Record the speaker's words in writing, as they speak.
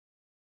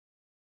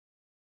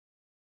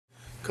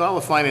Call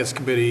the Finance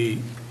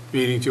Committee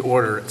meeting to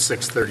order at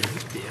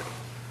 6:30 p.m.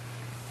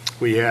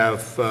 We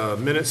have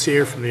minutes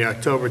here from the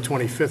October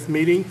 25th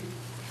meeting.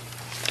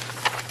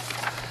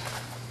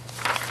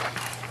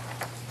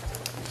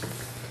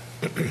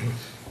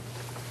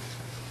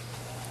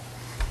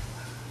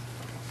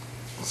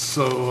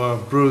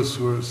 So, Bruce,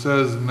 where it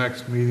says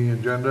next meeting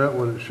agenda,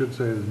 what it should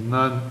say is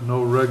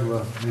no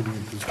regular meeting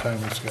at this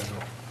time of schedule.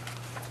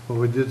 But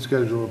we did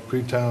schedule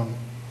a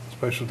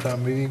special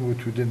town meeting,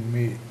 which we didn't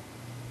meet,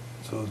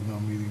 so there's no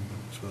meeting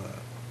minutes for that.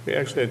 We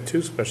actually had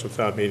two special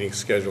town meetings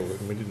scheduled,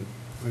 and we didn't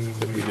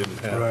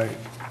have. Right.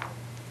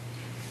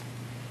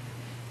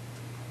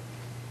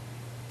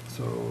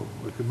 So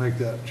we could make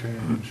that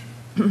change.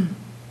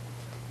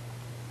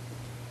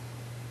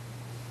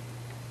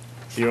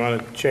 Do you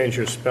want to change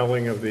your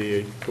spelling of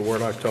the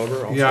word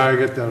October also? Yeah, I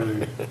get that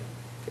already.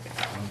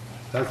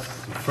 That's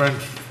the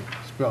French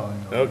spelling.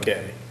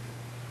 Okay.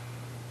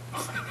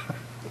 So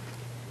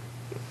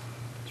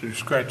you're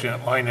scratching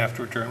that line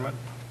after adjournment,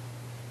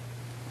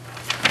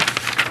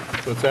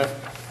 What's that?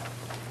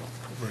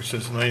 where it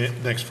says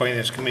next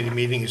Finance Committee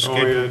meeting is Oh,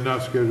 scheduled? yeah,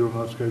 not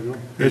scheduled.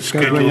 It's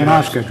scheduled or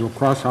not scheduled,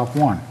 cross off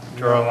one.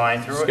 Draw a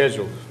line through it?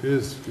 Scheduled. It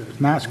is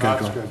scheduled. Not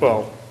scheduled.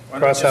 Well, Why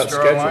don't cross you out just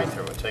draw a line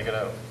scheduled. through it, take it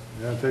out?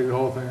 Yeah, take the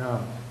whole thing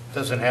out.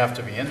 Doesn't have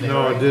to be in there,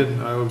 No, right? it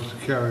didn't, I was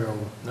carryover.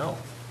 No.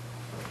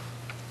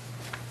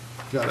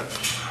 Got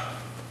it.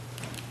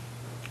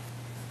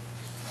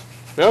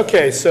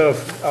 Okay, so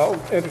I'll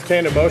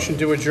entertain a motion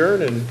to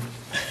adjourn, and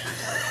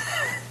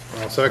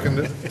I'll second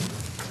it.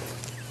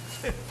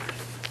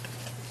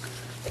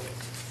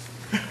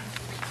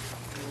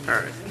 all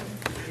right.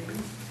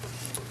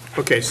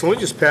 Okay, so let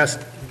me just pass,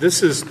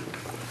 this is,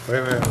 Wait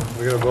a minute,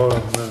 we gotta vote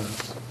on the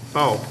minutes.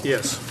 oh,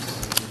 yes.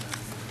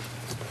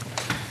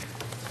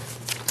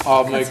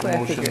 I'll make That's a what I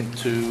motion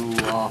to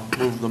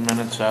move the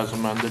minutes as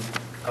amended.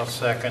 I'll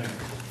second.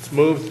 It's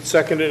moved,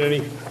 seconded,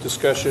 any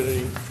discussion, any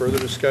further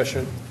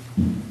discussion?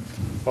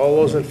 All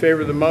those in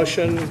favor of the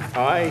motion,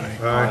 aye.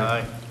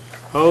 Aye.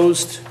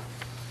 Opposed?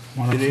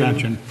 One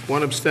abstention.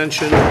 One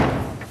abstention.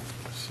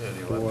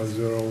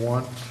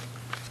 401.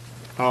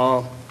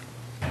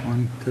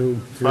 1, 2,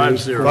 3,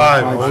 5-0. 4,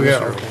 Five, 5, oh,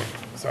 6.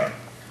 yeah. Sorry.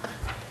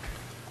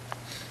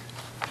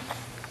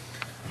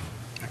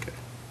 Okay.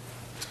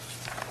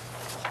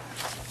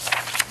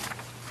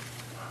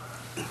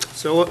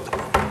 So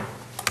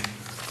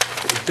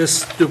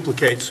this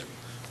duplicates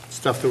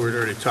stuff that we'd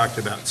already talked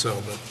about,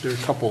 so, but there are a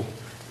couple,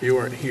 you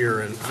weren't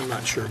here, and I'm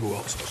not sure who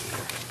else wasn't here.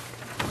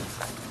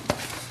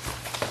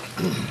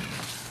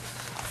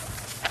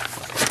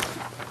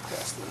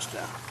 Pass those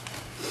down.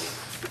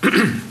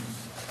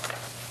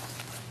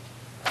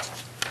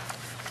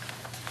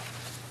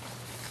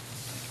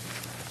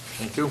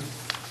 Thank you.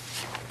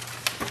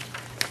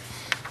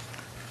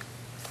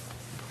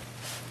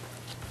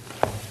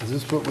 Is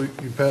this what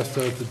you passed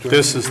out at the joint?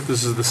 This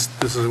meeting?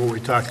 is what we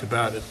talked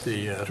about at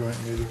the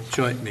Joint meeting?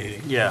 joint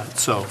meeting, yeah,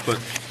 so, but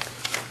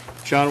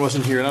John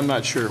wasn't here, and I'm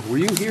not sure. Were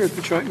you here at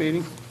the joint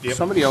meeting? Yep.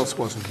 Somebody else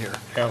wasn't here,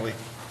 Hallie.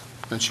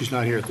 and she's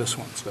not here at this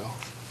one, so.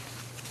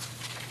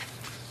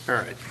 All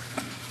right.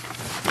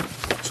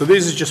 So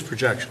these are just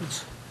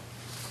projections.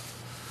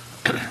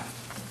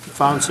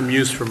 Found some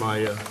use for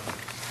my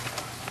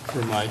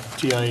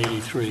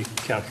TI-83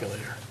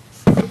 calculator,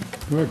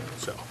 Good.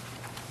 so.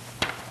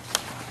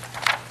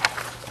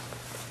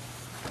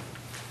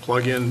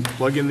 Plug in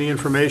the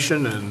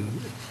information, and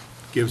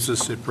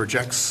it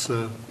projects,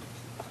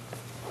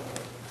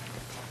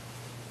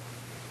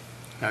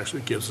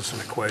 actually gives us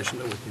an equation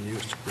that we can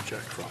use to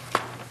project from.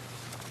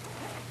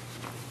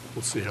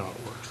 We'll see how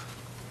it works.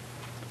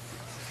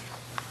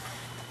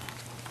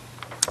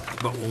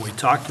 But when we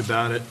talked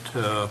about it,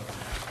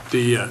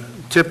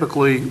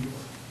 typically,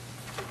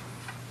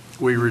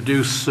 we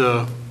reduce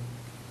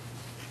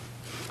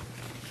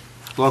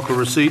local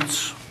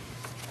receipts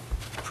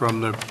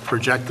from the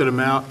projected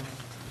amount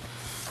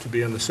to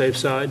be on the safe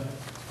side.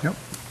 Yep.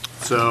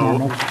 So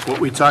Normal. what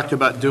we talked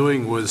about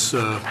doing was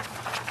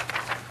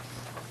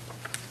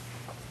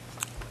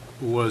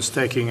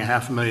taking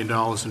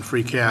 $500,000 in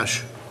free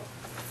cash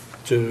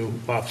to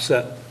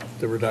offset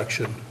the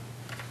reduction.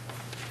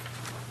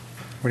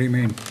 What do you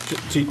mean?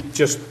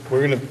 Just,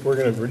 we're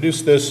gonna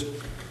reduce this,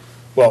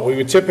 well, we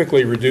would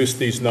typically reduce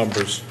these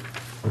numbers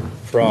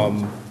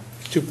from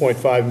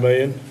 2.5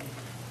 million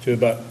to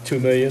about 2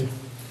 million.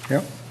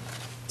 Yep.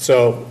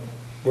 So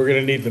we're going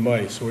to need the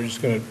money, so we're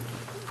just going to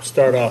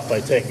start off by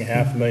taking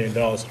 $500,000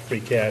 of free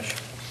cash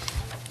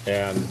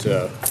and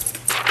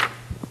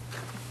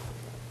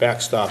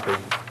backstopping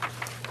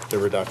the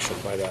reduction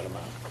by that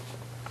amount,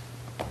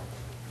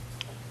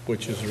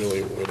 which is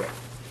really what we're doing.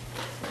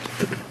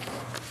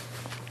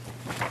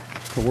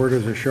 So where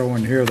does it show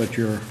in here that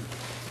you're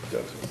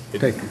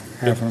taking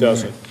half a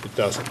million? It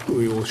doesn't.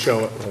 We will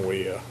show it when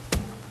we,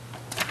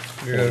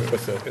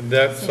 And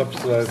that's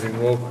subsidizing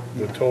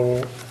the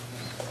total,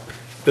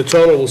 the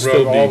total will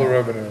still all the be,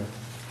 revenue.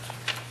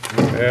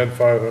 You add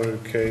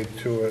 500K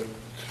to it.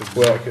 to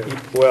make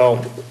it-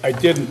 well, I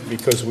didn't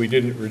because we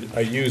didn't,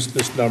 I used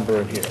this number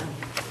in here.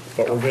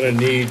 But we're going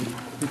to need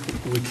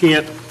we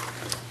can't,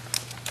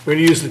 we're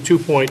going to use the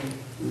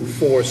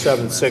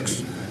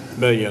 2.476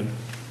 million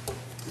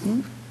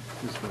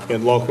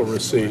in local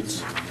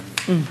receipts.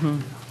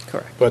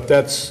 Correct. But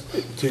that's,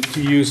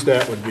 to use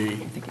that would be, I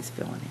think he's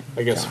filling in.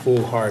 I guess,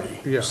 foolhardy.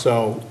 Yeah.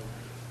 So,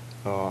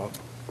 what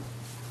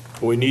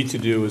we need to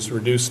do is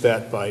reduce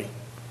that by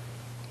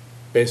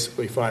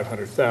basically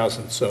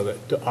 500,000, so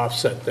that, to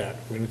offset that,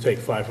 we're going to take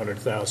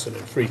 500,000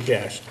 in free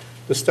cash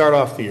to start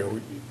off the year,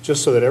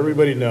 just so that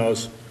everybody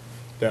knows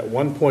that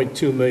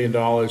 $1.2 million,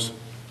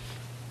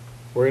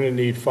 we're going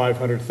to need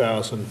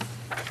 500,000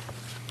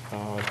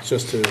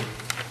 just to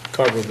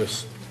cover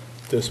this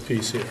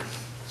piece here.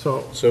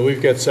 So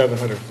we've got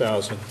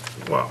 700,000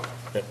 Well,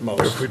 at if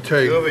most. we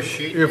take, You have a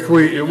sheet if here?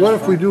 we, what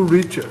if we do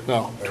reach it?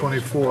 No.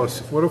 24,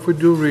 what if we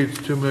do reach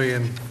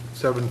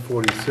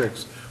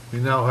 2,746,000? We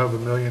now have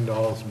 $1 million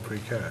in free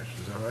cash,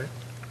 is that right?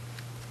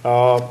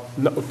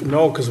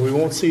 No, because we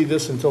won't see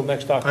this until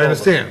next October. I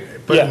understand,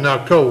 but in Yeah.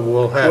 October,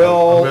 we'll have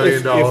Well,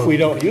 $1 million. if we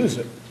don't use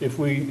it, if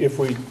we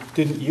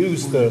didn't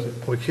use the,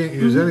 We can't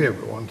use any of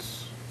it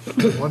once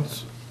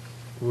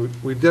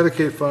we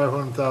dedicate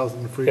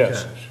 500,000 to free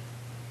Yes. cash.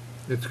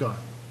 It's gone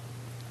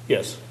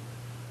yes,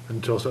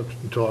 until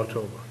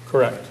October.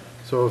 correct.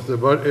 So if the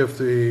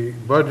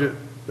budget,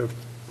 if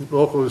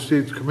local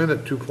receipts come in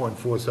at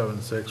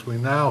 2.476, we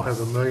now have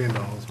 $1 million.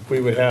 We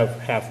would have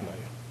 500,000.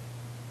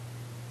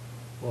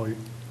 Well,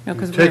 No,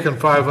 'cause you've we're- taken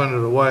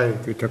 500 away,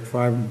 If you took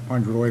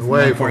 500 away from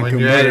when 1.2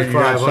 you added million, you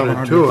got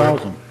 500 to it,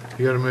 700,000.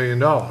 you got $1 million.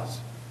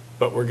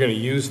 But we're going to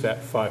use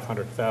that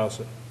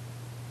 500,000.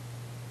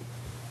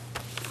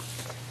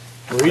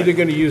 We're either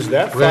going to use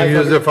that We're gonna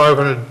use the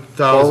 500,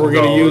 $500,000. or we're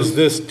going to use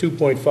this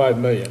 2.5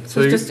 million. So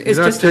It's you're just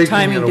not a taking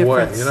timing it away,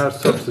 difference. you're not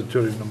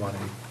substituting the money.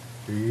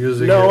 You're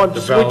using it No, to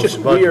balance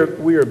the budget.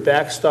 we are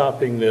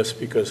backstopping this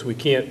because we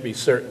can't be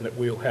certain that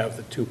we'll have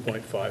the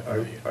 2.5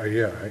 million. Yeah,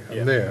 Yeah.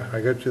 I'm there,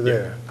 I got you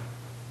there.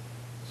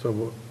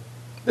 So,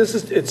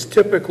 It's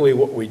typically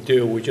what we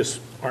do, we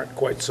just aren't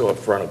quite so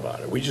upfront about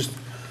it. We just,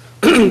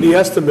 the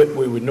estimate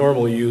we would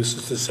normally use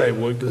is to say,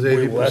 we Is will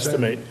 80%?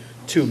 estimate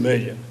 2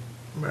 million.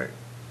 right,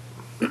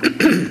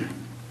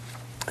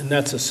 And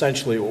that's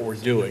essentially what we're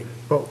doing.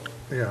 but,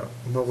 yeah,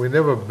 but we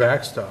never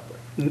backstop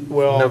it,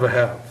 Well, never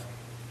have.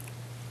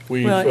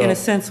 we've, Well, in a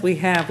sense, we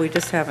have, we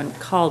just haven't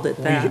called it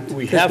that.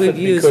 we Because haven't we've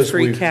used because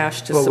free we've-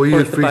 cash to But we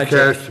use support the free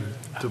budget. cash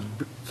to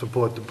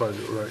support the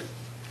budget, right.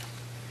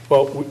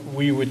 well,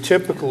 we would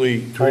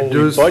typically To only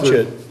reduce the-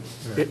 budget,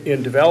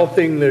 in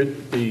developing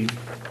the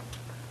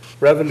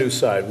revenue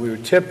side, we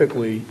would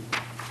typically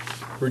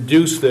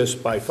reduce this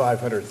by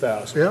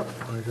 500,000. Yeah,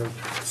 I got you.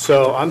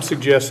 So I'm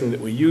suggesting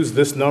that we use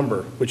this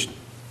number, which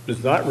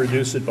does not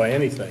reduce it by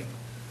anything,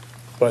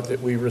 but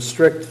that we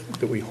restrict,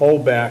 that we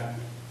hold back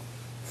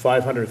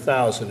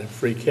 500,000 in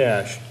free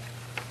cash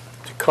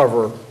to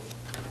cover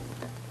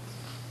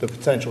the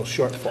potential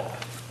shortfall.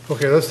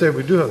 Okay, let's say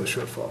we do have a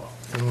shortfall,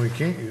 and we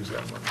can't use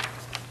that money.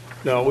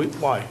 No,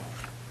 why?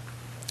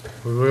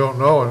 We don't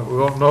know, and we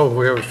won't know if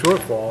we have a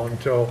shortfall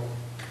until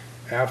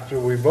after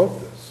we vote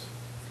this.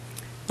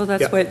 Well,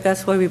 Yeah.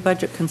 that's why we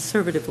budget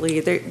conservatively.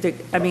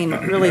 I mean,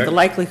 really, the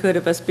likelihood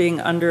of us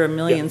being under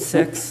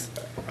 $1,600,000,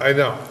 I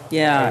know.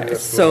 yeah,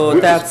 That's so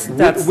what- that's we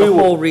the will-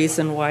 whole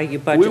reason why you We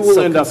budget will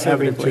so end up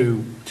having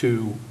conservatively.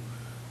 to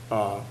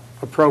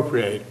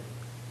appropriate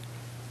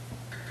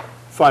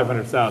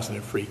 500,000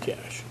 in free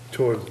cash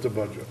Towards the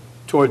budget,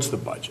 towards the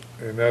budget.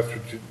 and that's what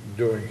you're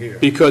doing here.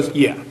 Because,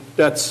 yeah,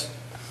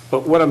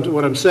 but what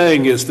I'm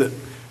saying is that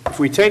if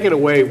we take it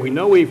away, we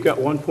know we've got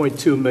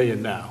 1.2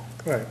 million now.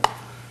 Right,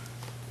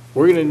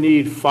 We're going to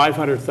need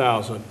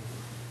 500,000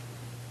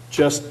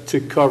 just to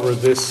cover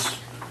this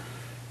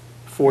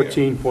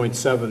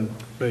 $14.7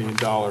 million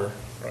right.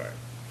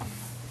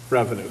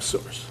 revenue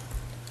source.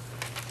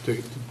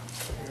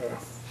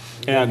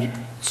 And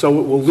so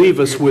it will leave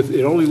us with,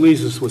 it only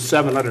leaves us with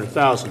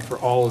 700,000 for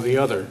all of the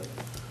other.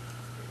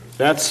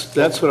 That's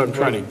what I'm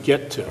trying to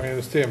get I to.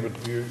 understand,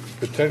 but you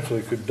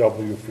potentially could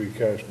double your free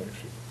cash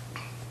next year.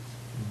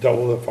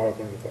 Double the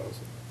 500,000,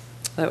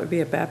 That would be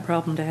a bad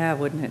problem to have,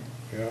 wouldn't it?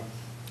 yeah,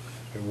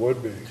 it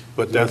would be.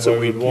 But that's what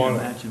we Everybody would want it.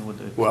 Imagine with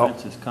the Well-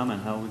 expenses coming,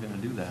 how are we gonna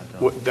do that,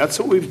 though? That's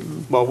what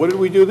well, what did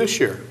we do this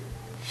year?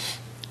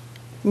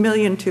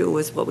 $1,200,000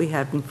 was what we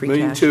had in free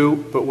cash. $1.2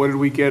 million, but what did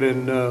we get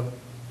in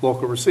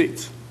local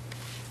receipts?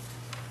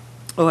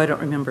 Oh, I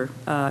don't remember,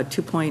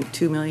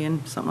 2.2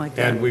 million, something like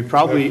that. And we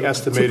probably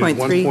estimated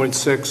 2.3.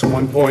 1.6,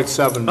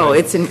 1.7 Oh,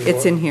 million. it's in here.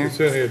 It's in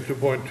here,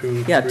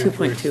 2.2. Yeah,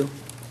 2.2.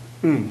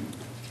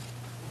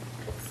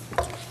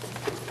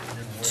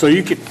 So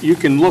you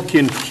can look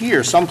in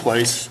here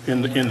someplace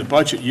in the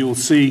budget, you'll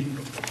see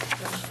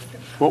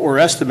what we're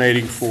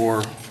estimating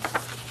for,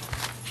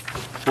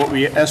 what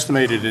we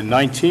estimated in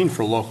 19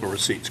 for local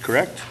receipts,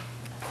 correct?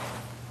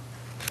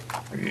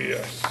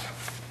 Yes.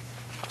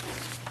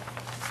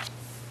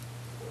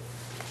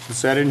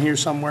 Is that in here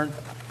somewhere?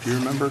 Do you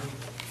remember?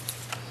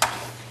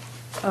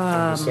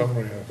 The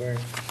summary, I think.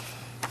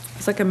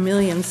 It's like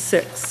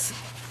 $1,600,000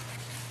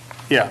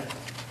 Yeah,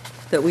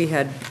 that we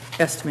had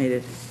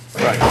estimated.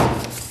 right.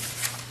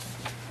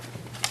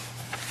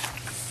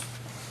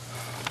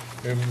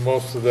 And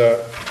most of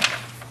that,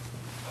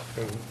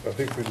 and I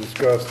think we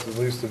discussed, at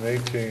least in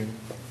 18,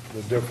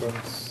 the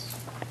difference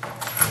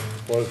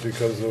was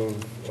because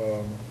of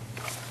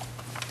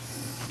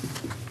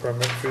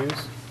permit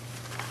fees.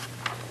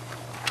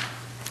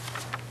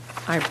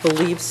 I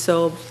believe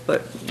so,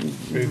 but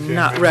 18,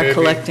 not maybe-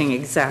 recollecting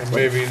And exactly.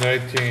 maybe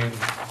 19,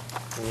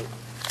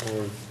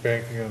 we're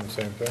banking on the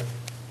same thing?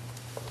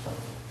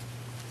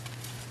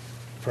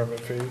 Permit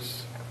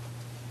fees?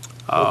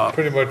 Well,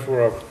 pretty much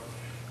where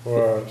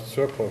our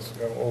surplus,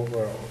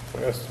 overall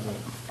estimate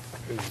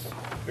is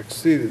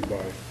exceeded by,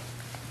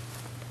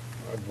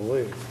 I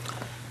believe.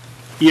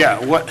 Yeah,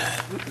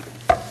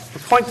 the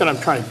point that I'm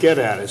trying to get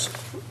at is,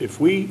 if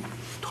we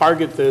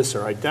target this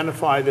or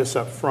identify this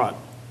up front,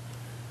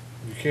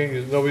 You can't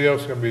use, nobody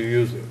else can be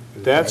using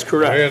it. That's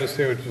correct. I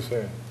understand what you're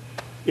saying.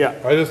 yeah,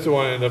 I just don't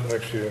want to end up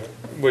next year,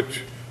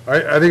 which,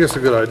 I think it's a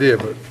good idea,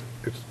 but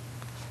it's,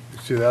 you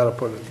see, that'll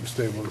put it in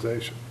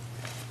stabilization.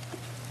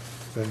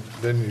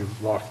 Then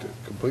you've locked it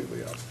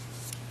completely up.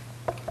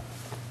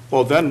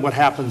 well, then what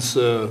happens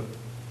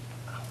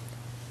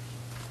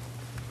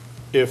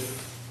if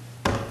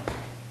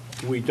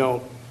we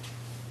don't,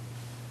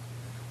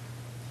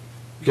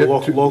 the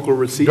local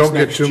receipts Don't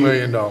get next $2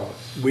 year? million.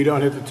 We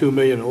don't hit the 2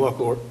 million in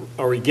local,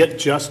 or we get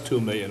just 2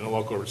 million in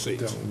local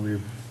receipts. Then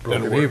we've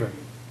Then broken we're- even.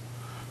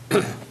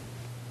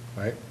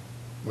 Right?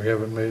 We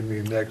haven't made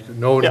any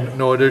no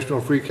Yeah.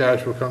 additional free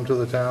cash will come to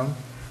the town,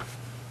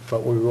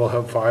 but we will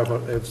have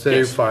have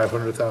saved Yes.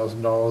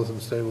 $500,000 in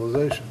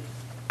stabilization.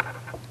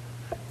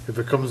 If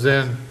it comes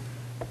in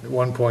at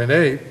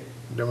 1.8,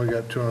 then we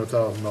got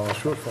 $200,000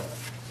 shortfall,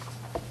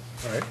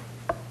 right?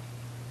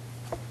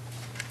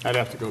 I'd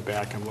have to go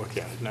back and look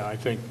at it. Now, I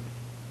think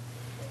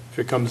if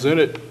it comes in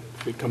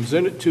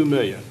at 2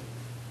 million,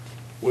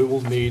 we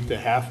will need the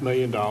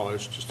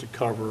 $500,000 just to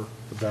cover,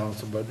 The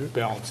balance of budget?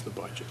 balance the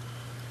budget.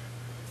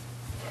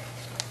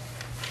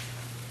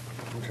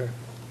 Okay.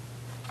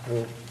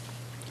 Well,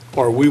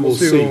 Or we will we'll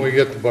see see. when we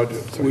get the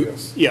budgets, I We-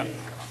 guess. Yeah.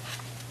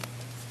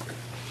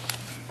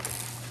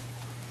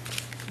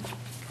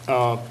 I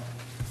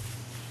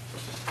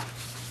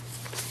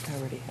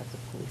already have the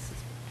police's.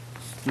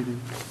 You do?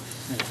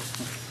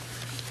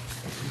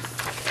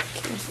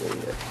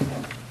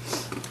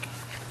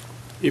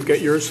 You've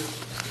got yours?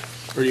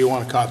 Or do you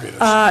want a copy of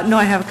this? No,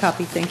 I have a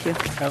copy, thank you.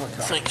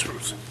 Thanks,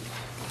 Bruce.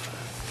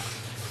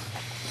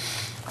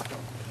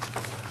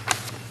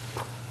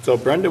 So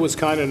Brenda was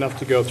kind enough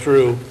to go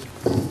through,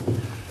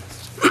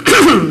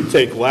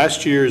 take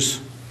last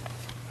year's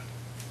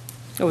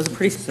It was a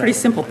pretty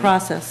simple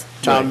process.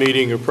 town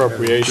meeting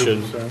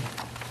appropriation, 2%.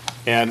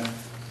 and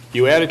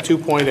you added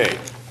 2.8.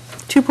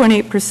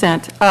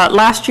 2.8%.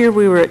 Last year,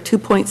 we were at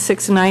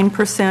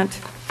 2.69%.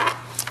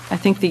 I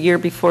think the year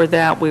before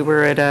that, we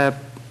were at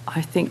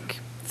I think,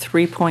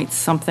 3 point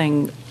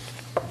something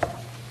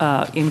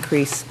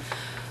increase.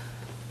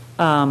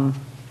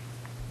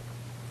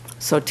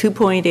 So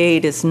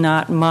 2.8 is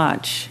not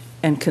much,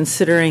 and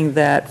considering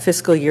that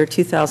fiscal year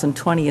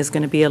 2020 is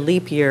going to be a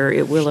leap year,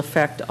 it will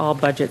affect all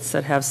budgets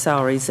that have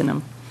salaries in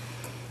them.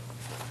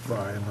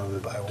 By another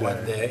By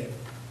one day?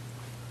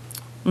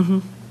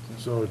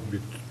 So it'd be,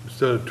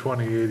 instead of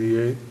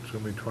 2088, it's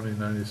gonna be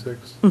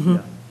 2096? Mm-hmm.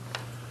 Yeah.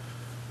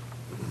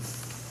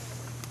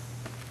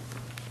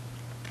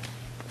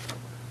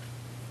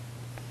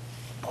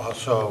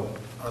 Also,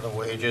 are the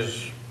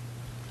wages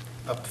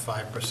up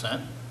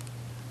 5%?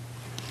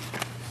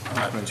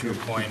 Not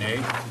 2.8?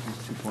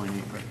 This is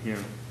 2.8 right here.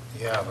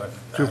 Yeah, but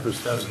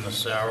 2%. doesn't the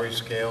salary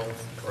scale,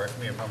 correct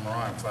me if I'm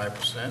wrong,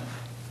 5%?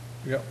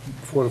 Yep,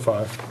 4 to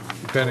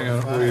 5, depending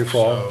on where you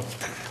fall.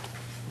 So,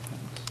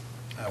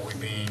 are we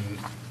being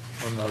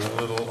Another-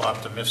 a little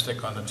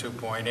optimistic on the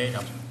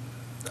 2.8?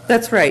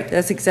 That's right,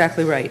 that's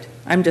exactly right.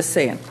 I'm just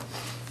saying.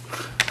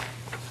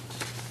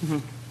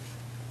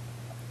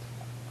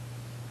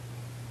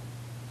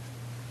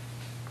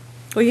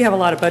 Well, you have a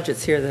lot of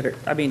budgets here that are,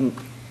 I mean,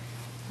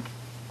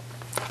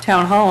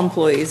 town hall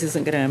employees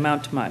isn't going to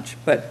amount to much,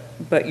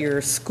 but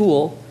your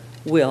school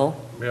will,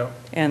 Yep,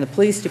 and the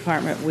police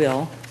department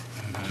will.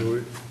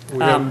 so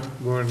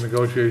we're in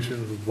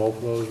negotiations with both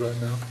of those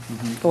right now.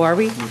 Oh, are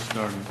we? We're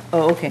starting.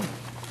 Oh, okay.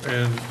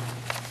 And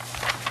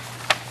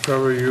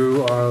Trevor,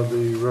 you are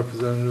the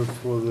representative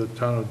for the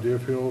town of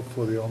Deerfield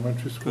for the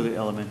elementary For school? the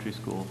elementary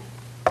school.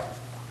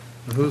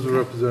 And who's the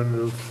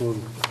representative for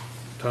the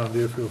town of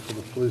Deerfield for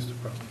the police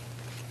department?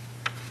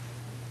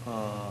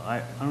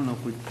 I don't know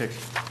if we picked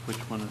which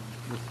one of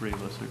the three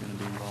of us are going to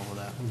be involved with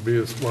that. Be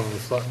as one of the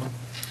selectmen?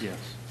 Yes.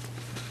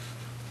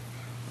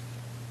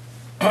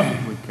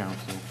 With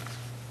council.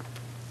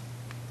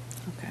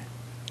 Okay.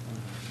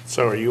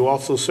 So are you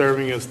also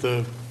serving as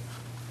the,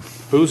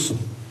 who's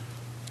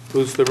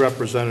the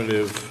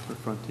representative? For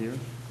Frontier?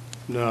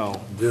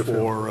 No, Deerfield.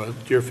 for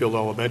Deerfield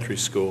Elementary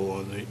School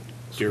on the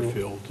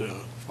Deerfield,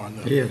 on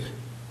the Yes.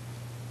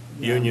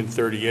 Union I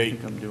 38.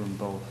 think I'm doing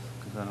both,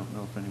 because I don't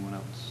know if anyone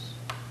else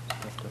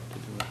stepped up to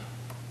do it.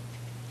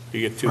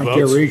 You get 2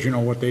 Frontier votes?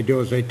 Regional, what they do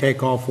is they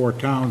take all 4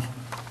 towns,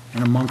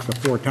 and amongst the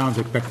 4 towns,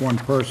 they pick one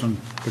person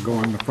to go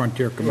on the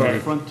Frontier The Committee.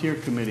 Frontier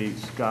Committee,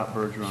 Scott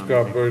Bergeron. I Scott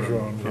think, from-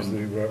 Bergeron is from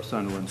the rep.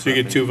 Sunderland. So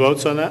you get 2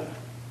 votes on that?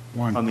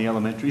 On One. the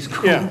elementary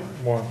school? Yeah.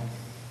 One.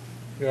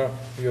 Yeah,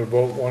 you gotta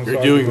vote one side.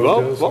 You're doing you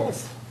vote the other both?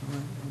 side.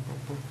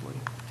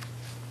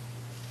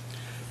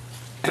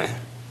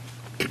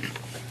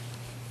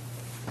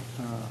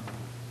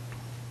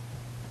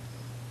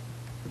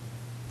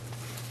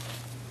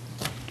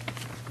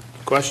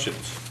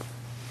 Questions?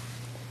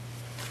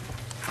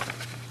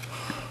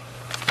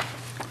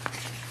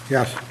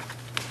 Yes.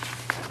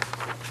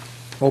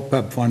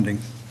 OPEB funding.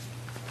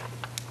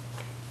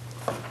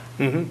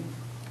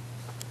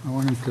 I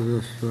went into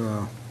this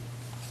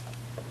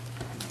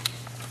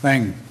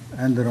thing,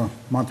 end of the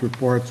month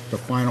reports, the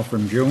final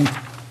from June.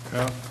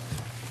 Yeah.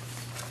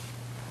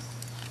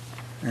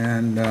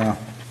 And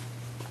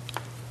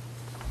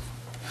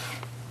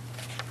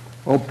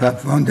OPEB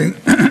funding,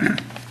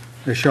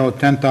 they showed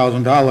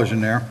 $10,000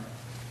 in there.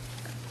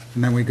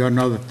 And then we got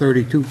another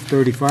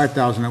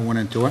 $35,000 that went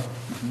into it.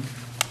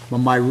 But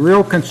my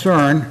real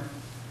concern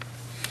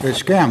is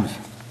SCEMS.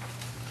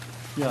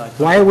 Yeah,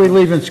 Why are we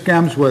leaving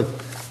SCEMS with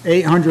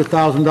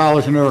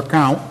 $800,000 in their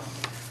account?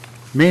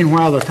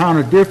 Meanwhile, the town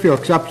of Deerfield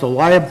accepts a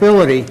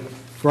liability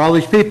for all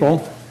these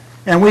people,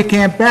 and we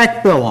can't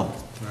back bill them.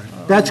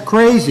 That's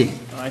crazy.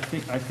 I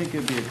think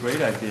it'd be a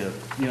great idea.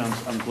 You know,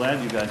 I'm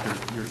glad you guys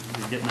you're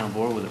getting on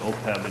board with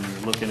OPEB and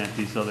you're looking at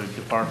these other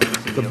departments.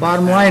 and The other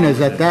bottom line is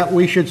towns that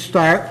we should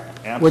start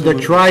with the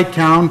Absolutely.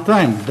 tri-town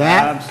thing,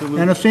 that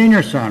Absolutely. and a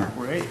senior center.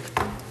 Great,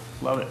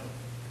 love it.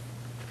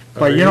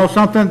 But you know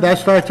something, that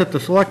starts at the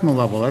selectman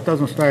level, that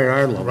doesn't start at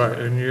our level. Right,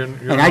 and you're.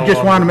 And I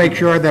just want to make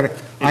sure that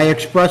I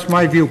express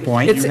my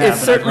viewpoint. It's have, and I've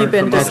certainly heard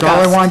been from That's all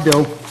I discussed. want to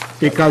do,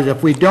 because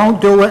if we don't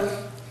do it,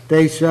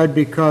 they said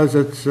because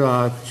it's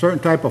a certain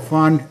type of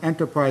fund,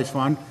 enterprise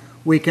fund,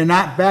 we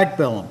cannot back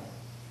bill them.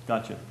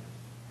 Gotcha.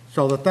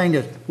 So the thing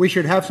is, we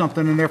should have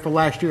something in there for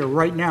last year,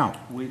 right now.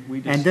 We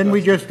And didn't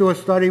we discussed just do a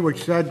study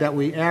which said that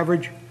the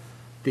average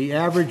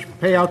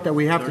payout that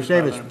we have to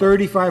save is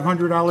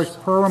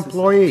 $3,500 per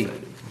employee?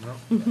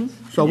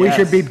 So we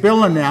should be Yes.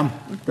 billing them,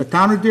 the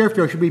town of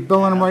Deerfield should be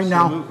billing them right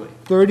now, Absolutely.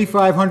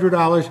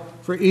 $3,500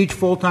 for each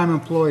full-time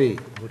employee.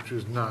 Which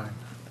is 9.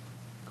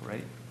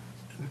 Great.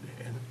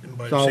 And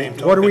by the So same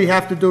what do we token,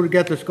 have to do to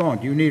get this going?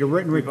 Do you need a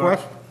written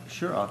request?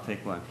 Sure, I'll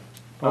take one.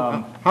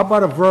 How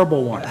about a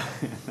verbal one?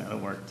 That'll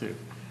work too.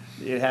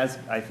 It has,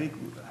 I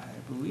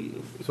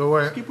believe, So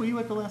wait, Skip, were you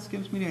at the last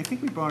SCEMS meeting? I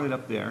think we brought it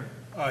up there.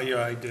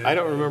 yeah, I did. I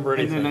don't remember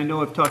And then I anything.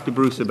 know I've talked to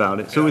Bruce about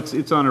it, so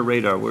it's on our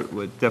radar.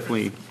 We're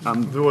definitely,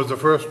 there was the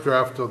first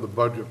draft of the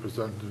budget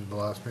presented in the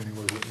last meeting,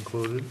 was it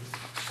included?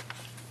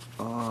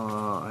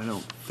 I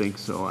don't think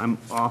so. I'm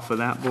off of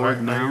that board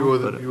You now, were,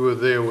 but, you were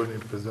there when he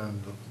presented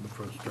the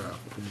first draft.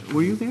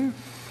 were you there?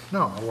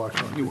 No, I watched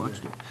it on You TV.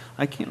 watched it.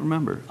 I can't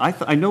remember.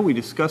 I know we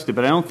discussed it,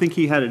 but I don't think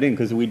he had it in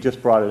because we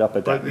just brought it up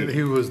at that But meeting.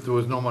 there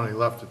was no money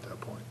left at that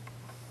point.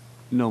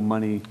 No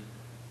money,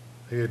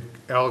 He had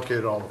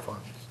allocated all the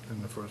funds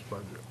in the first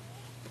budget.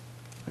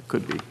 it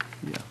could be,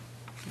 yeah.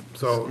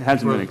 So. It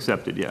hasn't been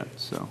accepted yet,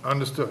 so.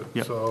 Understood.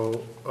 Yep.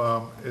 So,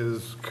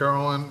 is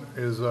Carolyn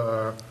is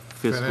our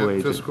Fiscal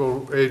agent.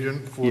 fiscal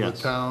agent for the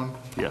Yes. town?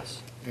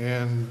 Yes,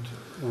 And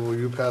will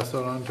you pass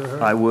that on to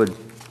her? I would,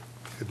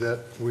 That,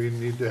 we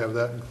need to have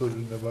that included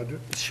in the budget?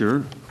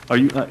 sure. Are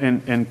you,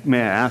 and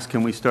may I ask,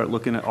 can we start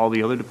looking at all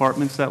the other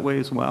departments that way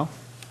as well?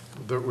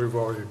 That we've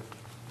already,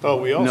 Oh,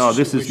 we also. No,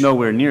 this we is should-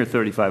 nowhere near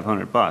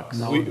 $3,500.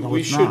 No. We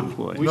it's should,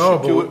 not. we No,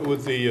 should do but it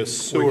with the we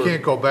sewer.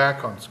 can't go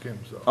back on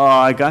skims, though. Oh,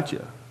 I got you.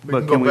 We But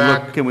can can go we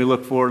look, back- can we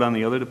look forward on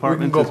the other We can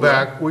departments go as well?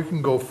 back, we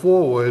can go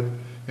forward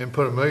and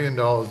put $1 million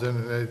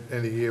in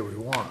any year we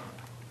want,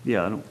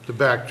 Yeah, I don't, to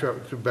back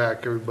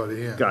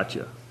everybody in.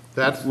 gotcha.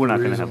 That's the We're not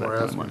gonna reason have that we're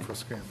kind of asking money. for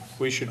skims.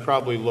 We should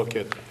probably look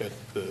at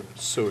the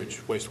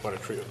sewage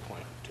wastewater treatment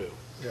plant, too.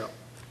 Yeah.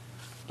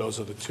 Those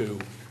are the two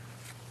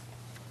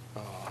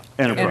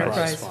Enterprise,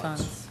 Enterprise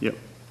funds. funds. yep.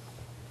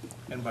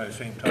 And by the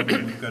same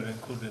token, we've got to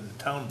include in the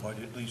town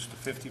budget at least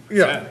the 50%.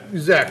 Yeah,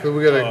 exactly,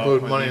 we gotta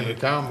include for money in the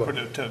town, For but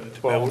the,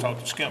 to balance out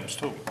the skims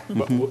too.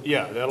 But,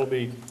 yeah, that'll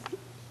be,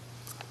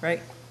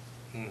 Right?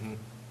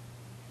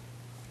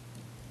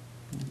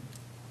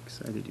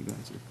 Excited you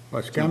guys are.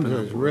 But SCEMS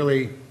is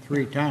really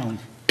 3 towns.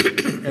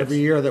 Every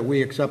year that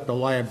we accept a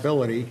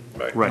liability,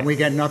 Right. and we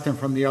get nothing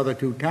from the other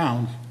 2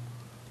 towns,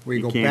 we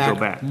You go can't go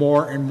back back.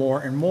 more and more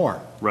and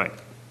more. Right.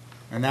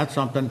 And that's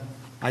something,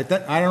 I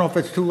don't know if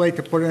it's too late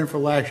to put it in for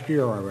last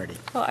year already.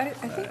 Well, I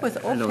think with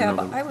I don't know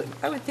OPEB,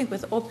 the- I would think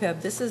with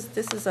OPEB, this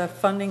is a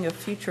funding of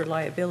future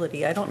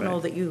liability. I don't know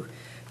Right. that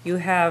you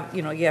have,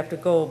 you have to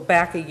go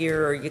back a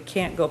year, or you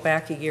can't go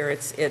back a year.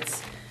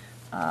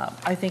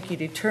 I think you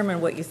determine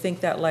what you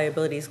think that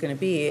liability is going to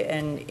be,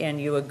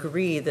 and you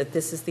agree that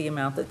this is the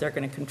amount that they're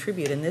going to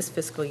contribute in this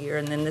fiscal year,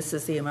 and then this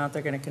is the amount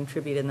they're going to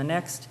contribute in the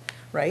next,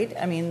 right?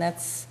 I mean,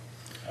 that's,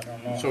 I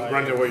don't know. So how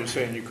Brenda, you- what you're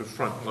saying, you could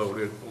front load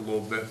it a little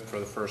bit for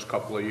the first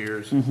couple of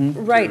years?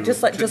 Right, to-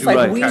 just like, to just do like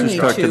Right, we just need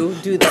start to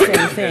do the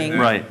same thing.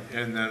 Right.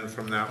 And then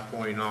from that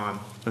point on,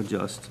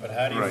 Adjust. But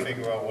how do you Right.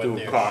 figure out Do what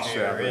a their cost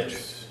share average.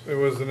 is? It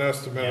was an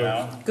estimate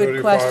Yeah. of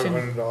Good question.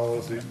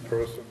 $3,500 each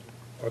person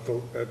at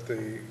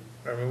the,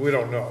 I mean, we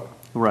don't know.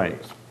 Right.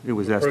 It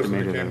was The person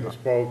estimated that at came and about.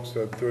 spoke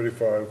said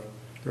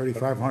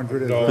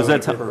 3,500 is. Because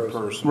that's how- per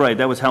person. Right,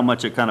 that was how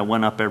much it kind of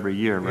went up every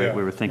year, right? Yeah.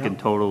 We were thinking Yeah.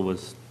 total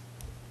was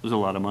a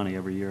lot of money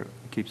every year.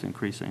 It keeps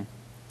increasing.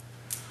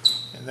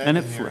 And that, And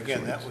it and there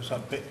again, that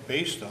fluctuates. was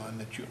based on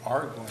that you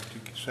are going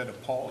to set a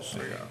policy.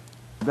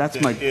 That's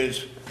That my,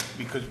 is,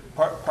 because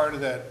part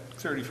of that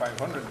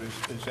 3,500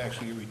 is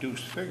actually a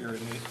reduced figure in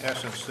the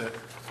essence that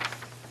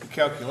the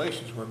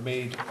calculations were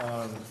made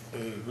on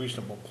a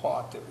reasonable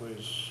pot that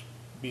was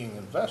being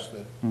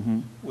invested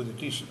with a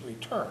decent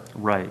return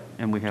right,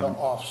 and we to haven't,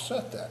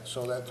 offset that.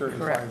 So that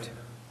Correct.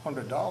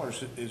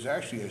 $3,500 is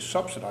actually a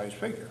subsidized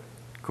figure.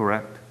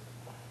 correct.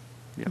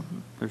 Yeah,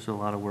 there's a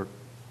lot of work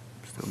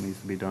still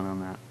needs to be done on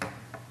that.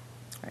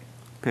 Right.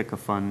 Pick a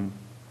fund,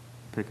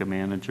 pick a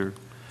manager.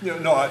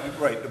 No,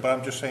 right, but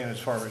I'm just saying as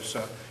far as,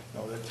 that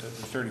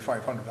the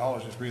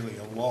 $3,500 is really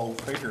a low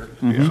figure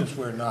since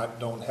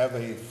don't have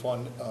a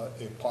fund,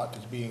 a pot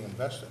that's being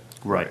invested.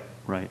 Right,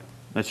 right.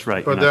 That's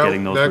right, you're But not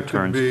getting those that could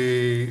returns.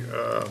 be,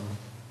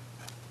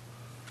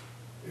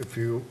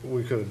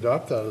 we could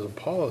adopt that as a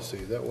policy,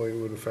 that way it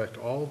would affect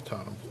all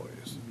town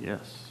employees.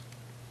 Yes.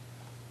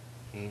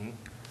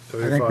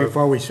 I think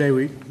before we say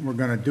we're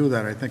gonna do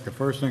that, I think the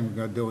first thing we're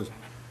gonna do is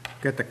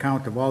get the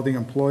count of all the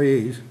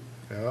employees,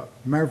 Yeah,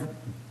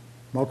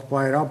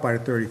 multiply it out by the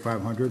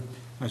 3,500,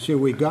 and see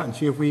what we got, and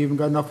see if we even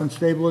got enough in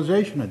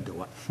stabilization to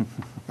do it.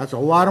 That's a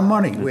lot of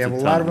money. We have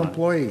It's a a lot ton of of money.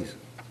 employees.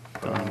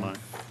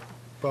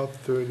 about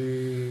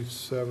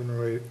 37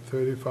 or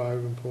 35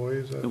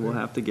 employees, I And we'll think.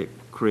 have to get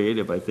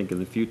creative, I think, in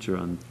the future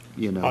on,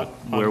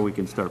 where we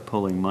can start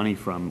pulling money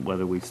from,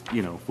 whether we,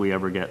 if we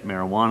ever get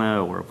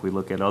marijuana, or if we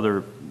look at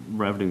other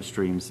revenue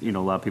streams. A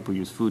lot of people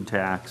use food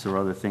tax or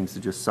other things to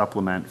just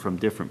supplement from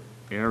different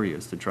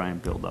areas to try and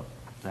build up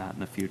that in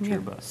the future, Yeah,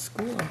 but,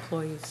 school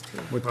employees too.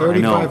 With I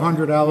know.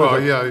 $3,500, Well,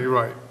 at yeah, you're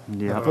right.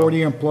 yeah.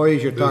 40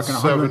 employees, you're There's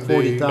talking 70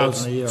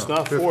 $140,000 a year. It's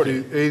not 50, 40.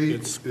 80,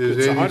 It's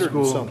is 100 80 and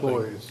school something.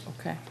 employees.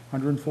 Okay.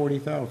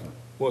 140,000.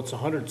 Well, it's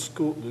 100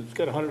 school, it's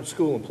got 100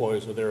 school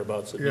employees or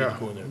thereabouts that need Yeah, to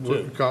go in there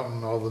we're too.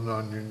 counting all the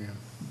non-union.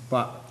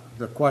 But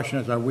the question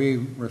is, are we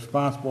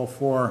responsible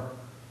for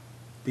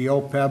the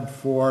OPEB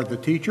for the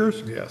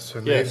teachers? Yes.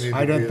 and Yes. they need I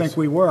to didn't be think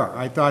we were.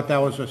 I thought that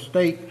was a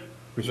state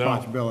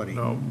responsibility.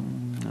 No,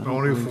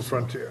 only for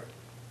Frontier.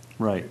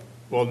 Right,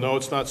 Well, no,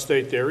 it's not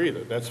state there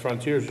either. That's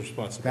Frontier's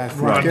responsibility.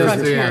 That's Well, I Frontier's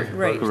understand,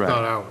 responsibility. but it's Right.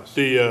 not ours.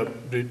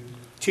 The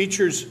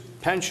teachers'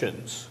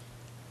 pensions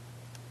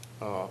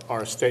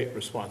are a state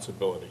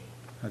responsibility,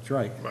 That's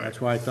right. That's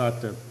why I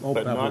thought the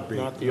but OPEB would be.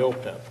 not the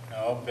OPEB. No,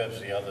 OPEB's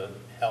the other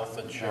health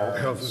insurance.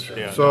 Health insurance.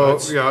 Yeah, no, So,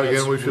 that's- yeah, that's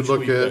again, we should which look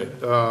we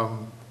at,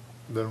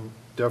 then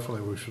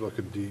definitely we should look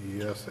at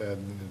DES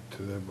adding it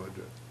to their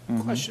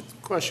budget.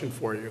 Question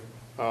for you.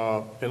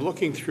 In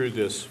looking through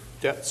this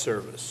debt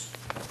service,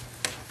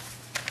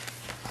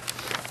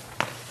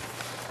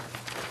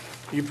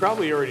 you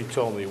probably already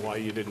told me why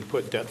you didn't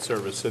put debt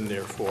service in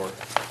there for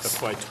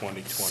FY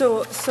 2020.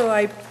 So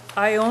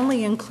I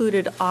only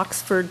included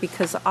Oxford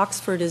because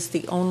Oxford is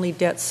the only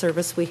debt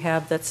service we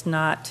have that's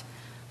not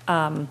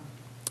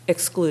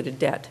excluded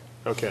debt.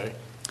 Okay,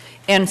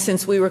 And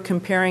since we were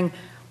comparing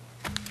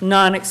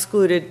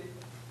non-excluded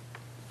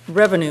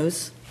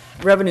revenues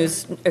you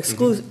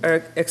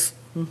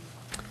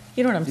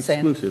know what I'm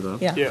saying? exclusive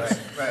of. Yeah. yes.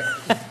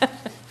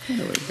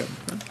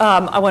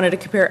 I wanted to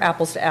compare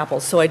apples to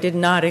apples, so I did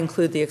not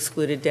include the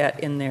excluded debt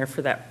in there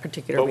for that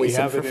particular But we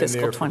reason have for it in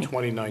fiscal there for 20.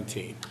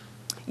 2019.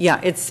 Yeah,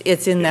 it's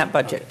in that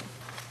budget.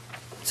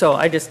 So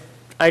I just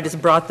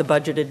brought the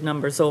budgeted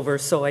numbers over,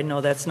 so I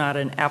know that's not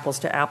an apples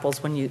to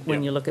apples when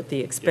you look at the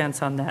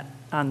expense on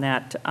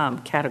that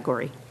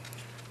category.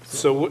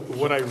 So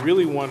what I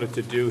really wanted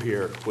to do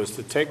here was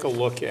to take a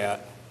look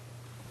at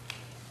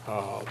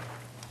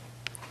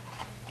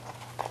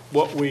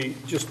what we,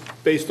 just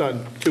based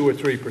on 2 or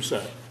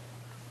 3%,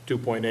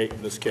 2.8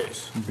 in this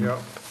case. Yeah,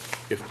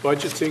 If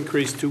budgets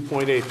increase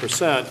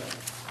 2.8%,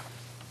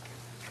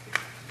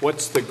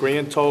 what's the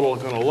grand total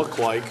going to look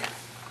like?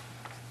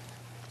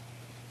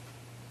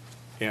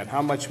 And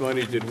how much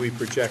money did we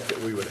project that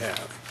we would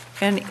have?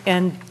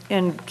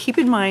 And keep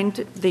in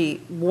mind, the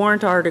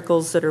warrant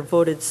articles that are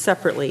voted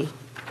separately,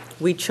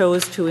 we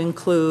chose to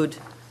include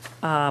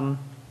the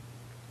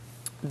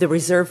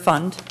reserve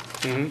fund,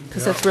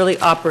 because that's really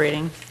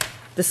operating,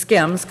 the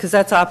SCEMS, because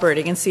that's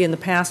operating, and see, in the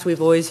past,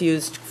 we've always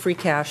used free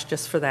cash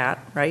just for that,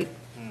 right?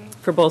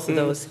 For both of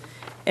those.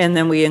 And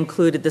then we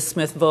included the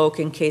Smith Voc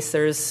in case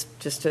there's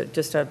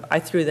I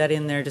threw that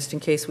in there just in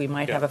case we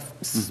might have a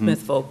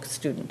Smith Voc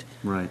student,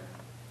 Right.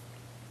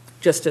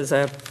 just as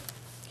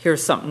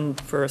here's something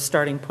for a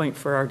starting point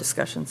for our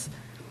discussions.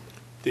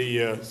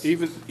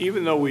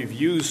 Even though we've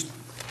used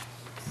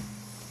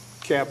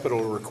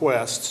capital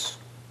requests,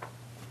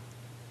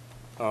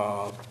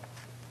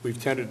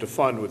 we've tended to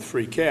fund with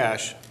free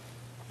cash,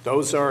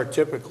 those are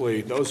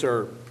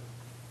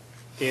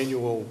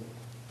annual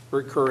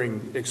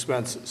recurring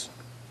expenses.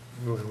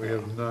 We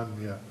have none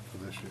yet for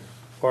this year.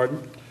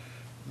 Pardon?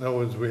 In other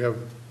words, we have,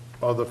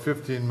 of the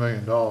 $15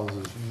 million,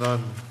 is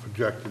none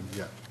projected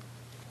yet.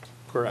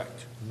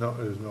 Correct. No,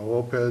 there's no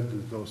OPED,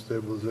 there's no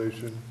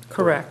stabilization.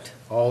 Correct.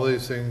 All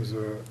these things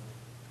are.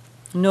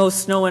 No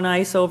snow and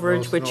ice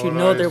overage, no which snow you and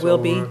know there ice will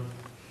be. over.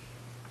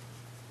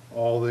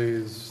 All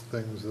these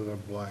things that are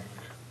blank.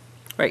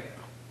 Right.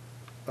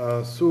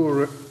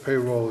 Sewer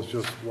payroll is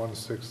just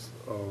 1/6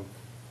 of,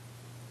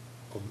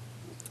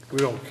 we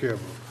don't care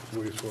about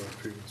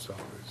wastewater treatment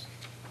salaries.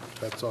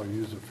 That's all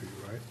user fee,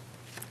 right?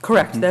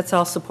 Correct. That's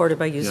all supported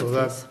by user So fees.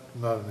 that's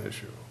not an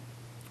issue.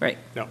 Right.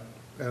 No.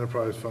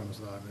 Enterprise fund's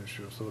not an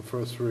issue. So the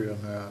first three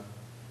on that,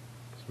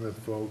 Smith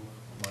Folk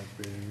might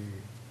be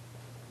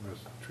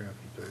Mr.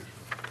 Transportation.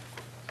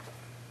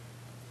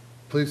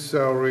 Police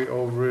salary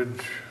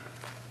overage,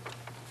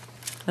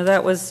 Now,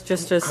 that was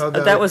just as, How'd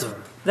that occur?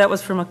 that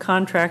was from a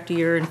contract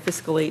year in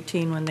fiscal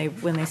 18 when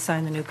they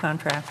signed the new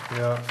contract.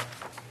 yeah.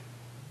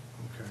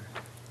 Okay.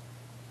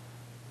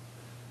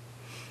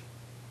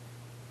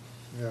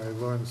 Yeah, I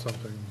learned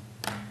something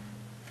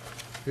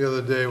the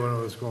other day when I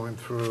was going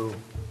through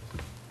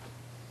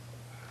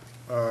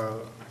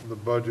the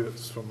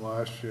budgets from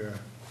last year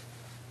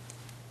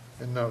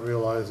and not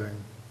realizing,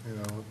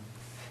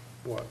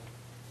 what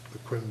the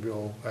Quinn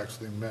bill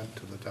actually meant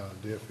to the town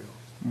of Deerfield.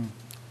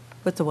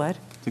 With the what?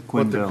 The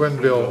Quinn What the bill,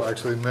 Quinn bill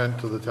actually meant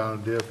to the town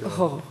of Deerfield.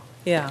 Oh,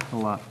 yeah, a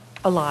lot.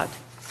 a lot.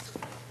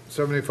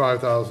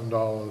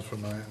 $75,000 for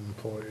 9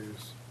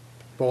 employees,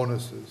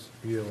 bonuses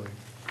yearly.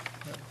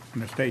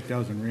 And the state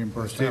doesn't The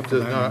reimburse state that for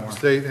does that not, anymore.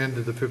 state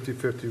ended the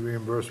 50/50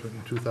 reimbursement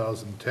in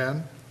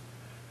 2010.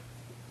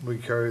 We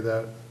carry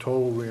that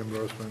total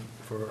reimbursement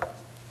for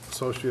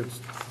associates,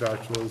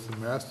 bachelors, and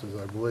masters,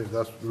 I believe.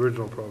 That's the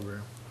original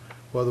program.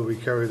 Whether we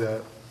carry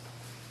that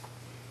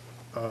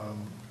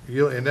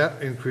yearly, and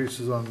that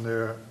increases on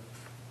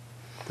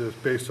that's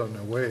based on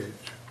their wage.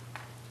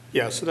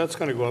 Yeah, so that's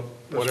going to go up,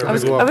 That's whatever. gonna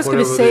was- go I up was gonna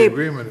whatever say- the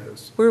agreement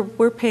is.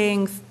 We're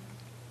paying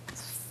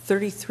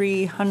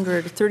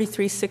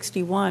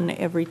 3,361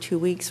 every 2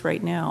 weeks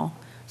right now.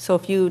 So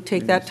if you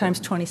take that times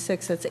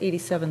 26, that's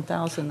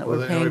 87,000 that Well,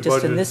 we're then we paying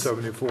just in budgeted this.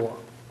 74.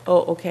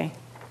 Oh, okay.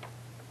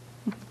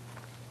 Do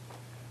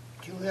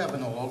you have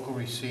in the local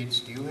receipts,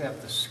 do you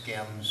have the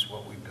skims,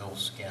 what we bill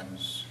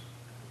skims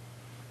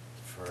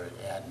for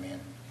admin?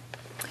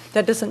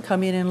 That doesn't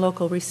come in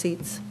local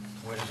receipts.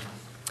 What is it?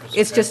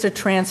 It's just a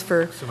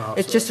transfer. an offset.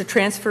 It's just a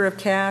transfer of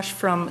cash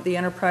from the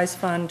enterprise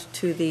fund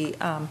to the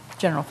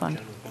general fund.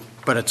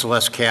 But it's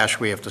less cash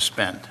we have to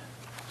spend.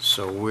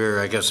 So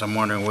I guess I'm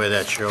wondering where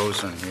that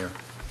shows in here.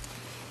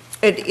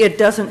 It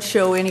doesn't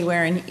show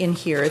anywhere in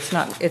here. It's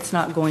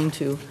not going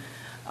to.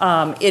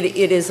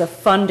 It is a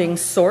funding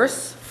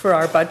source for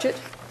our budget.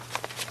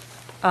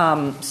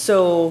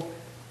 So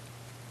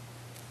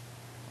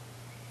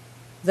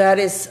that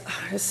is,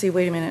 let's see,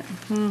 wait a minute.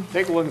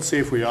 Take a look and see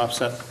if we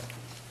offset.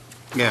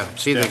 Yeah,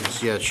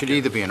 it should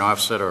either be an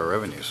offset or a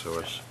revenue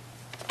source,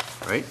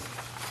 right?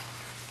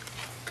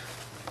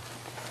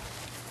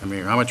 I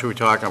mean, how much are we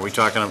talking?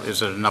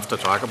 Is it enough to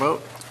talk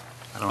about?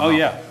 I don't know. Oh,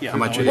 yeah. How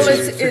much Well,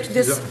 is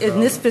it? in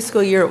this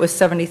fiscal year, it was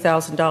 $70,000.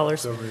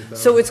 $70,000.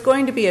 So it's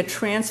going to be a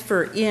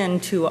transfer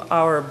into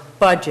our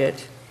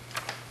budget,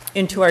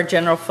 into our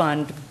general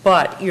fund,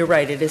 but you're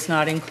right, it is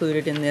not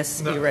included in this,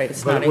 No, you're right,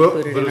 it's but not it will-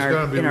 included but in it's our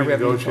gonna be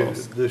revenue renegotiated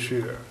totals. this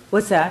year.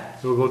 What's that?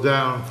 It will go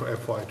down for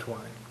FY '20,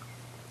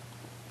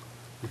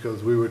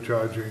 because we were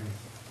charging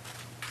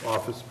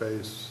office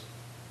space,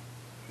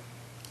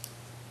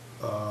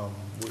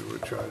 we were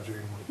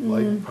charging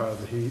light, part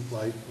of the heat,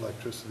 light,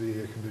 electricity,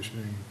 air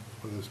conditioning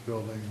for this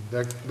building.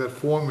 That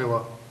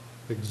formula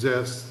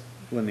exists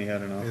When they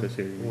had an in- office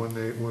here. you mean. when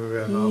we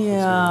had an office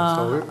Yeah. here,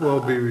 so it will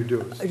be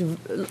reduced.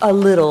 A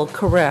little,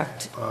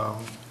 correct. That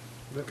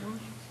much?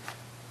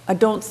 I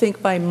don't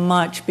think by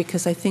much,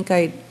 because I think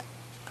Okay,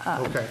 I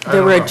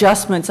there were don't know.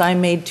 adjustments I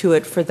made to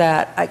it for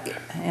that.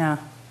 Yeah,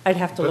 I'd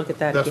have to look at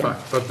that That's again.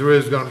 fine, but there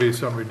is gonna be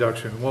some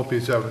reduction, it won't be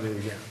 70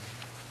 again.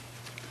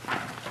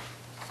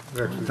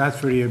 Actually, That's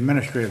for the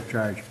administrative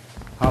charge.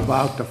 How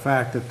about the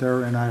fact that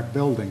they're in our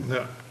building?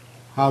 yeah.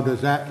 How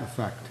does that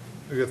affect?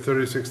 We get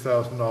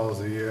 $36,000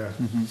 a year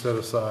set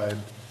aside.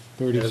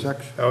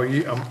 36? A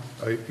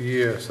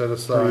year set Per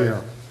aside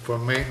year. for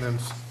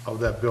maintenance of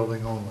that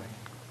building only.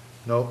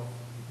 Nope,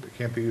 it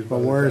can't be used by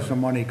But the where is the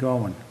town. money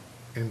going?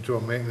 Into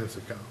a maintenance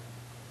account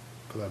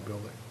for that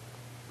building.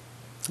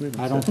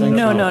 I don't think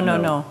so.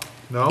 No.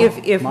 No?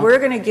 If we're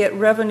going to get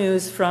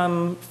revenues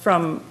from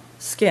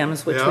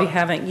skims, which we Yeah.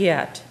 haven't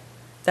yet,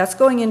 that's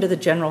going into the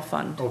general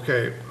fund.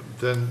 Okay,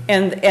 then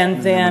And And then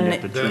we then,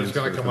 get the Then it's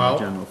gonna transfer come from the out?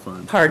 General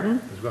fund.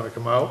 pardon? it's gonna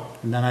come out,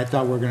 And then I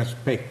thought we were gonna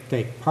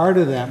take part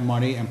of that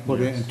money and put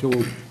it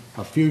into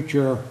a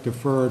future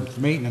deferred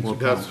maintenance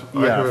That's, account.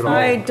 I heard all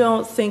I of it.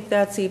 don't think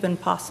that's even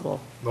possible.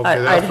 Okay, I'd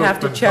that's have what's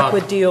to been check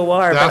with talked-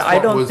 DOR, but that's I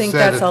what don't was think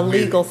said that's at a the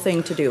meeting. legal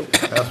thing to do.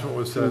 That's what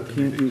was said So at the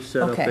can't meeting. you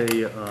set up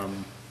Okay. a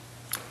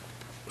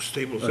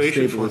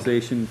Stabilization fund.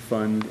 stabilization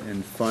fund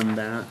and fund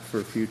that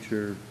for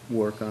future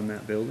work on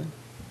that building?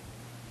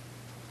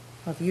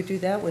 Well, if you do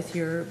that with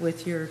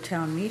your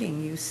town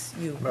meeting, you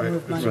Right,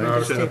 move it's money an into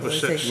article. Set up a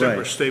stabilization. separate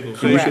Right.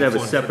 stabilization So you should have a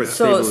fund for separate that.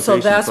 So stabilization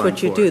that's fund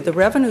what you for do. it. The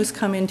revenues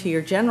come into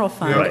your general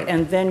fund, Right.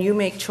 and then you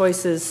make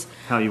choices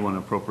How you want to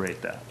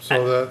appropriate that.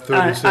 So that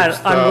on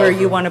 36,000. on where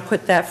you want to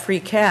put that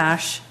free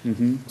cash,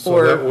 So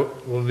or,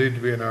 that will need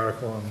to be an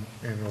article on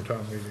annual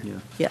town meeting. Yeah,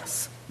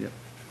 yes. yeah.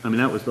 I mean,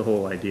 that was the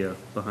whole idea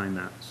behind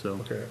that, so.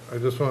 Okay, I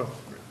just want,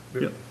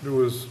 Yep. it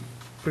was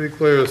pretty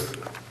clear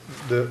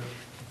that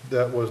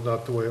that was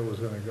not the way it was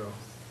gonna go.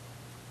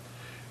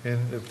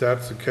 And if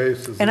that's the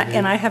case, does it And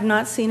I need- have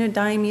not seen a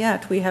dime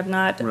yet. We have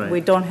not, Right.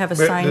 we don't have a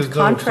There's signed no signed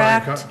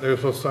contract. They were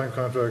supposed to sign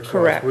contracts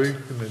Correct. last week,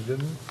 and they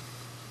didn't?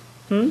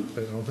 I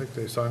don't think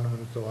they signed them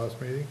at the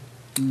last meeting?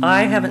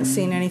 I haven't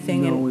seen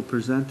anything, No, and we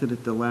presented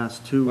it the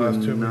last two, Last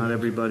and two not meetings.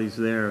 everybody's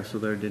there, so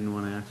they didn't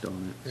want to act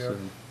on it, so.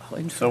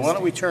 So why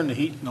don't we turn the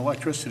heat and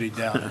electricity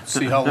down and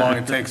see how long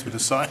it takes me to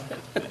sign it?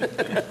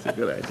 It's a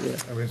good idea.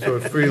 I mean, so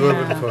it's free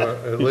living for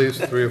at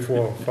least 3 or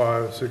 4,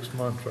 5, 6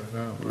 months right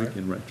now, We right?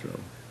 can retro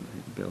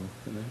bill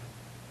for that.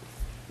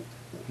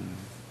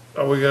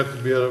 Are we got to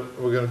be able,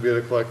 we're gonna be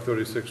able to collect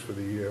 36 for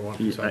the year once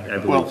we Yeah, sign I the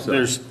contract? Well,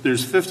 believe so.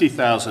 there's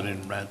 50,000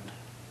 in rent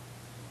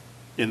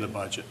in the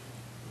budget.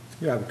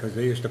 Yeah, because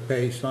they used to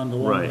pay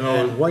Sunderland Right.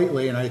 and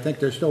Whiteley, and I think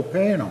they're still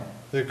paying them.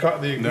 The No,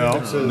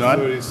 agreement says not-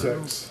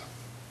 36.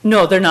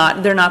 no, they're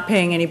not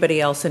paying anybody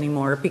else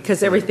anymore,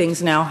 because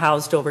everything's now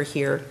housed over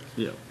here.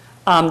 Yeah,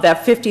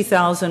 That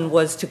 50,000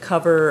 was to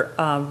cover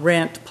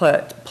rent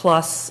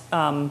plus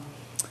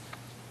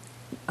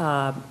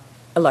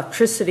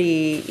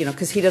electricity,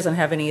 because he doesn't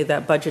have any of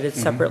that budgeted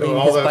separately in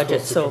So his all that's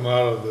budget, supposed to come so,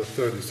 out of the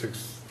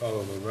 36, out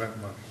of the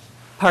rent money.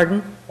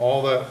 pardon?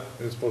 All that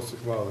is supposed to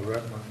come out of the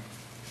rent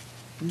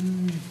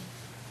money.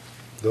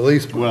 The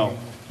lease money. Well,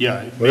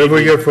 yeah. Whatever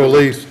we maybe get for a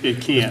lease, It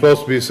it's can't.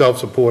 supposed to be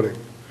self-supporting.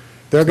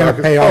 They're gonna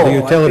pay all the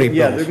utility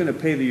Yeah, they're bills. gonna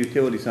pay the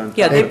utilities on top.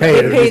 Yeah, they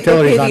pay pay the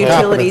utilities the on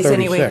top of the utilities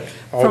anyway.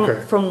 36.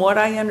 Okay. From what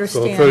I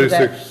understand,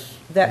 36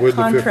 that with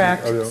the 50,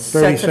 contract oh, yeah.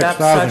 sets it up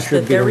 36,000 such should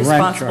that be they're the rent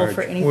responsible for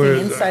charge. anything Where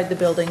is that? inside the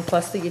building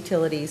plus the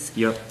utilities.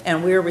 Yep.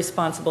 And we're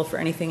responsible for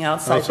anything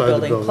outside the Outside the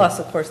building, building. plus,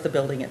 of course, the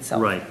building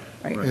itself. Right,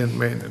 Right. right. And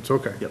maintenance,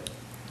 okay. Yep.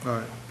 All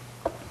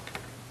right.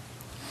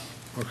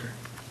 Okay.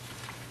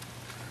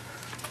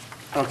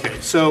 Okay,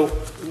 so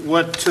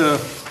what,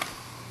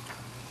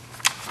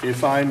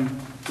 if I'm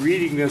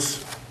reading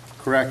this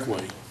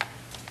correctly,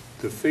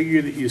 the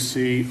figure that you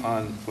see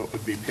on what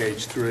would be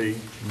page 3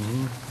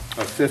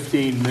 of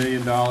 $15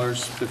 million,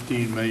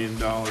 $15 million,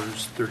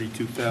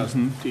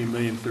 32,000, 15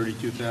 million,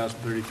 32,000,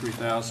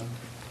 33,000,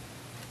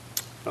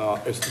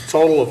 is the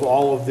total of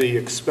all of the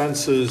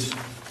expenses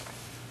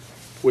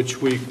which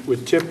we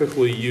would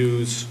typically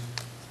use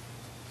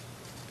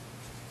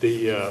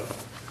the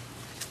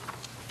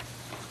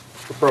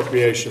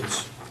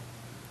appropriations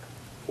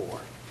for.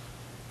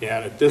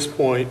 And at this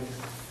point,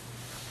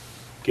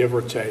 give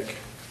or take,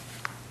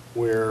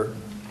 we're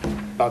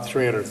about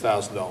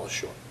 $300,000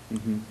 short.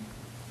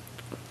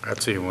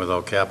 That's even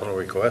without capital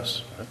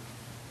requests. right?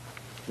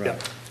 Yeah.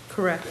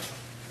 Correct.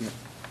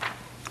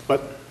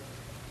 But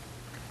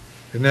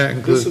And that this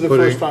includes is the first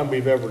putting time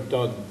we've ever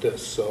done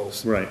this, so.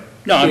 Right.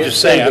 No, I'm Can't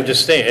just say saying, that- I'm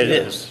just saying, it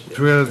is.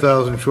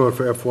 300,000 short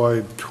for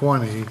FY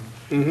 '20,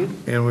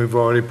 and we've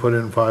already put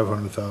in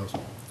 500,000.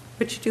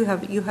 But you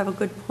have a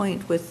good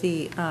point with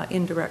the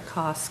indirect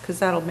costs, because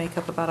that'll make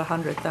up about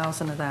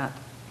 100,000 of that.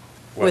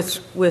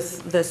 With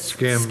the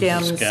Skims.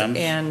 skims Skims.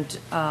 and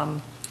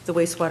the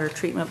wastewater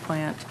treatment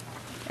plant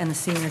and the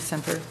senior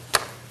center.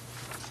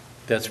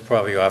 That's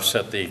probably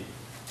offset the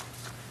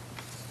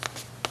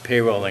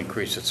payroll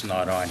increase that's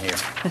not on here.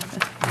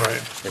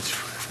 Right. It's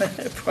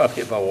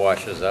probably about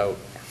washes out.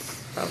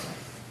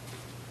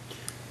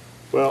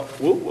 Well,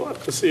 we'll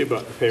have to see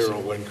about the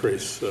payroll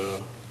increase.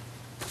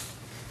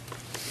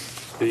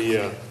 But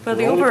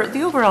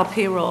the overall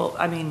payroll,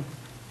 I mean,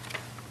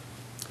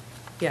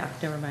 yeah,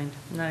 never mind.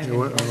 Not even-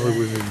 What do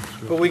we need?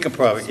 But we could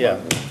probably, yeah.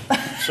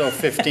 So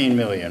 15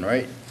 million,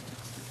 right?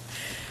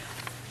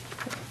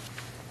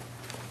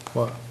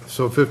 What,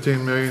 so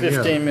 15 million, yeah.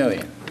 15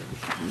 million.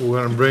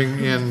 We're gonna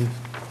bring in,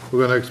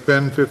 we're gonna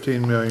expend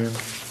 15 million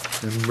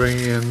and bring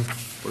in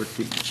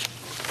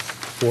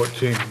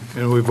 14,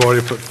 and we've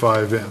already put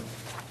 5 in.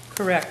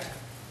 Correct.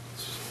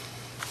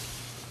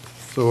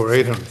 So we're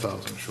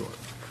 800,000 short.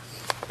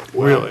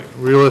 Really,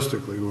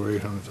 realistically, we're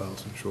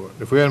 800,000 short.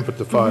 If we hadn't put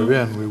the 5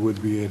 in, we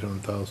would be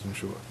 800,000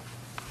 short.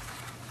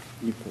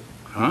 You put-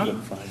 Huh? you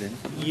put 5 in.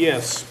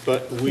 Yes,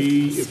 but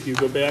if you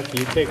go back and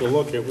you take a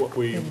look at what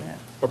we In that.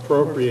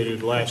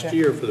 appropriated last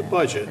year for the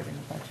budget,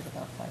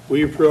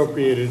 we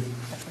appropriated,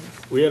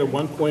 we had a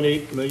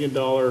 $1.8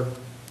 million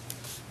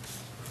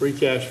free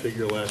cash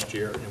figure last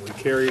year, and we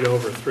carried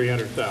over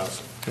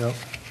 300,000. Yep.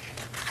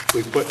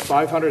 We put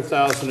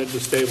 500,000 into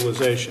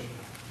stabilization,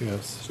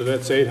 Yes. so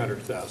that's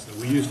 800,000.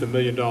 We used $1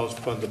 million to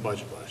fund the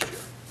budget last year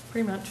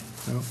Pretty much.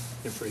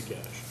 in free cash.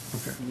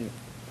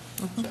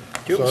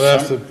 Do you So have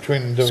that's the some-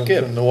 between the difference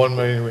Skip. in the 1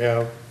 million we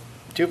have.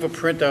 Do you have a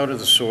printout of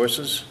the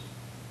sources?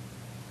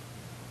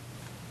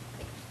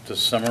 That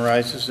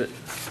summarizes it?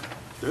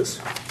 This?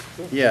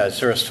 Yeah, is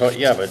there a,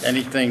 yeah, but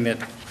anything that,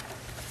 I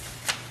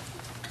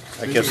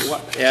Anything guess,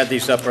 what? add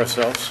these up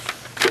ourselves?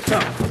 No,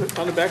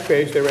 on the back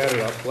page, they're added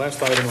up.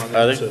 Last item on Are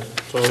there they? says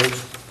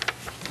totals,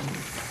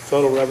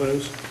 total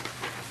revenues.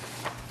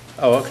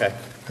 Oh, okay,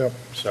 Yep.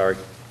 sorry.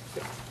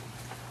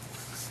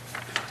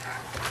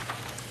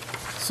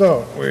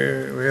 So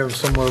we have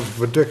somewhat of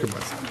a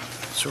predicament.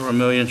 So we're $1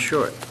 million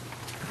short.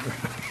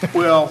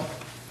 Well,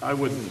 I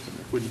wouldn't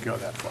go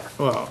that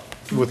far. Well,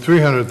 we're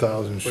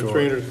 300,000 We're short.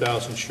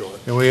 300,000 short.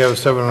 And we have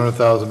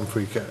 700,000 in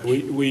free cash.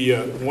 We,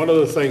 one of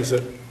the things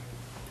that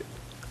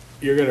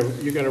you're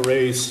gonna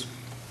raise,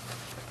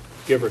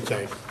 give or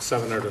take,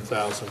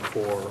 700,000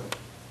 for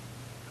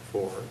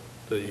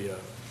the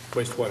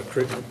wastewater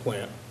treatment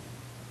plant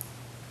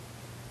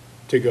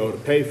to go to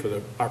pay for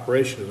the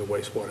operation of the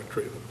wastewater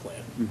treatment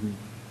plant.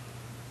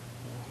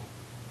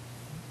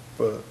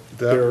 But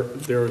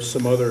that, There are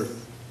some other,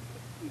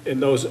 in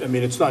those, I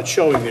mean, it's not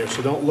showing there,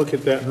 so don't look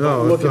at that. No,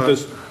 Don't look it's at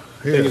this not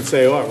thing here. and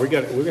say, oh, we're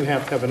gonna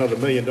have another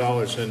 $1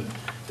 million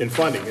in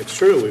funding. It's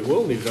true, we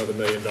will need another $1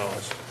 million,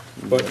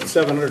 but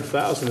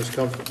 700,000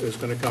 is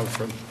gonna come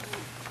from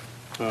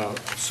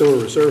sewer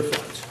reserve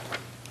funds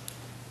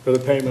for the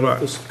payment of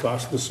the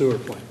cost of the sewer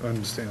plant. I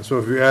understand. So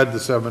if you add the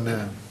 7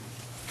 in,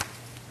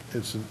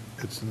 it's an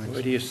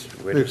Where do you,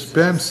 where does-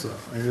 expense though.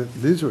 I mean,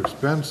 these are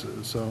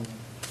expenses, so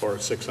Or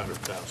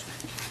 600,000.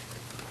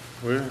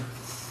 where?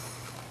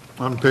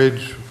 on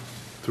page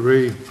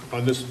 3,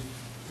 On this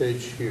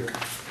page here,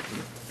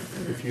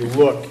 if you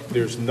look,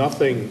 there's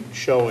nothing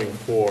showing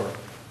for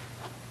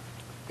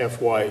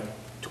FY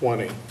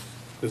 '20.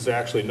 There's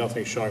actually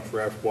nothing showing for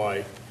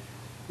FY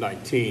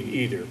 '19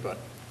 either, but.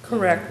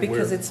 Correct,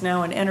 because we're- it's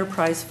now an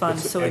enterprise fund,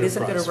 It's an so it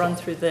isn't going to enterprise run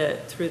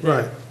fund. through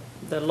Right.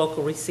 the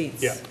local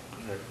receipts. Yeah.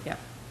 Yeah.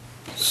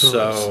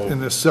 So,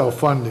 and it's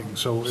self-funding,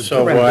 so it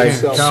so we why,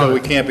 can't so count we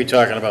it. can't be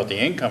talking about the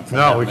income from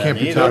No, them we then can't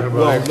be either. talking about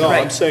Well, no,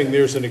 I'm Right. saying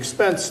there's an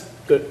expense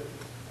that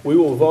we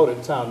will vote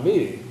at town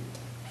meeting.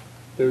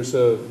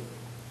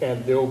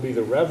 And there will be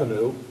the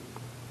revenue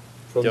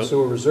from the Yep.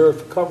 sewer reserve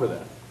to cover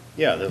that.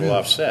 Yeah, that'll Yeah.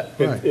 offset.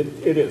 Right.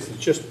 It is, it's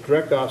just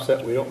direct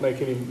offset, we don't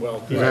make any,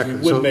 well, we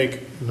Exactly. So, would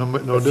make no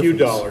a few difference.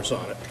 dollars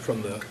on it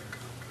from the,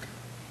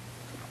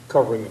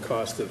 covering the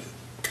cost of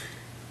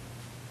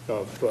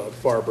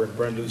Barbara and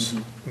Brenda's,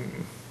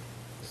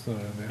 It's not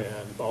in there.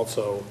 and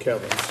also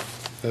Kevin's.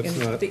 That's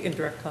not, The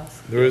indirect costs.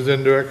 there is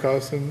indirect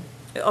costs in,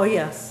 Oh,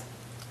 yes.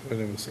 I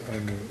never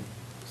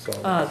saw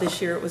that.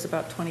 This year it was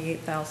about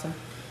 28,000.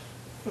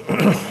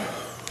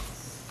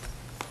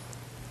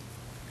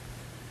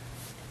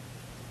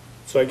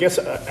 So I guess,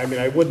 I mean,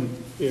 I wouldn't,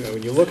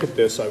 when you look at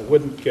this, I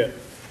wouldn't get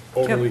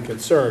overly Yep.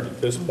 concerned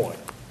at this point.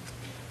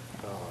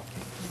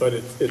 But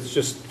it's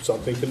just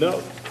something to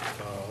note.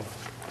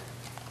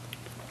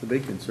 The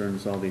big concern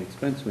is all the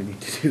expense we need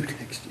to do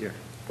next year.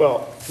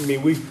 Well, I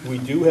mean, we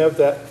do have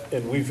that,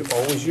 and we've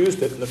always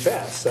used it in the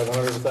past,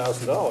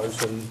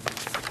 $700,000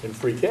 in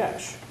free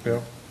cash.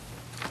 Yeah,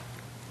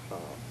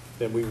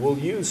 And we will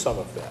use some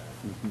of that.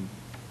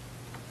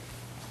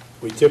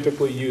 We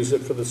typically use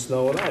it for the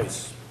snow and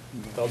ice.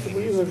 Well, did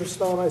we use it for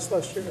snow and ice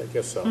last year? I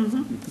guess so.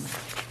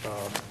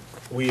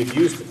 We had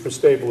used it for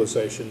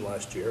stabilization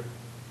last year,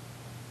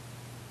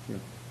 Yeah.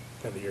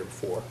 and the year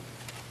before.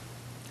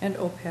 And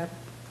OPEB.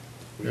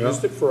 We Yeah.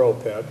 used it for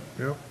OPEB.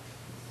 yeah.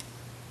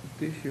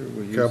 This year,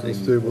 we're Capital using,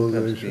 OPEB's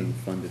stabilization. being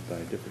funded by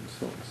a different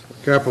source.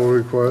 Capital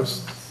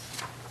request.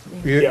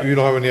 Yeah. You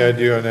don't have any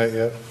idea on that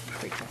yet?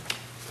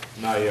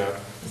 Not yet.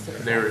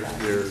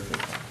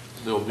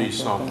 There'll be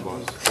some, but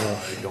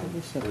we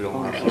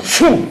don't have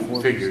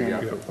a figure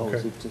yet. Oh, is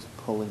okay. it just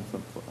pulling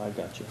from, I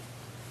got you.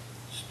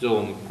 Still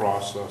in the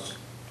process.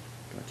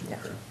 Got you. Yeah.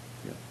 Okay.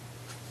 Yeah.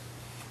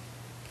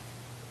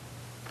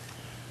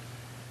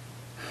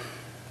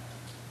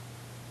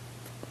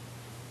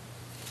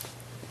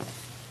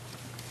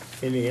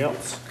 Anything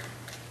else?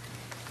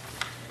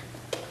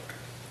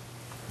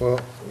 Well,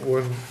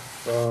 when,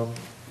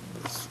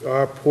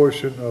 our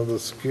portion of the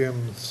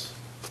skims,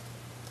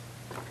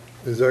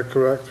 is that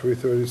correct,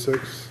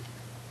 336?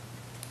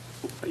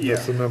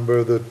 That's the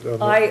number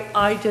that,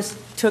 I just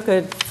took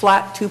a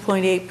flat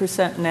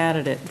 2.8% and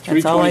added it.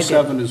 That's all I did.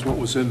 327 is what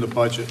was in the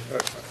budget.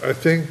 I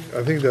think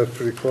that's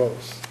pretty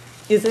close.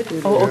 Is it?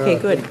 Oh, okay, Yeah.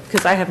 good,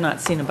 because I have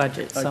not seen a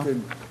budget, I so.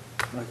 could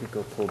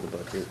go pull the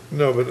budget.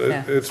 No, but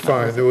Yeah, it's that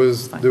fine. was- There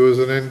was, fine. there was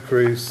an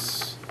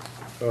increase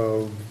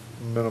of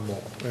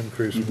minimal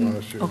increase from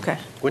last year. Okay.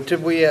 What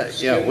did we,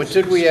 what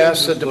did we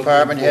ask the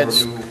department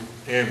heads? Looking for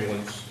a new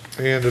ambulance,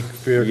 And a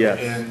vehicle. Yeah.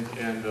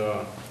 and,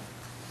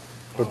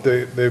 But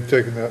they've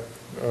taken that,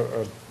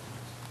 a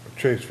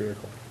chase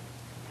vehicle.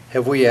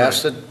 Have we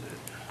asked the,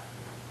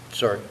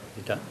 sorry,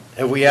 you done?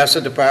 Have we asked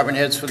the department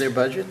heads for their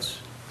budgets?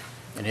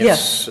 And if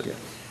Yes. s-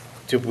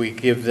 did we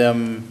give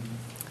them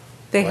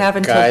They like, have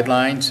until.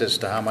 guidelines as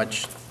to how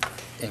much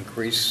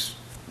increase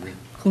we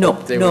No,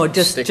 hope they no, would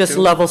just, stick just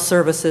to? level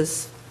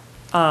services,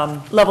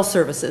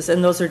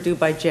 and those are due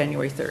by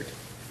January 3rd.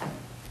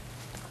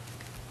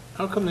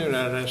 How come they're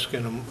not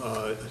asking them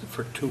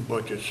for two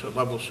budgets, a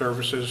level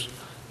services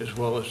as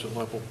well as a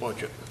level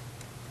budget?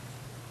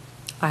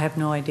 I have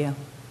no idea.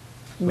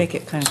 Make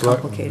it kind of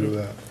Selectmen do complicated.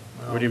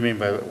 that. What do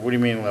you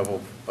mean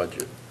level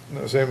budget?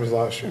 No, same as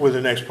last year. With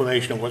an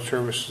explanation of what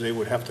services they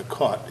would have to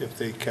cut if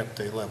they kept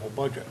a level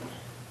budget.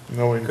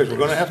 No Because we're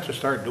gonna increase. have to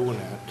start doing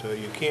that.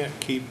 You can't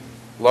keep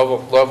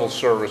Level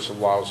service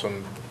allows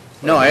them.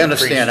 No, I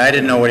understand. I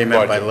didn't know what he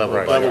meant by Budget, level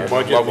right. budget. Level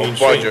budget Level means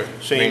budget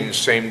same- means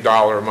same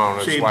dollar amount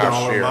as same last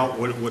dollar year. amount,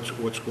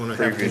 what's gonna have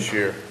to. Previous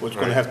year, What's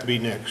gonna right. have to be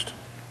next.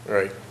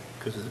 Right.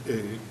 Because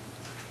you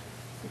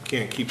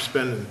can't keep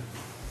spending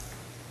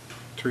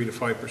 3 to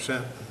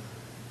 5%,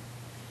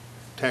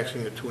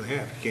 taxing it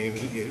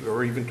 2.5%, you can't,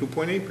 or even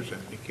 2.8%.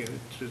 You can't,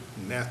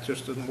 math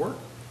just doesn't work.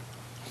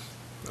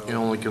 You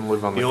only can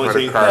live on the The only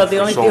credit thing- Well, card the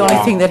for only, so the only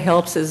thing long. that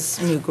helps is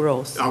new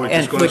growth. I was just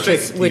and gonna which say,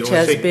 is- the Which only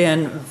has thing-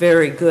 been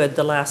very good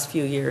the last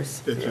few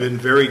years. It's been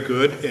very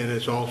good, and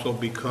it's also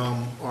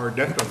become our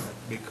detriment,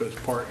 because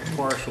part and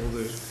parcel of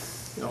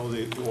this,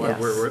 why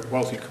we're a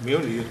wealthy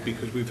community is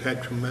because we've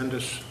had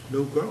tremendous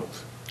new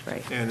growth.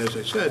 Right. And as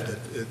I said,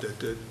 that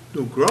the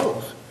new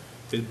growth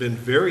has been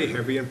very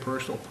heavy in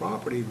personal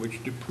property,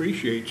 which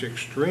depreciates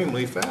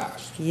extremely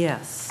fast.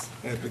 Yes.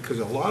 And because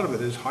a lot of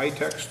it is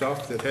high-tech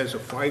stuff that has a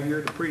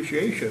 5-year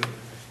depreciation,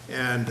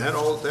 and that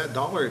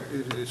dollar,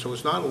 so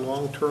it's not a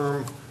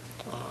long-term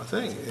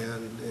thing.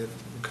 And it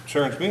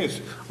concerns me,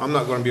 I'm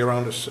not gonna be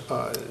around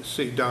to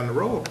see down the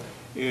road,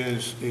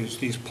 is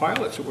these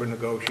pilots that we're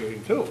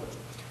negotiating too.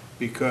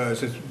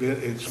 Because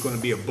it's gonna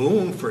be a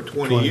boom for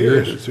 20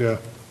 years. Yeah.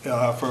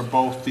 For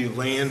both the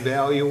land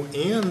value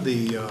and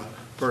the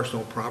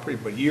personal property,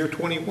 but year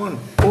 21,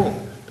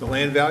 boom, the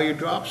land value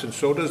drops, and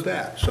so does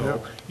that.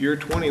 So year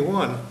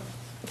 21,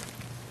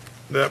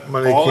 That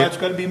money all that's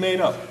can't, gonna be made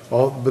up.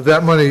 but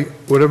that money,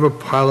 whatever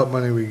pilot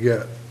money we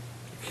get,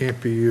 can't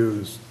be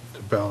used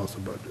to balance the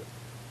budget.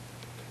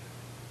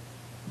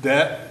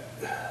 That,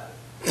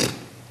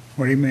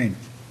 What do you mean?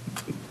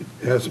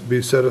 It has to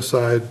be set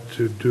aside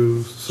to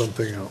do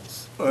something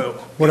else.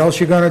 What else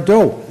you gonna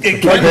do?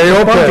 It Pay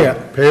can-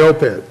 OPEB, pay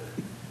OPEB.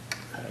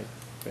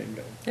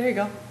 There you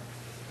go.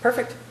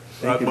 Perfect.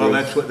 well,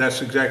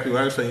 that's exactly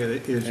what I was thinking,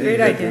 is.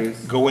 Great idea.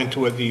 Go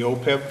into the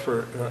OPEB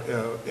for,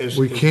 as.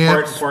 We as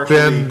can't part and parcel of the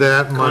spend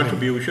that money.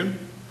 Contribution,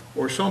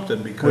 or something,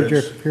 Where'd you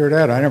because, hear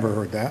that? I never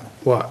heard that.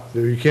 What,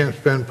 you can't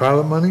spend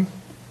pilot money?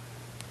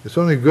 It's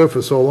only good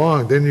for so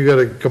long, then you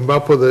gotta come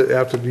up with it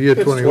after the year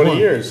It's 21. 20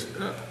 years.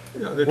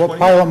 they're What 20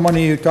 pilot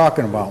money are you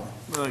talking about?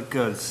 Like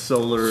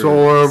solar.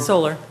 Solar, Solar.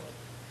 Solar's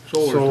the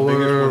biggest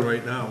solar, one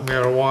right now.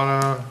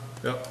 marijuana,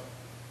 Yep.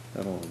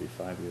 That'll only be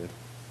 5 years.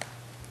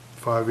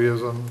 5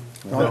 years on,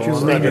 Don't you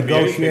it's not gonna be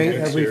anything renegotiate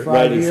next every year.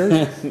 5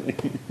 years?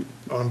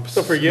 on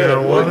So forget it.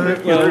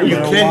 marijuana. You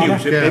can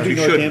use it, Yeah. but you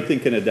shouldn't. Northampton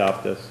can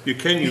adopt us. You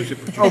can use it,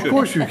 but you Of shouldn't.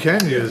 course you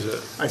can use it.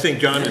 I think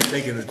John is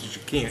thinking that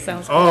you can't.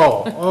 Sounds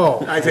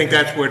Oh, I think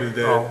that's where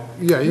the,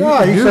 yeah, you Yeah,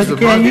 can he use said the you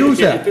can't money. use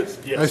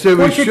it. I said Of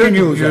we course you can shouldn't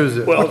use use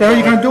it. it. What the hell are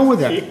you gonna do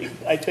with it?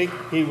 I think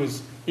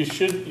you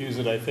should use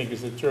it, I think,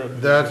 is the term.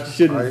 That's,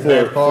 Shouldn't I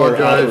for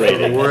apologize for the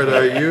operating. word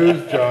I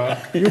used, John.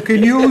 You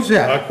can use it.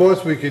 Of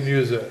course we can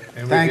use it,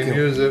 and we Thank can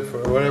you. use it for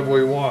whatever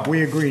we want.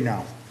 We agree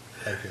now.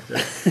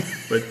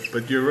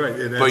 but you're right.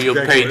 and that's But you'll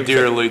exactly pay what I'm saying.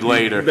 dearly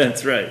later.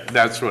 That's right.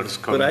 That's what it's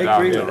coming But I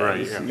down agree to, with that. right?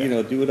 It's, yeah. You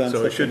know, do it on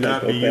So it should something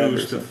not like be OPEB or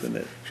used something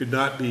that. should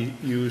not be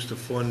used to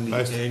fund the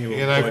annual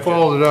And I budget.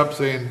 followed it up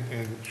saying,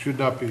 and should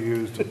not be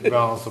used to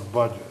balance the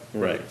budget.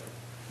 Right.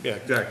 Yeah,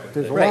 exactly.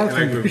 There's a Right. lot of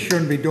things we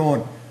shouldn't be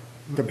doing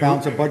to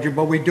balance a budget,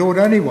 but we do it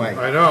anyway.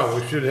 I know,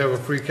 we should have a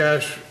free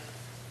cash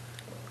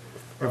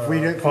If we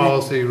didn't,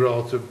 policy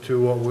relative to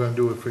what we're gonna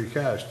do with free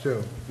cash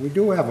too. we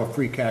do have a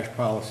free cash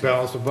policy.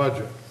 Balance the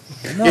budget.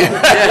 No, the free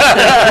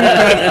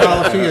cash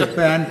policy has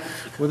been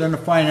within the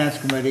finance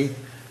committee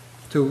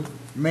to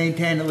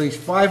maintain at least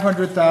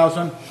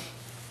 500,000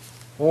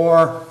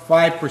 or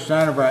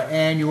 5% of our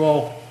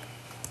annual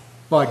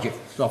budget.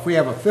 So if we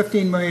have a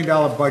 $15 million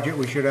budget,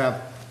 we should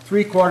have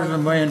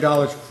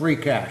 $750,000 free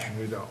cash,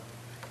 We don't.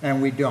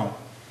 and we don't.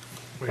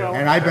 We have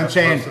And I've been half,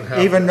 saying, less than half.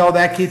 even though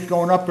that keeps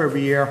going up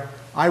every year,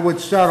 I would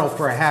settle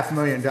for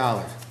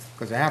 $500,000.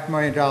 Because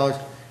 $500,000,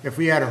 if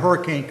we had a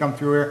hurricane come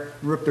through here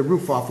and rip the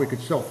roof off, we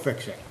could still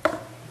fix it.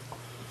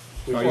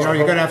 So, you know,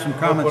 you're gonna have some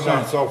common We're not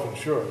sense.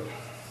 self-insured.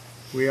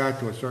 We are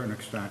to a certain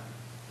extent.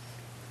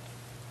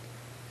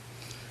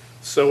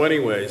 So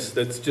anyways,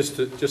 that's just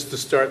to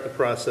start the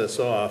process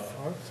off,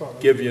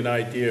 give you an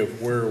idea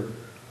of where,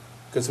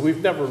 because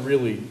we've never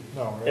really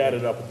No, really.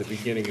 added up at the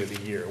beginning of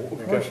the year, what we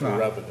got course for not.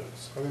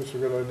 revenues. I think it's a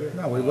good idea.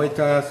 No, we wait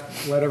to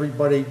let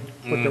everybody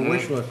put their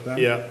wish list in.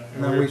 Yeah.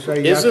 And then we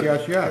say yes, Isn't-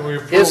 yes, And yes. we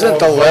approve Isn't all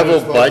the level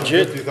budgets less than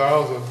budget-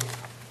 50,000.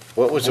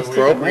 What was Well, we-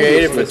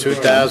 appropriated for Maybe it's-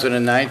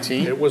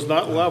 2019? It was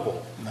not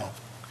level.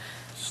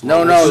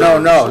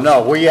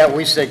 No.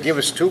 We said give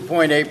us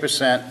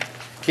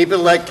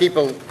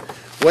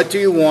 2.8%. What do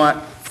you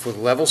want for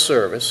level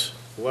service?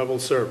 Level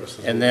service is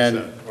what And we then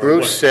said. Or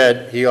Bruce what?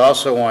 said he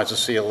also wants to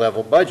see a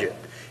level budget.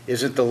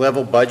 Isn't the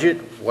level budget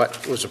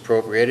what was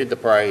appropriated the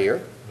prior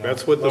year?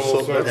 That's what the,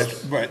 Level service.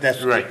 That's, right,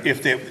 that's, Right.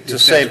 if they, if It's the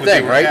that's same what they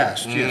thing, were right?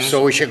 asked, yes.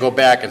 So we should go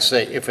back and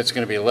say, if it's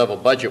going to be a level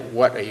budget,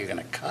 what are you going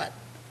to cut?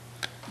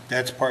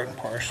 That's part and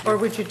Or parcel.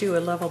 would you do a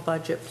level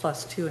budget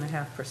plus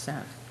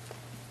 2.5%?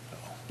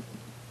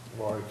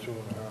 Why 2.5?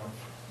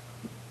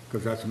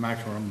 Because that's the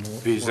maximum.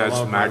 Because that's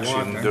the max you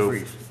can do.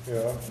 Increase.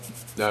 Yeah,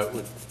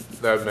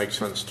 That would make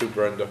sense too,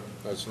 Brenda.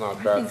 That's not a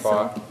I bad think so.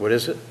 thought. What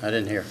is it? I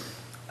didn't hear.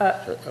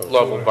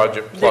 Level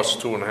budget plus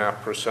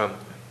 2.5%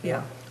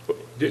 Yeah.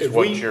 is If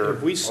what we- you're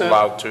if we sent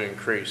allowed to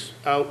increase.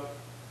 out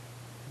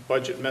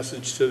budget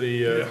message to the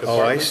departments.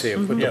 Oh, I see.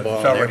 Put the Yeah, ball it's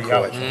in their already out.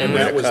 court. And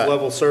that was Cut.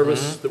 level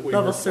service that we were,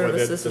 Level or that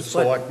services the is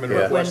what selectmen Yeah.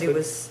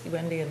 requested?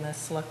 Wendy and the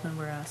selectmen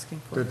were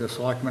asking for. Did the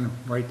selectmen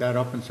write that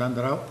up and send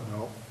it out?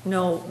 no.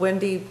 No,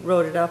 Wendy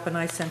wrote it up and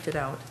I sent it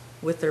out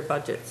with their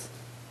budgets.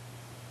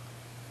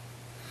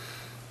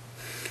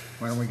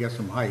 Why don't we get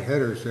some high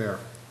hitters there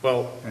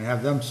Well, and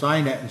have them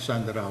sign it and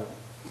send it out?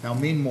 They'll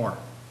mean more.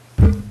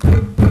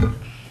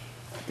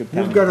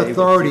 You've got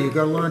authority, you've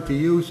got to learn to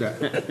use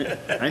it.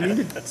 I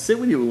need to sit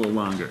with you a little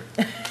longer.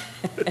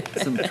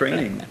 Some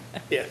training.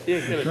 yeah,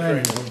 you're gonna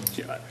Training.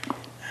 train.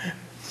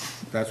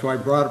 That's why I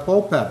brought up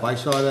OPEB. I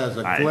saw it as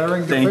a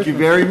glaring deficiency. Thank you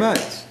very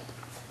much.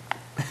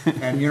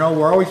 And you know,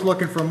 we're always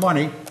looking for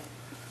money.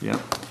 Yep.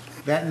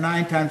 That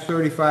 9 times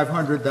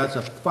 3,500, that's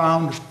a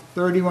found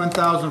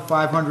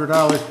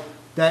 $31,500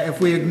 that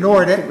if we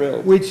ignored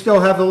it, we'd still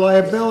have the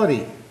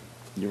liability.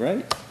 You're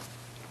right.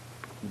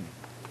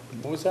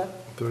 What was that?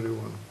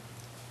 31.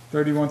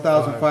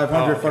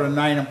 31,500 for the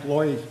 9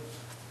 employees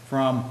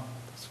from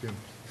Skim.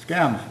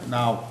 SCEMS.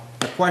 Now,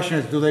 the question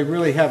is, do they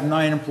really have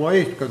 9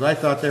 employees? Because I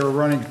thought they were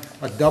running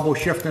a double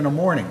shift in the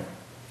morning.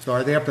 So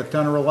are they up to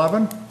 10 or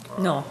 11?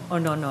 No,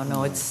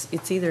 no, it's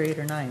either 8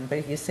 or 9, but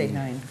if you say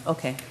 9,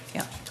 okay,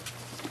 yeah.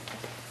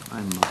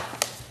 I'm,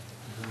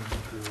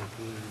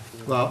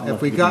 Well,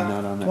 if we Lucky got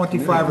not on that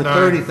 25 or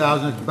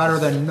 30,000, it's better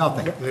than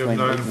nothing. They have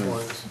 9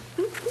 employees.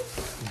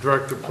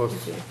 Director plus,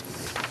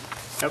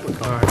 That would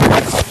come.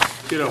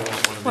 You don't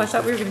want one of Well, I these.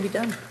 thought we were gonna be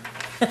done.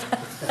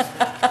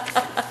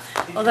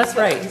 Oh, that's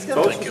right, Those is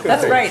gonna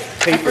that's take right.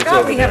 I papers forgot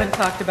over we there. haven't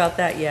talked about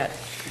that yet.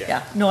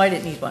 Yeah, no, I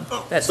didn't need one.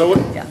 That's, So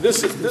yeah.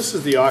 this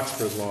is the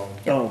Oxford loan.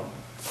 oh,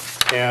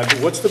 And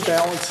what's the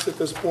balance at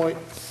this point?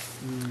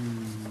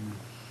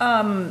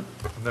 90,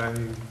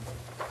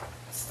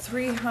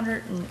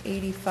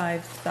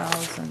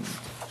 385,000.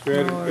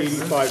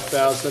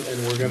 385,000,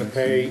 and we're gonna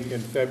pay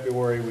in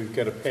February, we've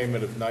got a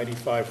payment of What did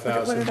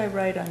 95,000. I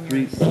write on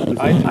three. yours?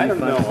 I don't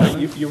know,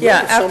 you Yeah, read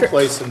it after-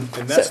 someplace, and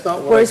that's not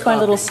what I Where's my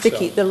little copied, so-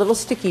 sticky, the little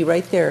sticky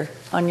right there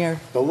on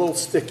your, The little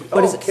sticky,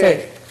 what does it say?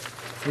 okay.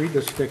 Read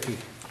the sticky.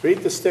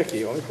 Read the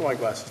sticky, let me put my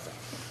glasses down.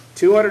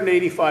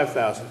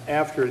 285,000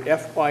 after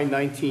FY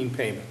 '19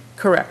 payment.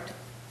 Correct.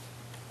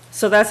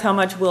 So that's how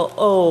much we'll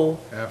owe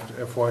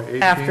after FY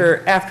 18?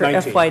 after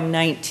 19. FY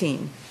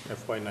 '19.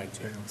 FY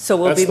 '19. So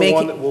we'll be That's the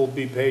one making, that will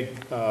be paid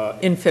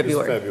In this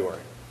February. February.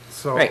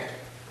 So, right.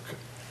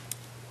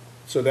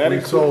 So that We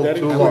includes, sold that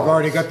two And includes, we've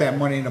already got that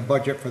money in the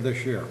budget for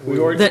this year. we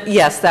already,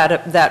 Yes,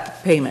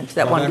 that payment,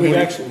 that Well, one then we've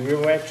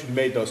payment. actually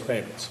made those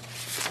payments.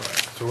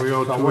 so we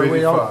owe So what do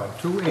we owe?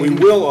 285. We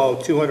will owe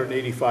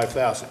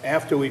 285,000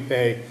 after we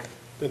pay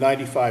the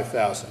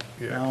 95,000.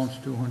 Balance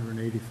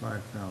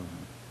 285,000.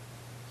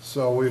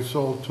 So we've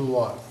sold 2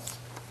 lots.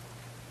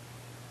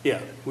 Yeah,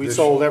 we This-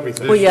 sold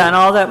everything. Well, yeah, and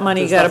all that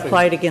money There's got nothing-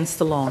 applied against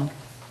the loan.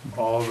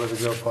 All of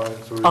it got applied,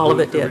 so we All of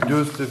it did.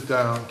 reduced it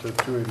down to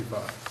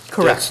 285.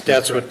 Correct.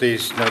 That's what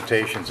these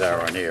notations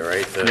are on here,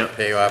 right? The Yep.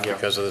 payoff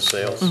because of the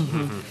sales?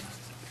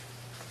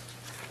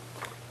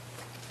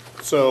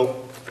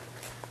 So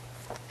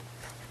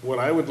what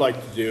I would like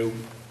to do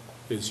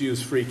is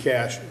use free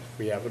cash, if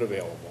we have it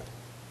available,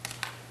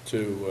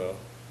 to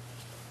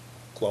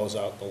close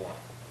out the loan.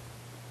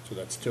 So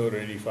that's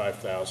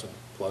 285,000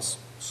 plus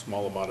a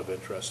small amount of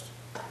interest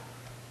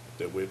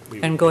that we.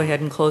 And go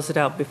ahead and close it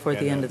out before the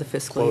and end then of the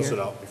fiscal year. Close it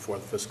out before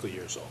the fiscal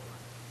year's over.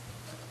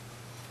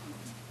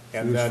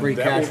 And Use then free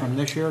that cash will- from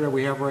this year that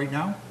we have right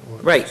now?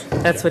 Right,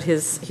 that's what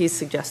he's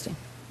suggesting,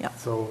 yeah.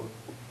 So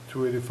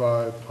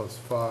 285 plus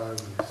 5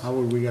 is, How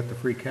would we get the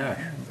free cash?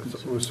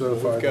 we're We've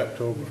certified got,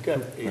 October. we've got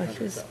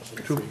 800,000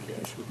 in free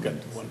cash. We've got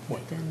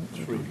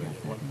 1.3 million,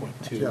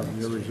 1.2. Yeah,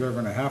 you're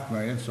reserving a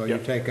 $500,000, so you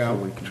Yep. take out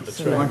That's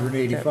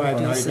 285, now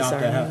you're reduces down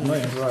to our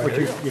 $500,000,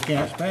 which you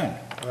can't spend.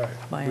 Right.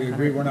 By We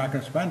agree we're not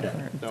gonna spend it.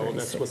 No,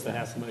 that's what the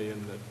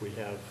 500,000 that we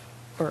have,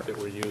 Or- that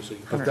we're using.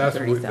 But that's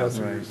what you're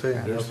 130,000.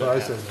 saying, that's what I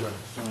said,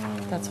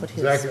 John. That's what his.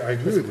 Exactly, I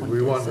agree with you.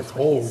 We want the That's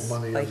what whole he's-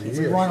 money like of the he's-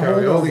 We year. want to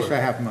carry hold at least over.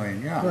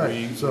 $500,000, yeah. Right.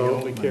 We So-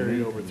 only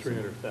carried over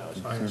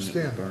 300,000. I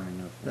understand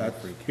that,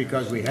 That's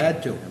because we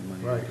had to,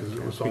 right, because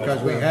it was all.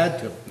 because we had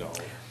to. No.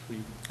 we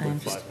I put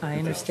underst- I 500,000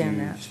 understand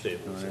that. I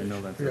stabilization.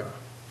 know that's. Yeah,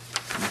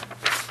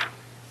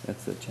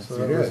 That's the chance. So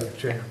that was a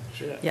change.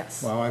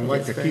 Yes. Well, I'd it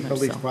like is to very keep at much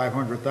least so.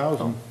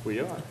 500,000 We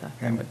are. I thought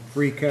that in would-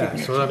 free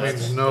cash. So that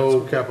means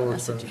no capital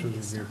expenditures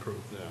will be approved.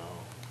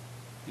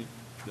 No,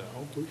 no,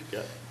 we've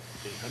got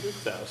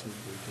 800,000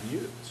 we can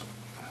use.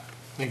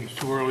 I think it's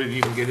too early to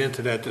even get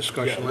into that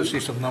discussion. Yeah. Let's see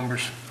some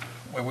numbers.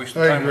 Why waste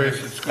I time on agree.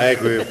 this discussion? I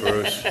agree with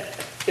Bruce.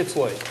 It's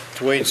late.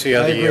 To wait and see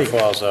how I the year agree.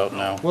 falls out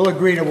now. We'll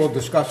agree that we'll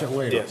discuss it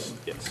later. Yes,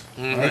 yes.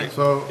 Right.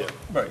 So Yeah.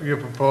 Right. you're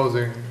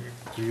proposing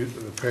to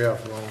pay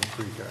off loan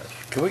free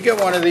cash. Can we get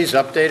one of these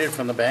updated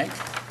from the bank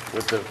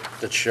with the,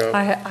 that show?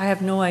 I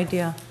have no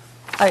idea.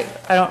 I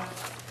don't,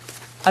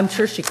 I'm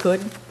sure she could,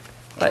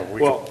 but,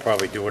 We Well, could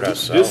probably do it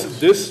This, ourselves.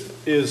 this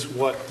is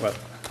what, What?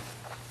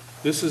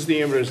 this is the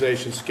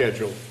amortization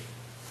schedule.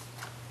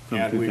 From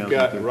And we've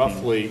got 2013.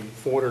 roughly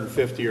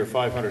 450 or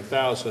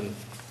 500,000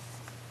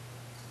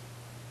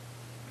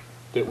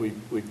 that we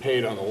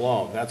paid on the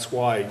loan. That's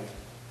why,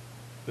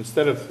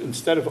 instead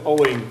of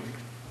owing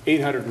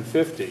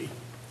 850,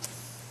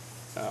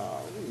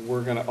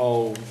 we're gonna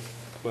owe,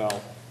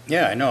 well,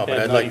 Yeah, I know, but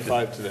add I'd like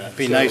 95 to to, that.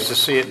 be So- nice to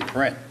see it in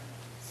print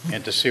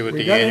and to see what We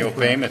the got it in annual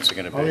print. payments are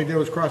gonna All they be.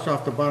 do is cross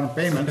off the bottom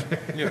payments.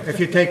 If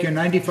you take your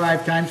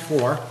 95 times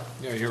 4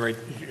 Yeah, you're right.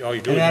 All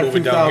you do and is add move it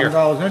down here.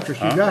 $2,000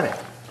 interest, you got it.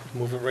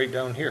 Move it right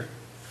down here.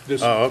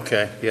 This, Oh,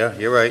 okay, yeah,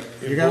 you're right.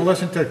 You gotta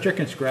listen to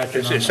chicken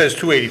scratching on It that. says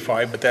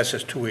 285, but that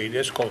says 280.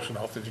 That's close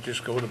enough that you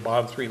just go to the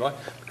bottom three lines.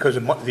 Because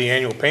the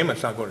annual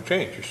payment's not going to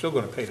change. You're still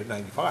going to pay the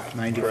 95.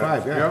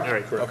 95, yeah. all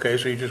right, correct. Okay,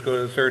 so you just go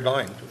to the third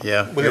line.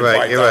 Yeah, Within you're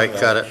right,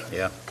 got $5,000. it,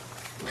 yeah.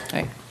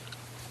 right.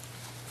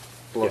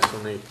 Plus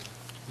any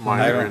I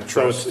minor don't-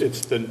 So interest.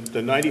 it's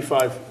the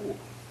 95,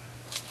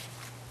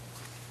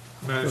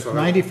 It's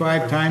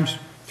 95 times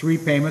 3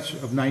 payments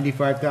of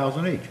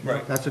 95,000 each.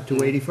 Right. That's a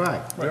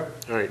 285. Yep.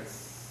 All right.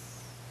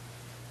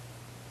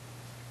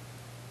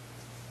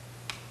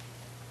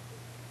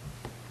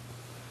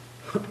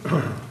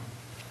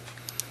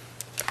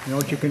 You know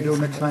what you can do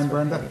next time,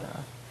 Brenda?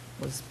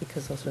 Was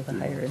because those were the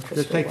higher interest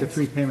Just take the ones.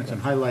 3 payments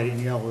and highlight it in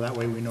yellow, that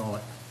way we know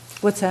it.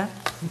 What's that?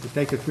 Just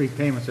take the 3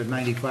 payments at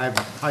 95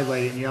 and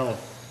highlight it in yellow,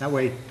 that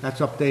way that's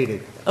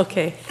updated.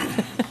 Okay.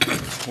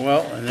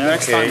 Well, in that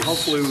Next time, case,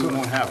 hopefully, we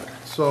won't have it.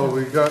 So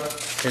we got,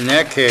 in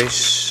that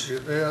case,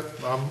 yeah,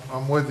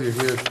 I'm with you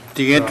here.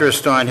 the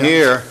interest on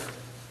here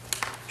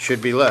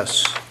should be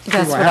less.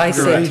 That's See what I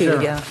happens say is too,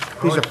 these yeah.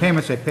 These are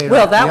payments they paid.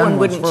 Well, off, that the one young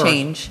ones wouldn't first.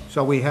 change.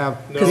 So we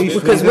have. No, these-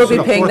 Because this we'll is be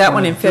the paying fourth that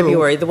one in is due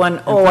February, the one,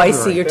 in oh, I see,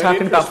 February. you're That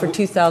talking about for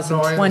interest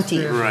 2020. No, I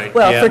understand. Right.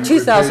 Well, Yeah. for We paid 3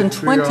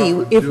 2020,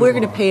 off if in we're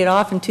going to June. pay it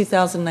off in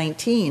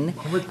 2019,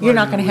 much you're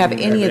not money going to have would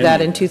we any of have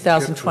that in in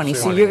 2020.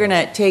 So 10%? you're going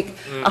to take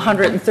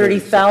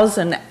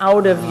 130,000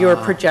 out of your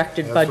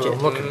projected That's what budget. I'm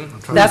looking. I'm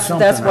trying to- That's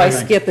something, why I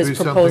think. Skip is 3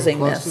 something proposing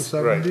plus the this.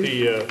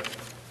 70?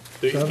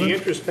 the Seven?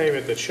 interest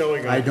payment that's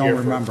showing I on don't here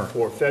remember.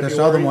 for February. This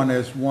other one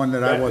is one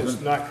that I That is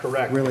wasn't, not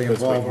correct. really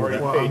because we've involved with already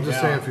it. Well, paid I'm just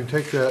saying, down if you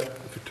take that,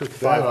 if you took that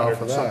 500 off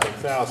of and something that,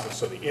 thousand,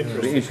 so the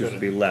interest The is interest would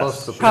be gonna.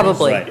 plus the. less.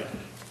 Probably. Right.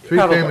 3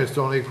 Probably. payments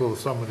don't equal the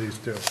sum of these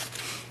two.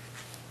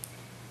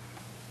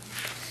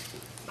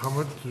 How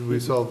much did we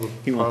sell the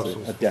He wants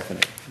parcels? a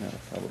definite, no,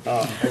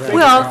 probably.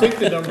 Well, I think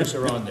the numbers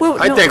are on there.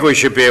 well, I no, think we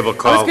should be able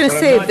to I was call, going to But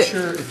say I'm not that,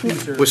 sure if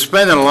these are. we're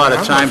spending a lot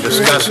of time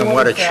discussing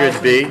what it should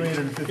be.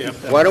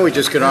 Why don't we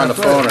just get on the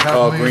That's right, phone and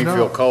call $500,000.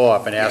 Greenfield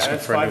Co-op and Yeah, ask them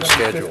that's for a new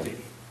 550.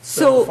 schedule?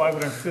 So-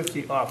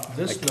 550 off I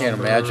this can't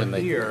number imagine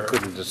they here.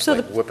 couldn't just So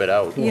like the- whip it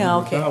out. yeah,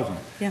 okay, 400,000.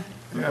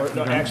 yeah, Or,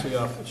 no, actually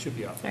off, it should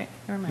be off. all right,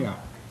 never mind. Yeah.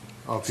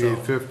 Off the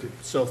 850,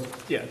 So,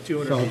 yeah,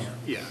 200, So,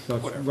 yeah, so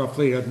it's whatever.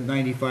 roughly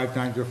 95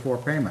 times your 4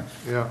 payments.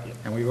 yeah.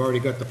 And we've already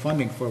got the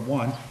funding for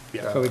one,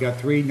 Yeah. so we got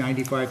 3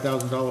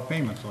 $95,000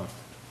 payments left,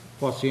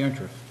 plus the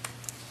interest.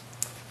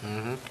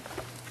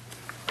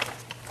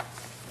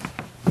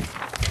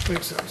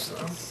 Makes sense,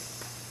 though.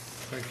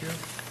 Thank you.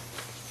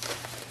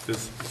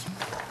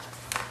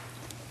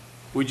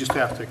 We just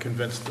have to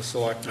convince the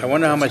selectmen. I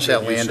wonder how it's much a good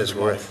that land use is of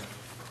the money. worth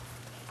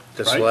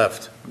that's Right?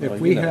 left. If Well,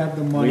 we you know, have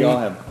the money, We all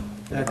have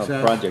excess,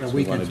 projects that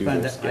we we want can to do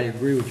spend this. it, I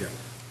agree with you.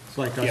 It's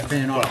like us Yeah.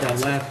 paying off that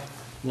Well, last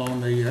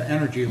loan, the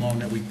energy loan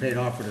that we paid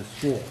off for the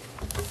school.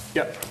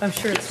 Yep, I'm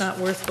sure it's not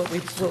worth what we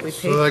paid So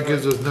that for.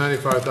 gives us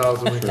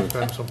 95,000 we can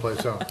spend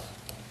someplace else.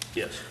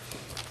 yes.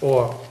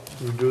 Or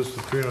reduce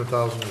the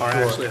 300,000 Or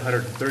actually short.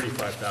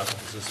 135,000,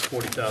 because it's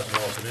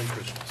 $40,000 in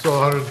interest. So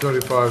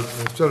 135,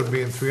 instead of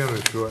being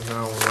 300 short,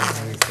 now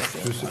we're only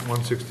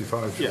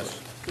 165 short. Yes,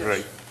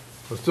 Right.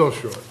 We're still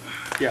short.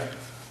 yeah.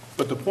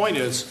 But the point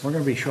is, We're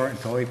gonna be short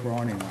until April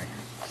anyway.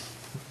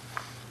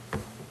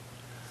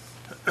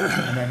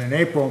 And then in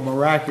April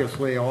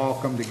miraculously, it'll all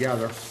come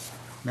together.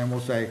 Then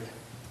we'll say,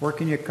 where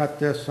can you cut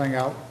this thing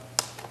out?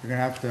 You're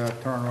gonna have to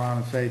turn around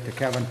and say to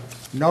Kevin,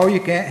 no, you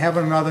can't have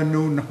another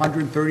new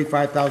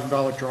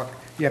 $135,000 truck.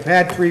 You've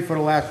had 3 for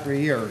the last 3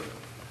 years.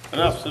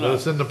 enough's But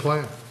it's enough. in the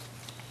plan.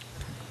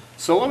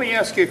 So let me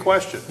ask you a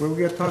question. Where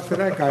we gonna talk to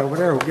that guy over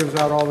there who gives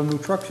out all the new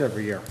trucks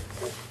every year?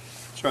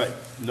 That's right,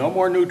 no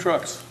more new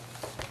trucks.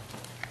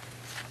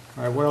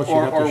 All right, what else you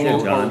Or got or to we'll,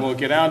 say? or we'll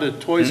get down to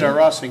Toys R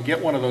Us and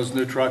get one of those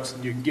new trucks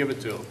and you can give it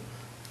to them.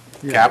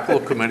 Capital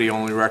Committee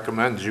only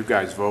recommends, you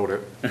guys vote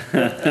it.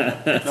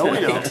 No, we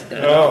don't.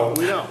 No.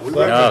 We don't. We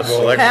Selectmen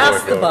vote.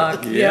 Pass the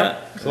buck,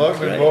 yep.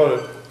 Selectmen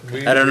voted.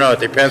 We- I don't know, it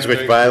depends which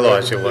we make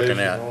bylaws you're looking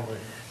at. recommendation only.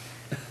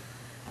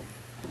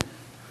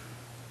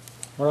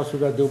 What else we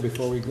gotta do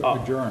before we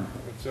adjourn?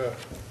 That's it.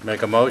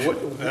 Make a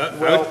motion?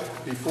 Well,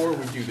 before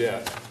we do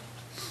that,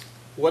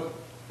 what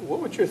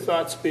would your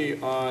thoughts be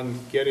on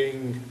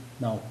getting,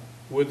 No.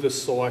 with the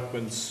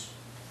selectmen's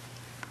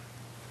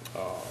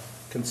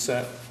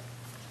consent,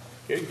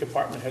 getting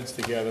department heads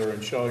together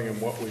and showing them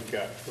what we've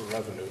got for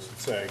revenues and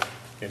saying,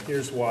 and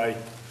here's why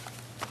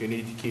you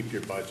need to keep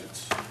your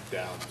budgets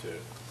down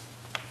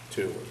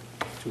to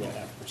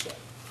 2.5%.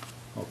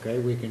 Okay,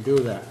 we can do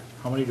that.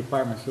 How many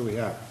departments do we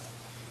have?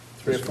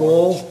 Three or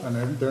four. School,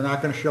 and they're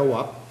not gonna show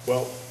up.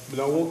 Well,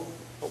 no, we'll.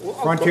 I'll go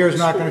Frontier's to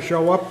not school. gonna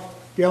show up.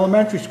 The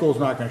elementary school's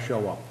not gonna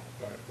show up.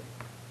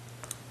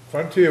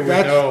 Frontier, we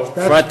That's- know,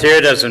 that's-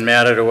 Frontier doesn't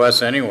matter to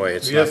us anyway,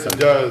 it's yes, it nothing.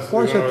 does. Of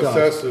course They're it gonna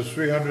does. assess us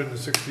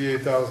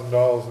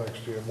 $368,000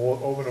 next year, more,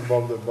 over and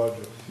above their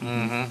budget.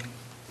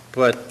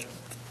 But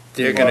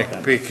they're gonna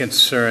be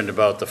concerned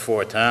about the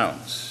 4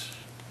 towns,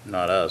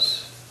 not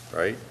us,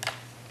 right?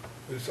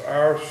 It's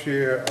our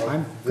share of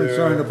I'm their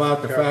concerned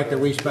about the fact that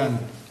we spend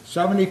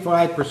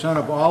 75%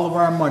 of all of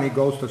our money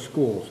goes to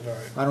schools. Right.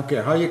 I don't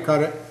care how you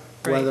cut it,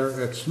 whether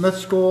it's Smith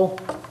School,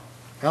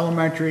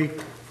 elementary,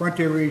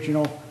 Frontier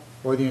Regional,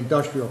 or the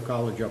industrial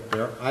college up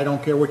there. I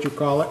don't care what you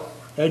call it.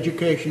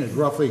 Education is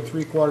roughly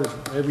 3/4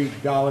 of every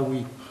dollar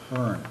we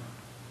earn.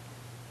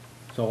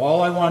 So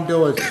all I want to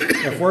do is,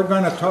 if we're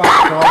going to talk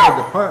to all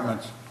the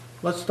departments,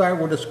 let's start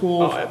with the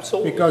schools. Oh,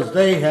 absolutely. Because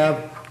they have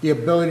the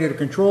ability to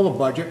control the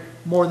budget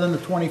more than the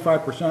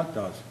 25%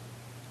 does.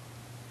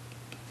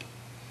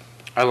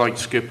 I like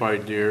Skip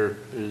idea,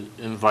 is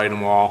invite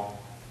them all.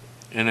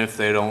 And if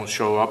they don't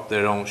show up,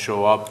 they don't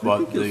show up,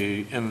 but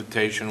the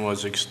invitation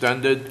was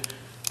extended.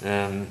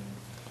 And,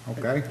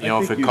 Okay? you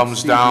know, if think it you'd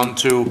comes see down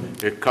to,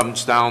 it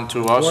comes down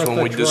to us Worth when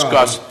a we try.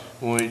 discuss,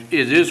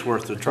 it is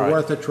worth a It's try.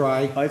 worth a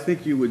try. I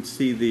think you would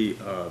see the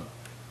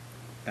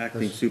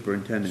acting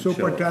superintendent show up.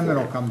 Superintendent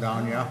will come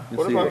down, yeah.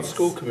 What See about what-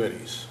 school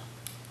committees,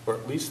 or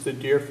at least the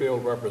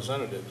Deerfield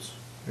representatives?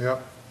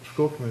 Yep,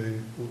 school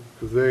committee,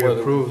 because they Whether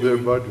approved their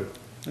you- budget.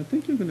 I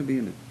think you're gonna be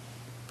in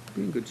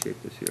good shape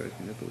this year,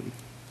 I believe.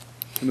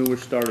 I mean, we're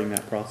starting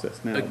that process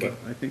now, but Okay.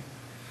 I think.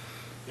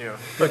 Yeah.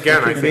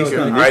 Again, I think, based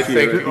on I this year,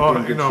 think, you're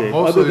in good you know, shape.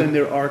 mostly- Other than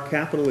there are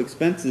capital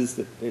expenses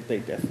that they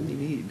definitely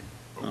need.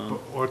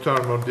 We're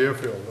talking about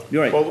Deerfield.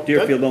 You're Well, right,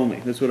 Deerfield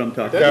only, that's what I'm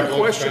talking Then about. the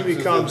question Expenses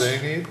becomes,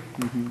 that they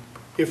need,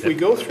 if we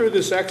go through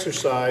this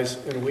exercise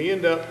and we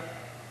end up,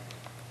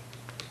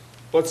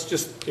 let's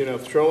just,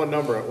 throw a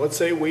number out. Let's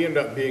say we end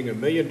up being $1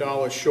 million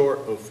short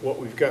of what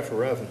we've got for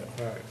revenue.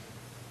 right.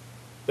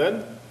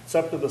 Then it's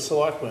up to the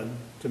selectmen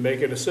to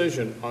make a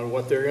decision on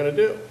what they're gonna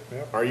do.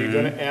 Yep. Are you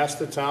gonna ask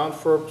the town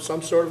for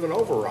some sort of an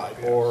override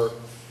or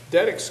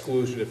debt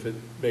exclusion if it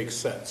makes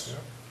sense?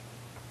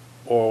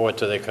 Or what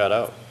do they cut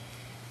out?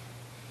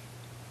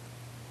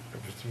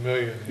 If it's $1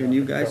 million. And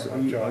you have to guys, cut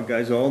my you job.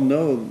 guys all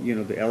know,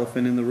 the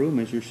elephant in the room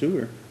is your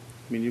sewer.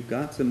 I mean, you've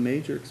got some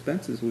major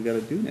expenses we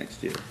gotta do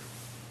next year.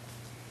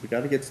 We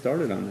gotta get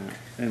started on that,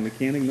 and we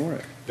can't ignore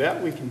it.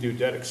 That we can do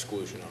debt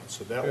exclusion on,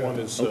 so that one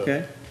is, Okay?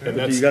 and But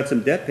that's, you got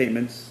some debt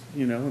payments, I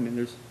mean,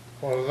 there's,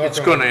 Well, they're not it's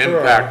gonna occur.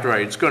 impact,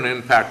 right, it's gonna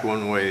impact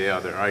one way or the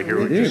other. I hear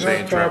what It you're is. You're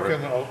saying, not Trevor.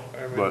 talking,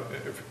 I mean, But-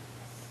 if,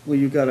 well,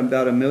 you've got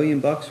about $1 million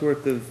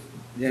worth of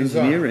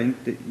engineering,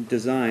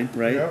 design,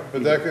 right? yeah,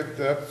 but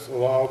that's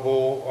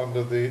allowable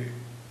under the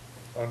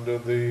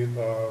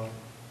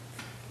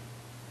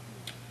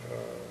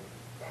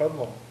HUD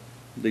loan,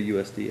 The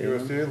USDA loan.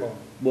 USDA loan.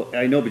 Well,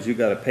 I know, but you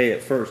gotta pay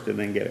it first and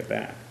then get it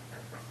back.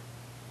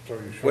 So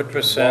you should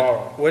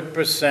What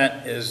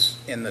percent is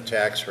in the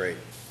tax rate,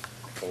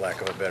 for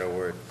lack of a better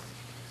word,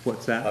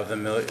 What's that? of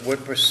the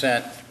what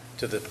percent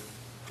do the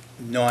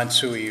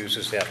non-sewer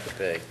users have to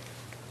pay?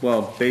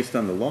 Well, based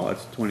on the law,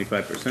 it's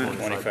 25%.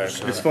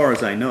 25%. As far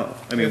as I know.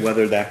 I mean,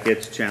 whether that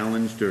gets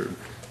challenged or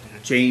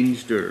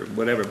changed or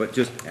whatever, but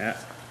just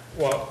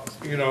Well,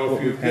 if you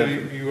What would get a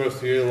happen?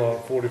 USDA loan,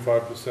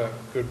 45%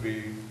 could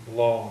be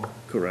loan,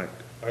 correct.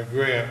 a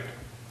grant.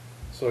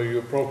 So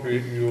you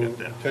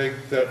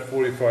take that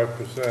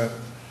 45%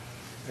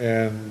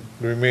 and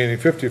the remaining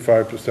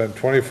 55%,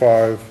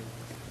 25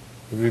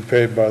 will be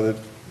paid by the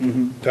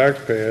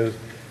taxpayers,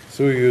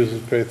 sewer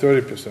users pay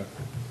 30%.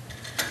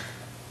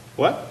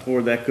 what?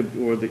 Or that could,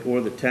 or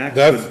the tax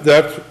could,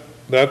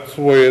 That's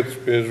the way it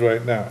is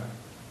right now.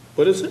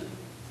 What is it?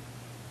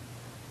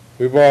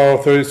 We borrow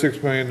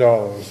 $36 million,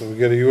 so we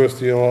get a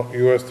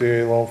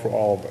USDA loan for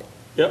all of it.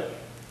 Yep,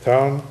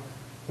 Town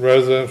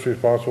residents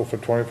responsible for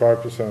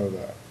 25% of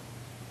that,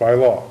 by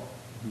law.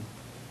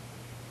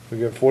 We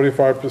get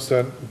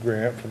 45%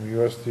 grant from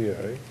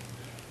USDA,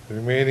 the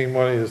remaining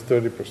money is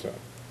 30%.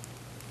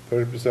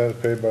 30%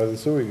 is paid by the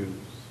sewer users.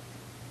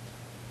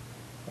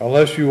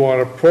 Unless you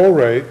want to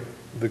prorate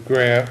the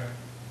grant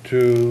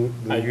to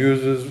I the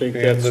users think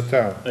in the that's-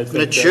 town. I think It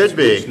that's should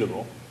be.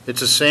 reasonable. It's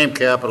the same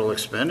capital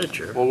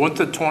expenditure. Well, wouldn't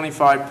the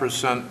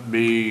 25%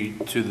 be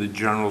to the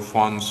general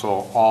fund,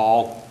 so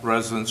all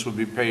residents would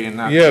be paying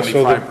that 25%? Yeah,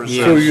 so the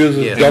sewer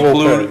users Yes. double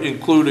pay.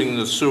 Including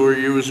the sewer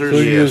users?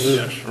 Sewer Yes.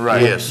 users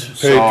Right. Yes.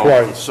 pay So-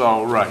 twice.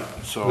 So, right,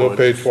 so. They'll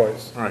pay it's-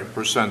 twice, Right,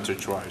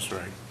 percentage-wise,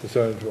 right.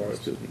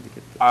 percentage-wise.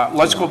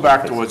 Let's go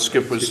back to what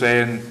Skip was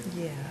saying.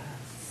 Yeah.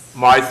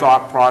 My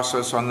thought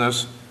process on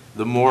this,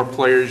 the more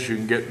players you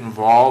can get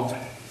involved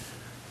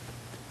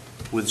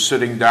with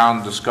sitting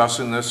down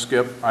discussing this,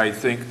 Skip, I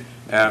think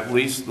at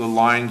least the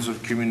lines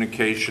of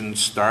communication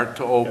start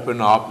to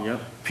open up. Yep.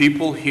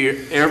 People hear,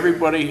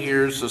 everybody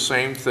hears the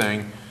same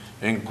thing,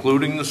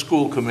 including the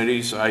school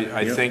committees. I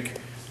Yep.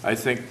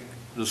 think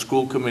the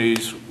school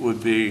committees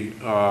would be,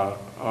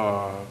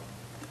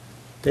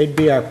 They'd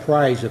be our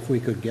prize if we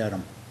could get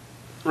them.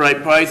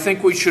 right, but I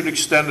think we should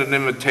extend an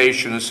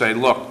invitation and say,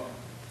 look,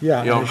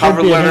 Yeah, You know, there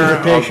cover should be an letter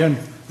of- invitation,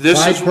 this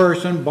by is-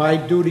 person, by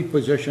duty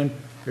position.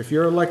 If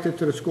you're elected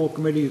to the school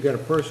committee, you get a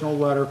personal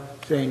letter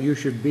saying you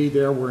should be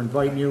there, we're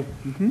inviting you,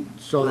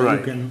 so that Right.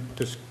 you can,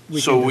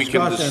 we So can we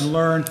can discuss and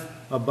learn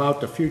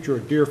about the future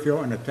of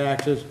Deerfield and the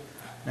taxes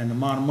and the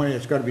amount of money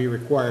that's gotta be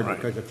required.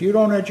 Right. Because if you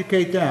don't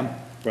educate them,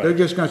 they're Right.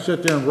 just gonna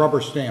sit there and rubber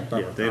stamp Yeah,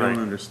 everything. they Right.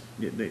 don't understand,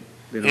 they don't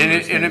And it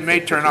understand. may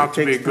turn out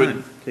to be a Takes good-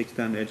 time. Takes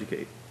time to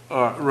educate.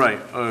 right,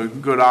 a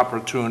good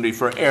opportunity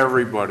for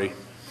everybody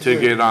to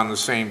get on the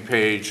same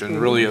page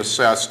and really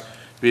assess,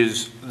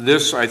 because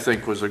this, I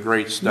think, was a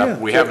great Yeah. step.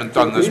 We haven't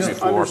done this Please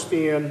before.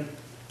 understand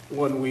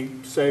when we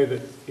say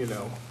that,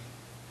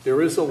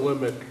 there is a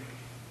limit,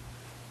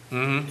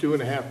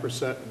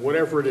 2.5%,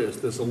 whatever it is,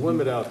 there's a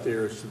limit out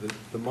there as to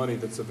the money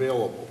that's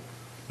available.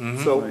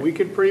 So we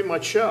can pretty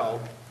much show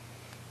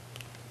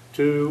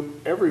to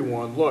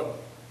everyone, look,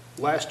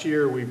 last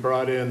year we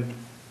brought in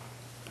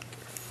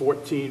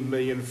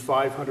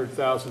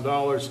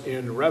 $14,500,000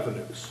 in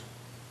revenues,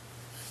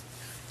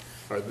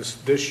 or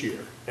this year.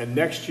 And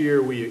next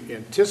year, we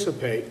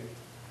anticipate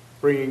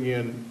bringing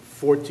in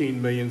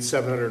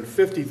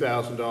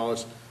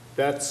 $14,750,000.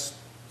 That's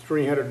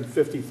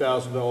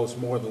 $350,000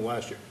 more than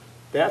last year.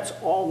 That's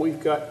all we've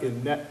got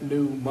in net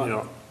new money.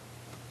 Yeah.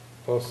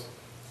 Plus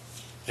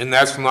And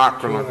that's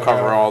not going to 2.5.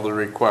 cover all the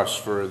requests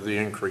for the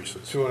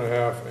increases.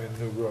 2.5 in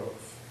new growth.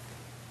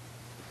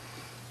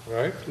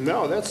 Right?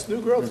 No, that's,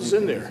 new growth is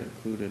in there.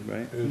 Included,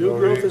 right? Is New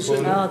already growth is in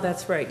included? Oh,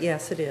 that's right,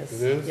 yes, it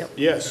is. It is? Yep.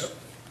 Yes,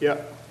 yeah.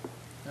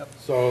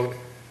 So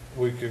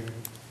we can,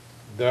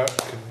 that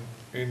can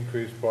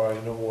increase by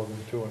no more than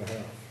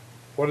 2.5.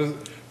 What is,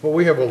 well,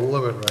 we have a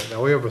limit right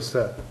now, we have a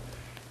set.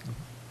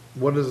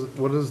 What is the?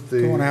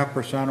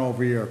 2.5%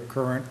 over your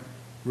current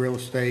real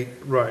estate.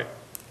 Right.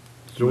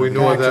 Do we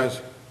know what that,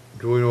 Taxes.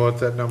 do we know what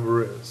that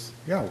number is?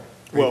 Yeah.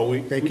 Well,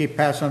 They keep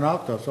passing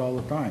out to us all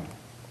the time.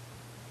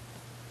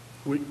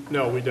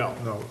 No, we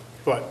don't. No,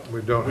 But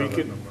we don't have that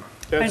could- number.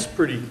 That's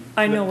pretty.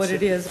 I know what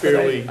it is, but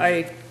fairly-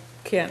 I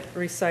can't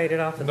recite it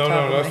off the No, top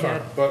no, of my that's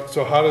head. fine. But,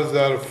 so how does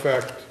that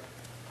affect,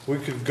 we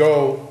could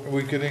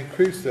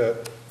increase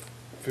that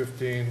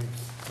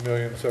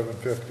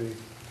 15,750,000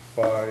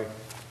 by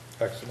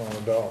X amount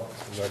of dollars,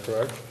 is that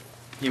correct?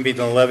 You mean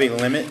the levy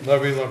limit?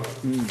 Levy limit.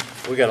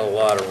 We got a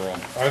lot of room.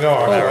 I know,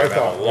 I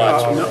thought.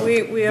 Lots of No,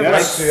 We have like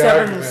That's the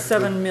argument that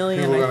 7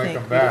 million, people are I gonna think,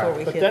 come back. before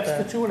we But hit that's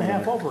the the.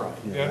 2.5 override.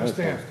 You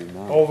understand?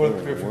 Over,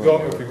 if you go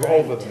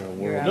over that,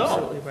 You're No.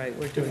 absolutely right,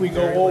 we're If doing we go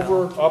very well.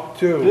 over up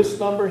to this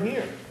number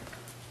here,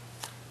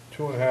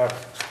 2.5,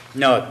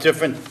 No,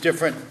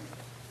 different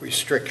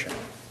restriction.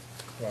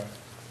 right.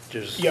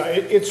 Just, yeah,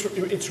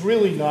 it's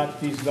really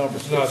not these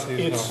numbers. It's not these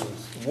It's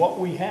numbers. what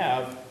we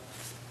have,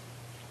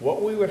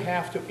 what we would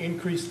have to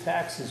increase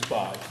taxes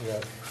by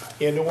Yes,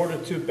 in order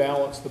to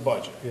balance the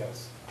budget.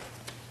 yes.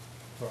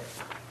 Right.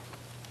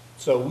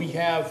 So we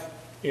have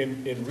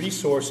in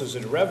resources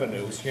and You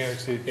revenues, can't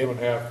exceed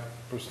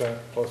 2.5%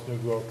 plus new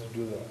growth to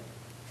do that.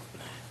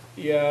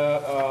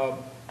 yeah,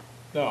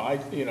 no,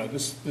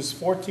 this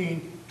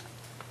 14,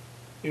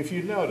 if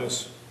you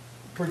notice,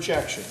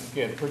 projection,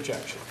 again,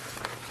 projection,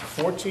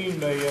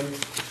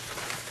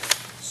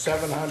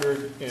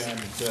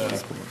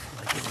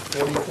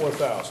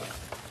 14,744,000.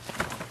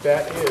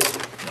 That is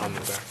On the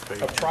back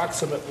page.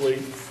 approximately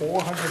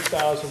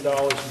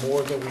 $400,000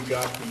 more than we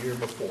got the year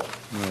before.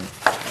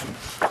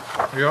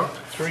 Yeah,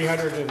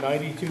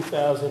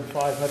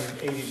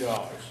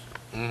 $392,580.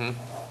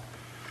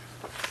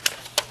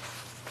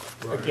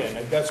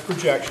 Again, that's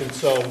projection,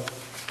 so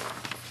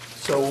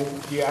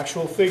the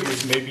actual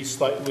figures may be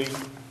slightly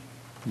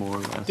More or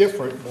less.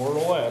 different, more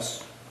or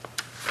less.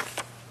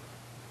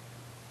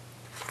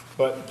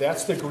 But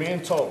that's the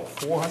grand total,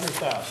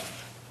 400,000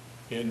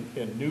 in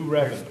new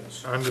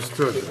revenues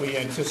understood. that we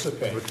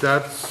anticipate. But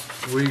that's,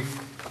 we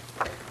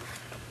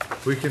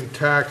can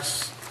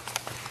tax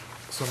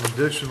some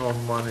additional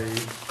money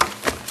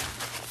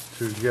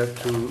to get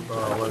to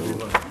levy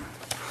limit.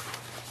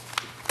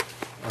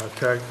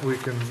 We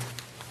can,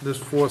 this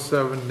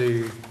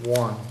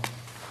 471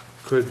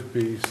 could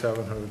be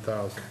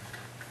 700,000.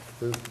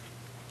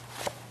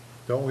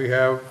 Don't we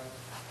have,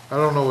 I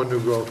don't know what new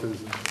growth is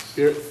in this.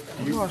 Here,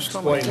 you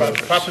explain how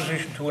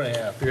Proposition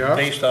 2.5, Yeah.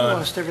 based on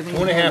Lost everything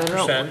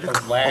 2.5%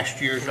 of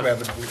last year's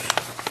revenues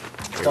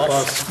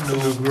plus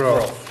new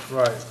growth.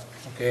 Right.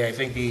 Okay, I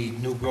think the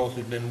new growth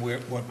has been,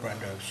 what,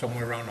 Brenda,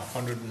 somewhere around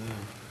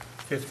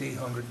 150,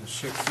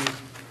 160?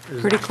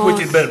 Pretty Which close.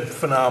 has been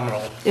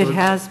phenomenal. It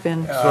has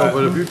been. So,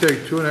 but if you take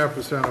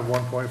 2.5% of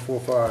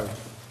 1.45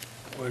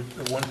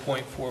 The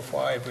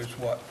 1.45 is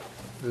what?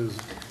 is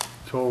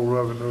total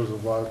revenues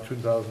of about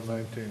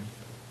 2019.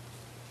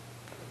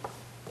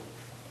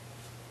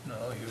 No,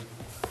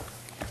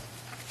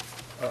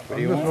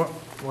 you,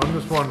 I'm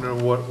just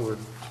wondering what we're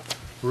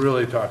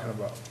really talking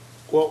about.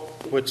 Well,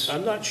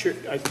 I'm not sure,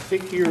 I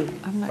think you're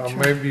I'm not I sure.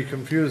 may be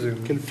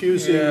confusing,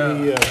 confusing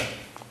the,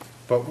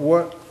 but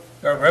what,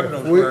 our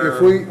revenues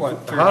if we- were,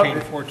 what, how- 13,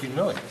 14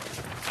 million?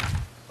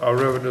 our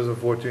revenues are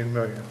 14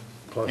 million,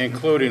 plus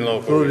Including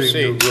local including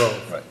new receipts.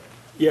 growth. Right.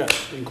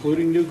 yes,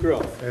 including new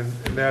growth. And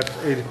that's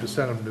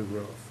 80% of new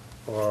growth,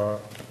 or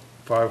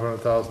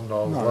 $500,000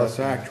 No, less. that's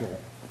actual.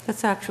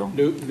 That's actual.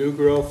 New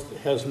growth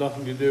has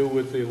nothing to do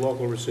with the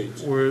local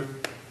receipts. We're,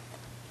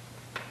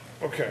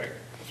 okay,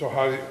 so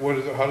how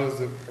does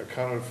it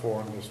accounted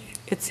for in this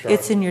chart?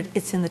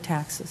 It's in the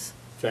taxes.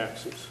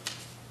 Taxes.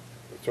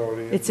 It's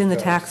already. It's in the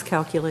tax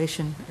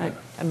calculation.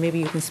 Maybe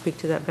you can speak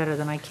to that better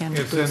than I can,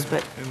 It's Bruce,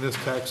 but, in this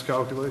tax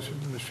calculation,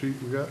 in the sheet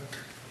we got?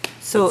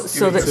 so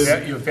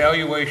that, Your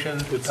valuation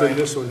It's in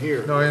this one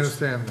here. No, I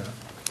understand that.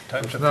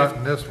 times It's the not 50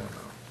 in this one, though.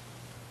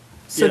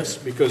 so, Yes,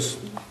 because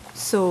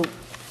so,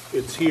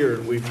 it's here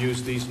and we've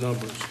used these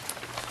numbers.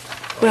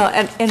 well,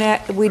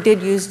 and we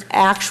did use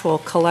actual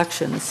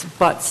collections,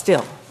 but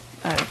still,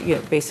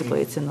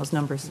 basically, it's in those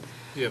numbers.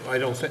 Yeah, I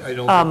don't think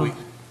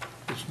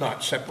it's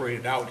not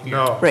separated out here.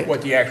 No. Right.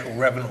 What the actual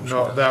revenues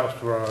No, were. that's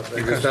where, I guess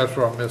Because- that's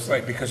where I'm missing.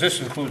 Right, because this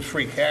includes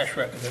free cash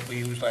that we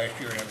used last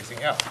year and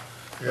everything else.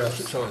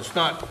 Yes. So it's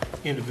not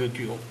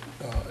individual,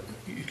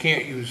 you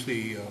can't use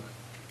the,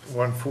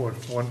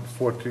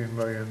 14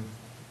 million,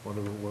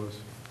 whatever it was.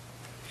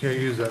 Can't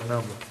use that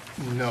number.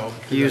 no.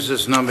 Use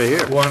this number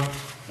here, One,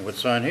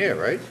 what's on here,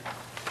 right?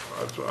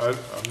 that's what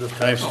I'm just.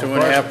 Times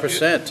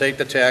 2.5%, take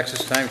the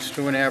taxes times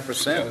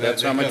 2.5%,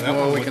 that's how much that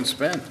more one we would- can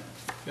spend.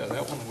 Yeah,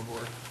 that one would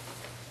work.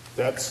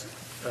 That's,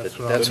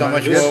 That's how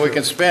much more we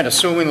can spend,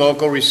 assuming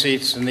local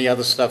receipts and the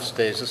other stuff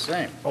stays the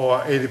same. Or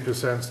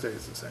 80%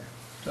 stays the same.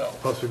 So,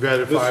 Plus, we've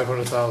added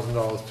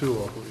 $500,000 to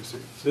local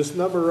receipts. this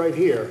number right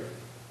here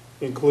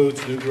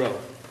includes new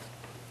growth.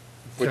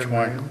 Which 10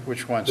 one, million.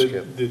 which one, The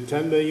Skip? the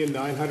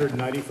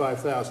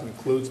 10,995,000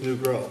 includes new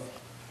growth.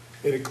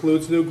 It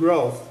includes new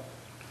growth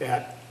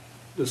at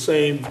the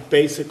same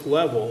basic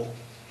level.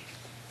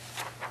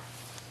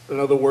 In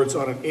other words,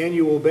 on an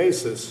annual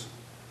basis,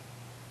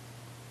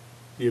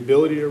 the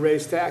ability to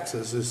raise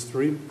taxes is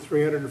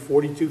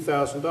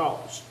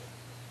 $342,000.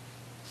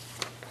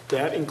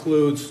 That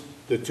includes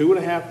the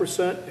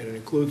 2.5%, and it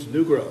includes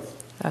new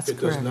growth. That's It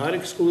does correct. not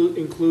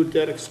include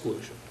debt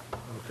exclusion.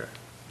 Okay.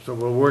 So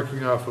we're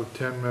working off of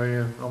 10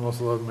 million, almost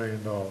 $11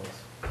 million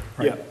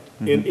Yeah,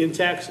 in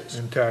taxes,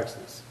 in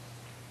taxes.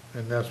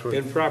 And that's what.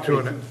 in property,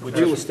 2.5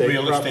 real estate,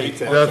 real property estate,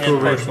 tax. That's and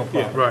what we, personal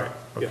property. right,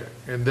 okay.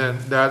 And then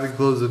that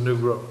includes the new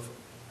growth.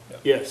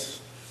 Yes,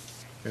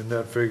 And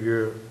that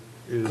figure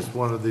is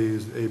one of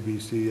these A, B,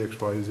 C, X,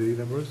 Y, Z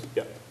numbers?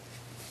 yeah.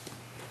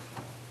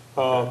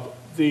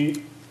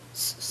 The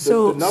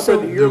So, number so,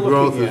 that you're New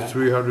growth looking is at,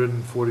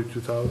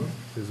 342,000,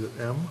 is it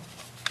M?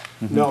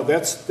 no,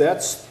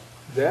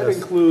 that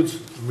includes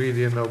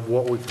Median of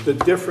what we the can,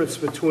 difference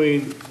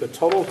between the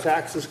total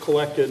taxes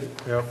collected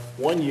yep,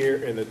 one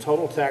year and the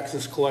total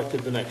taxes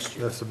collected the next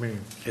year, that's the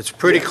mean. It's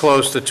pretty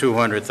close to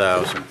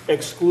 200,000.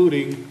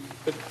 excluding,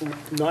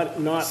 not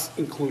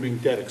including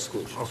debt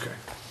exclusion. Okay.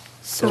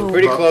 so,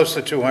 Pretty close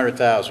to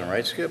 200,000,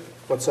 right, Skip?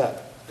 What's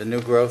that? The new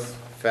growth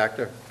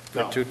factor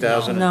No. for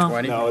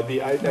 2020? No,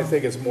 I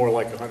think it's more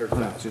like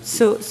 100,000.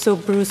 so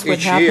Bruce, what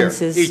Each year,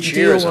 happens is each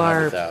year is DOR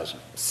 100,000.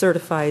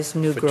 certifies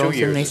new For 2 growth,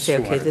 years, and they it's say,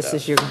 okay, this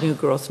is 200,000. your new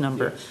growth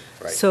number.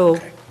 Right, So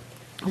okay.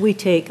 we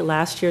take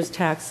last year's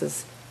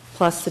taxes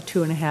plus the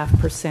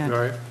 2.5%,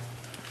 Right,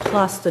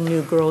 plus the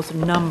new growth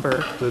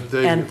number, That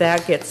they- and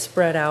that gets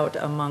spread out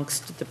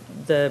amongst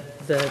the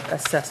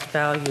assessed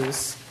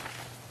values,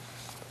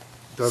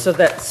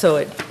 that's, so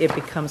it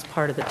becomes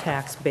part of the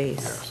tax yeah,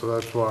 base. so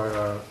that's why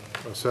our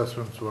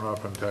assessments went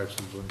up and taxes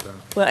went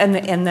down. Well,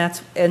 and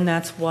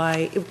that's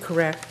why,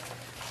 correct,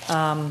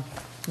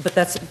 but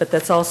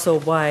that's also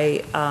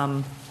why,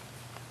 oh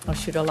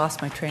shoot, I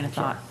lost my train of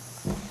thought.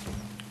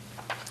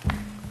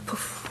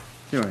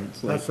 You're right,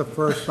 it's like, That's the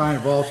first sign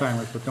of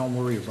Alzheimer's, but don't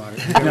worry about it.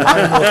 You get one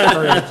of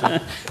those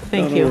experiences.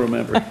 Thank don't you.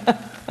 remember.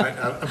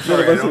 I'm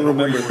sorry, I don't know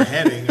where you were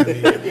heading. I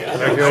mean,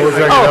 I wish I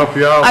could help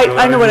you out. but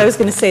I know what I was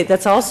going to say.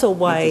 That's also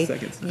why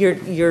That's the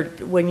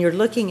second when you're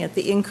looking at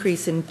the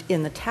increase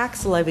in the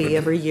tax levy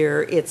every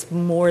year, it's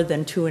more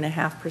than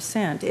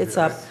 2.5%. It's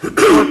up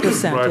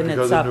 4% Right, and because it's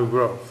of up, new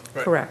growth,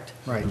 correct.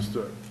 Right.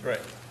 understood. Right.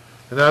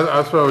 And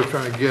that's what I was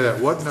trying to get at,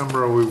 what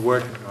number are we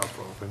working off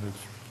of, and it's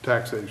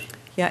taxation.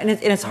 Yeah, and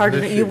it's hard to,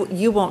 this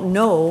you won't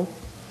know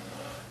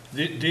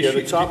Yeah,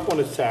 the top one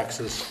is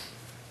taxes,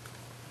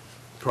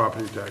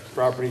 Property tax.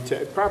 property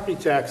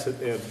tax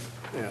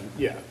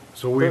yeah.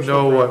 So we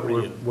Personal know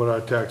property and- what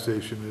our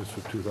taxation is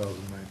for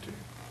 2019.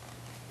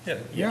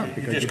 Yeah, you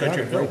because just you got got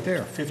your it bill, right there.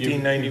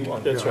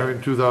 1591. That's Yeah, I right.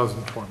 mean,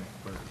 2020,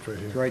 but it's right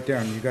It's here. right there,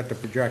 and you got the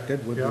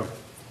projected with Yeah. the,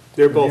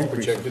 They're both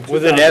Increase. projected.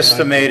 With an 2019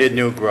 estimated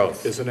new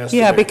growth. Is an estimate.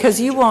 Yeah,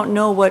 because you won't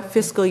know what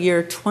fiscal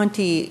year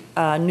 20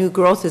 new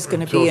growth is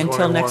going to be Until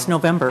until next 21.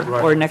 November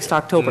or Right. next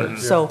October. Yeah,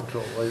 So,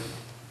 until late,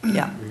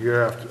 yeah, a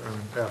year after,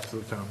 after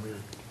the town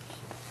meeting.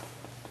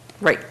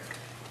 right.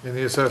 And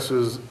the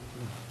assessors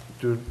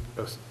do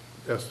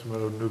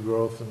estimate of new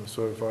growth and is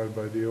certified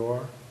by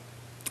DOR?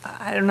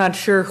 I'm not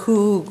sure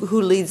who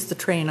leads the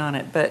train on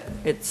it, but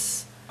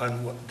it's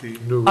On what the,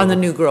 on the growth.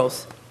 new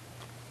growth.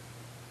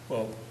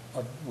 well,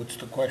 what's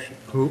the question?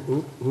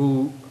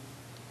 Who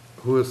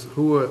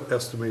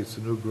estimates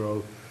the new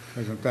growth?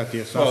 isn't that the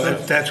Well,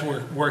 assessment? that's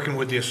working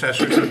with the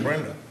assessors and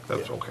Brenda.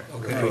 That's okay.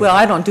 Okay. Well,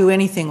 I don't do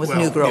anything with Well,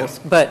 new yeah. growth,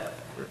 but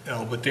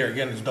But there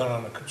again, it's done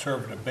on a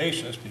conservative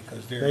basis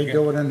because there They again.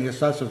 do it in the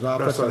assessor's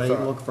office, what and I they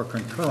thought. look for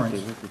concurrence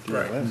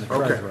Right. from the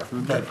Okay. treasurer.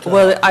 But,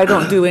 well, I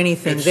don't do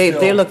anything. It's They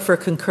still- look for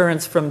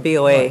concurrence from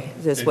BOA,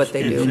 is what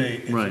they do.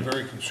 It's a Right.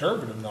 very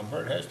conservative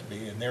number, it has to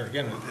be, and there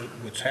again,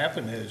 what's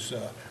happened is,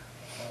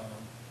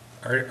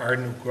 our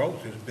new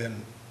growth has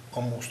been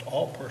almost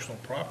all personal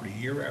property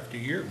year after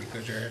year,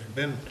 because there has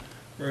been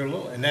very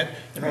little, and Right,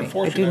 I do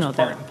unfortunately, know that's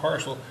part that. and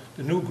parcel.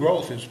 The new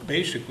growth is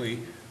basically,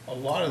 a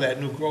lot of that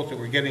new growth that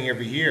we're getting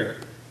every year,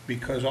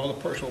 because all the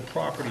personal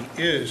property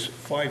is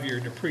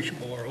 5-year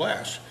depreciable or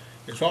less,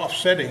 is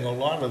offsetting a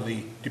lot of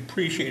the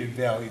depreciated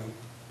value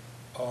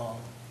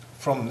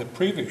from the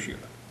previous year.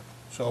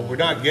 So we're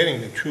not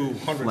getting the true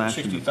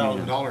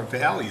 $160,000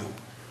 value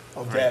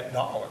of that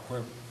dollar.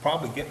 We're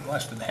probably getting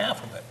less than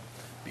half of it,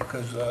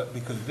 because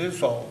it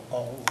is all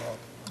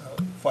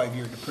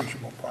 5-year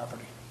depreciable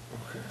property.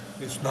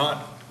 It's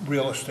not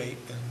real estate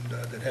and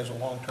that has a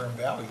long-term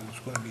value, it's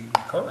going to be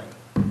recurring.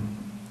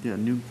 Yeah,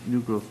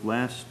 new growth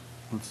last,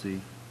 let's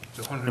see,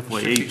 It's FY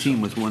 18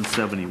 was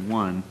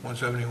 171,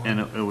 171. and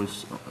it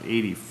was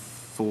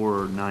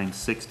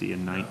 84,960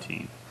 in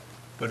 19.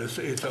 But it's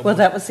a. Well,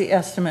 that was the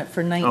estimate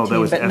for Oh, that 19,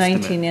 was but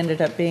estimate. 19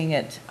 ended up being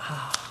at,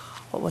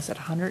 what was it,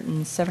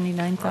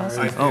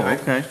 179,000? Oh,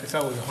 okay. I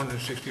thought it was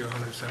 160 or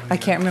 170. I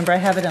can't remember, I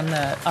have it on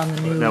the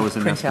new That was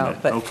an printout,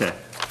 estimate, but okay.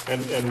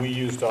 And we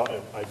used, I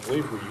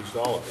believe we used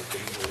all of it,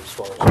 didn't we, as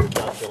far as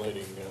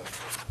calculating,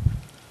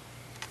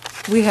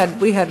 we had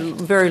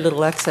very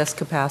little excess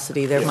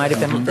capacity. There might have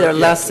been, there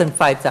less than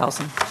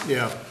 5,000.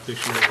 Yeah,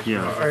 this year. was-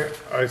 Yeah,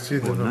 I see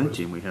the well, numbers.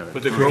 19 we had it.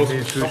 But the growth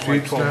These is two something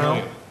like sheets 12 now?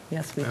 million.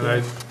 Yes, we And I,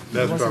 did.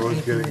 that's what I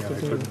was getting at. I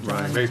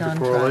couldn't make the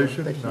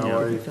correlation, now Yeah. I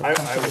made the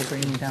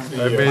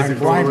I'm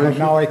blind, but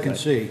now correlation. I can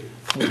see.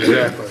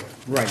 Exactly.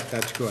 Right,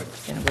 that's good.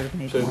 the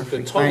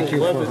Thank you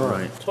for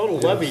her. total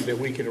levy that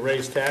we can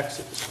raise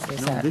taxes,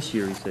 No, this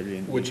year he said he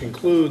didn't. which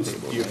includes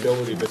the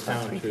ability of the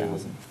town to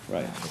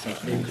Right.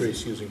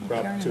 increase using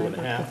Prop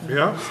 2.5.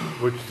 Yeah,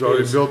 which is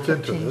already built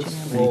into this.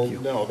 Well,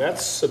 no,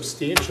 that's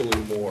substantially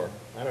more.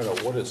 I don't know,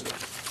 what is it?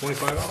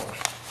 $25.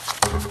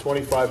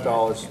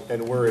 $25,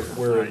 and we're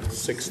at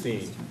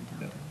 16.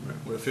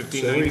 We're So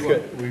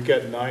 1591. we've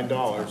got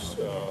 $9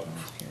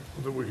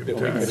 That we could that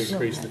we could tax.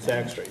 increase the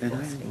tax rate And I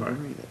by,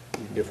 agree that,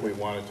 if we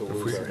wanted to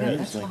lose our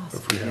it's heads. like,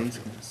 today's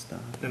gonna stop.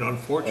 And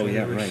unfortunately, Oh,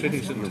 yeah, there are right.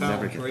 cities and You'll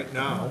never towns get right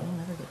now,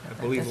 I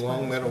believe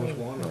Long Meadow's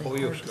one,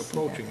 Holyoke's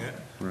approaching it,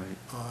 Right.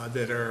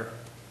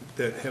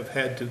 that have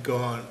had to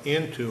gone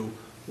into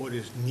what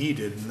is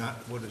needed, not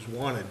what is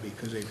wanted,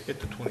 because they've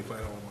hit the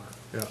 $25 mark.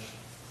 Yeah,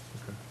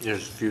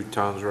 There's a few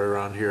towns right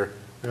around here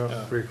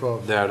yeah, pretty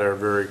close. that are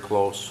very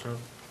close.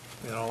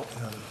 You know,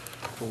 and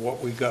for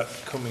what we got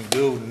coming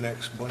due the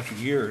next bunch of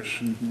years,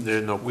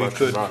 There's no We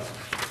question could- about it.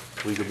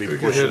 We could be We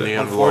could pushing hit the it.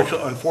 envelope.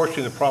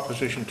 unfortunately, the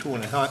Proposition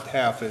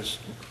 2.5 is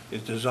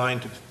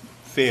designed to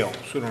fail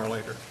sooner or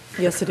later.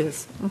 Yes, it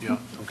is. Yeah,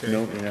 okay.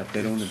 No, yeah, if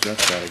they don't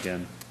address that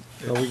again.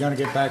 So we're gonna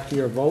get back to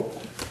your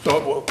vote? So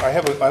well, I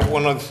have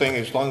one other thing,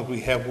 as long as we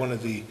have one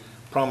of the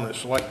prominent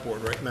select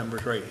board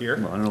members right here.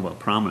 Well, I don't know about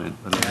prominent,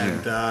 but I'm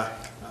And, here.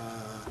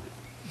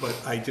 but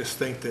I just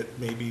think that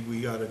maybe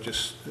we ought to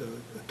just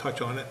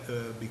touch on it,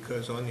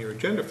 because on your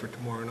agenda for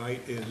tomorrow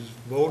night is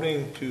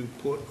voting to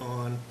put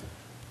on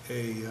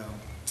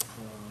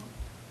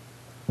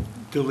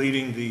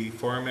deleting the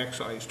farm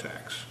excise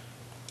tax.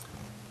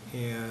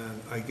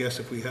 And I guess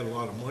if we had a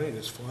lot of money,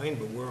 that's fine,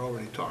 but we're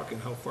already talking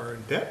how far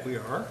in debt we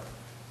are,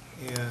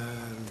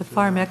 and. The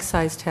farm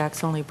excise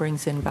tax only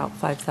brings in about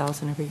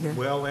 5,000 every year.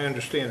 Well, I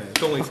understand that.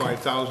 It's only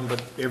 5,000,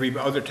 but every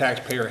other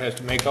taxpayer has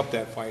to make up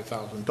that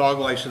 5,000. Dog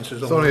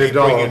licenses It's only only $1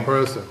 bring a in.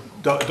 person.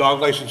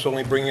 Dog license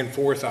only bring in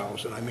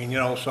 4,000. I mean, you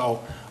know,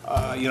 so,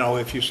 you know,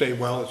 if you say,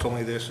 well, it's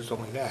only this, it's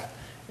only that.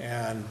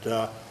 And,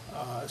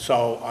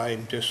 so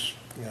I'm just,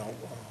 you know,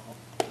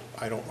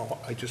 I don't know,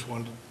 I just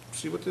wanted to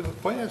see what the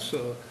finance,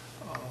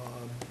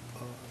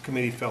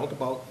 committee felt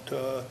about,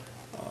 the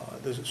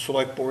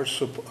select board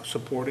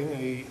supporting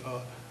a,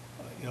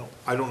 you know,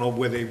 I don't know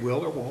whether they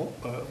will or won't,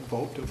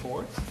 vote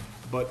for it,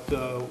 but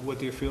what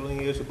their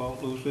feeling is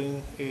about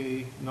losing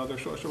another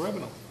source of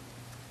revenue.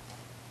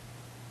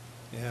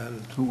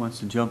 And Who wants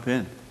to jump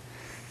in?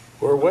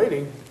 We're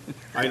waiting.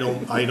 I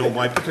know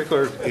my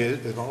particular is,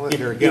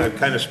 here again, I've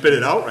kind of spit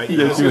it out right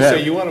now. I was gonna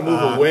say, you want to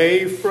move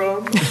away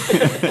from?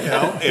 You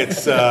know,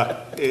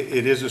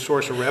 it is a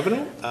source of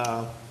revenue.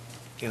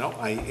 And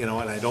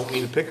I don't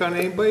mean to pick on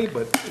anybody,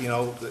 but,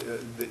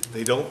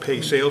 they don't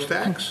pay sales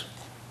tax.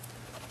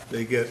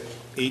 They get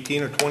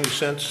 18 or 20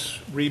 cents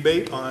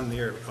rebate on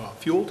their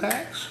fuel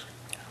tax.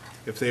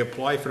 If they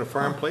apply for the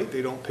farm plate,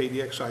 they don't pay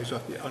the excise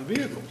on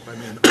vehicles. I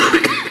mean,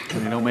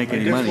 And they don't make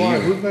any Guess money why?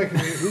 either.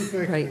 Who's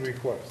making Right. the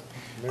request?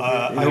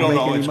 I don't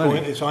know,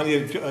 it's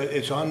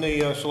on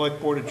the select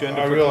board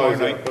agenda I for tomorrow realize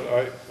night.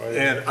 that, but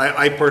And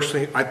I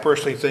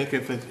personally think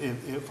if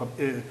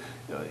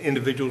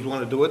individuals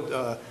want to do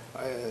it,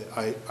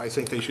 I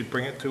think they should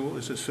bring it to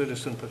as a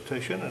citizen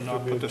petition and not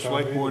Should be put a the town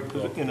select board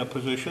meeting vote. in a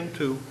position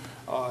to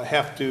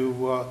have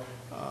to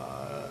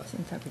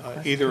Isn't that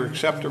request either coming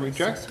accept or from the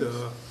reject,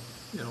 assessors?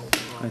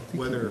 I think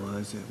whether, it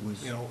was,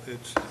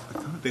 it's, I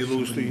thought it they was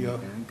lose somebody the in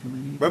Ag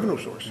committee, revenue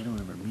but source. They don't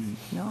ever meet.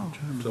 No. I'm trying to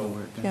remember So-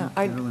 where it- I Yeah, think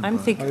Carolyn I'm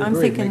brought thinking, it. I'm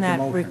agree, thinking make the that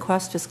motion.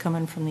 request is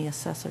coming from the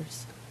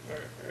assessors.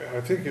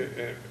 I think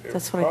it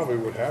That's what I- probably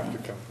would have to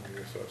come from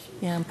the assessors.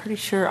 Yeah, I'm pretty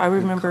sure, I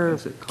remember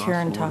Does it cost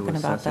Karen more to talking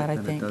about assess that, it I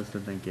than think. it does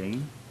than they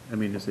gain? I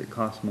mean, does it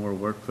cost more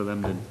work for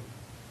them to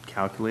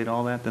calculate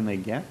all that than they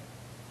get?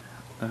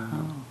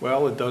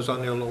 Well, it does on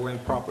their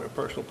lower-end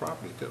personal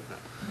property too.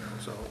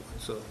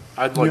 So,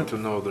 I'd like to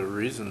know the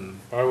reasoning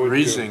I would too.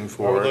 reasoning I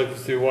for would it. like to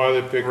see why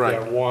they picked Right.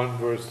 that one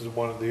versus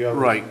one of the others.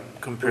 Right, Which are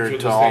compared the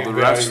to all same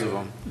the rest of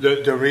value.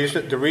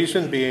 them. the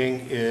reason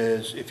being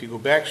is, if you go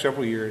back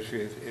several years,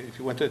 if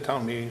you went to the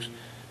town meetings,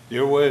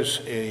 there was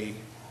what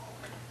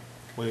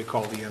do they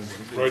call the end?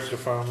 Right to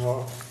farm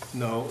law?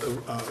 No,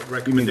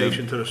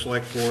 recommendation to the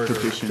select board or to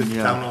petition, the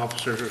yeah. town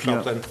officers or Yeah.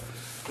 something,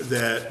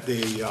 that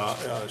the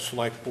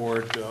select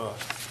board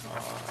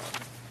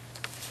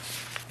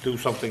do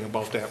something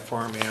about that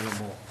farm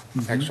animal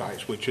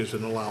excise, which is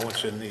an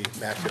allowance in the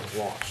maximum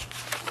loss.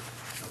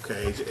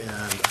 Okay,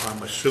 and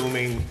I'm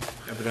assuming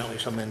evidently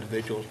some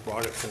individuals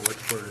brought it forward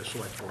for the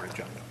select board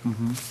agenda.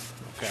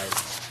 Okay,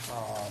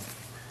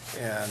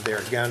 and there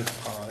again,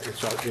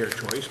 it's their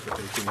choice, but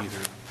they can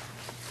either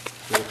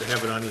vote to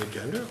have it on the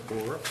agenda,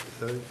 or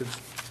they could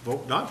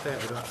vote not to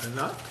have it, and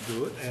not to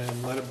do it,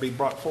 and let it be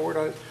brought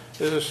forward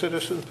as a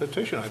citizen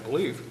petition, I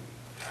believe.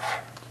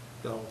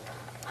 So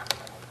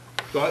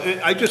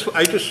I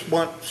just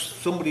want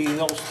somebody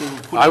else to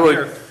put I in would-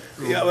 there.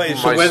 Yeah,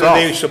 so whether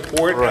they myself,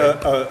 support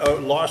right. a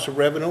loss of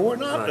revenue or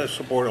not Right.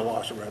 support a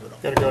loss of revenue.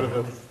 Got to go to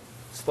the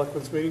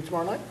selectmen's meeting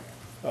tomorrow night?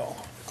 Oh.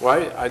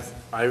 Well,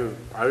 I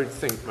would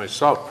think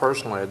myself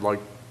personally, I'd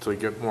like to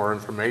get more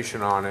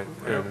information on it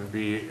and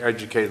be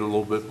educated a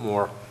little bit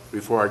more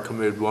before I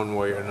commit one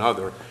way or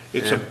another.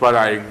 But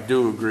I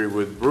do agree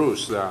with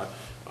Bruce that,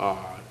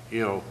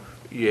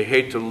 you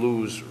hate to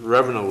lose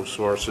revenue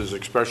sources,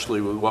 especially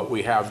with what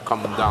we have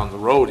coming down the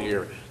road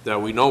here,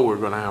 that we know we're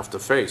gonna have to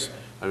face.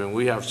 I mean,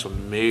 we have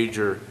some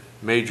major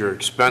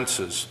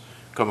expenses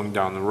coming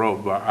down the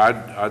road, but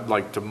I'd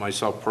like to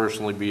myself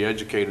personally be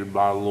educated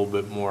about it a little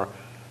bit more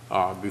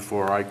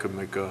before I could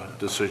make a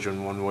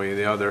decision one way or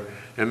the other.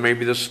 And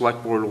maybe the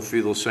select board will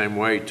feel the same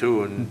way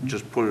too, and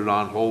just put it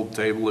on hold,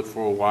 table it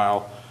for a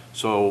while,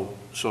 so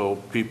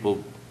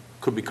people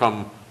could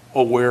become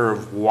aware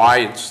of why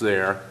it's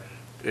there.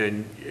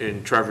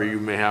 And Trevor, you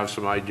may have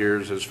some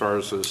ideas as far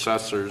as the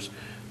assessor's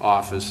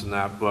office and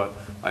that, but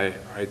I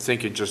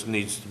think it just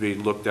needs to be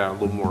looked at a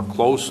little more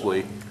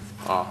closely,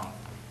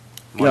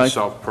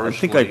 myself personally. I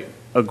think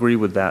I agree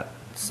with that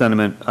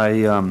sentiment.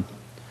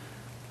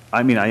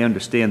 I mean, I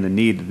understand the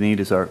need. The need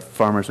is our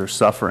farmers are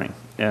suffering,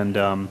 and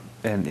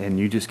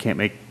you just can't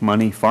make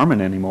money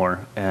farming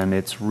anymore, and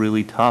it's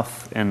really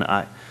tough. And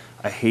I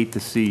hate to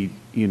see,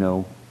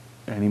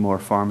 any more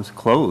farms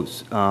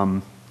close.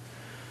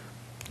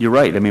 You're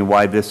right. I mean,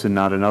 why this and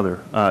not another?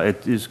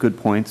 It is good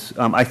points.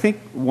 I think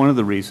one of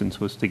the reasons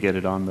was to get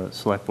it on the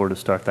select board to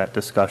start that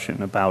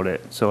discussion about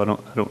it. So I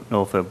don't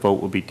know if a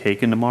vote will be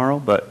taken tomorrow,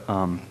 but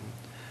I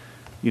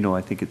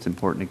think it's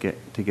important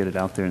to get it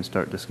out there and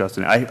start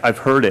discussing it. I've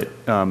heard it.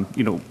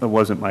 It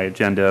wasn't my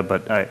agenda,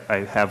 but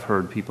I have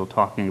heard people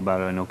talking about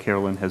it. I know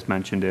Carolyn has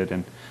mentioned it,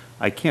 and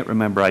I can't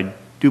remember. I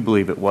do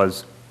believe it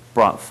was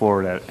brought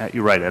forward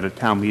you're right, at a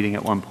town meeting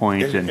at one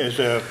point. And As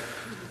a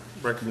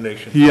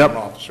recommendation from yep.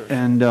 officers.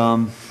 And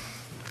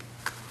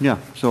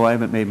so I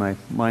haven't made my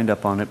mind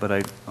up on it, but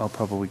I'll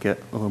probably get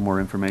a little more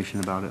information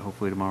about it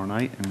hopefully tomorrow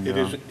night. And It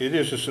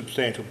is a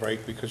substantial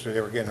break, because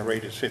there again, the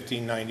rate is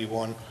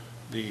 $15.91.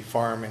 The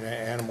farm and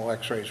animal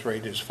X-rays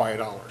rate is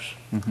 $5.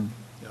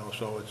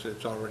 So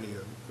it's already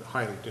a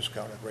highly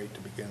discounted rate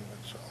to begin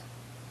with, so.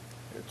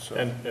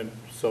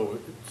 So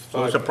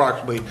It's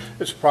approximately,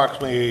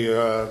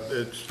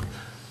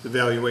 the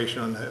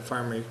valuation on the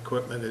farm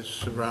equipment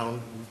is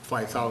around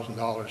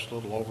 $5,000, a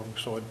little over,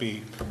 so it'd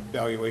be,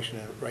 valuation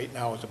right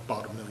now is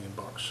about $1 million.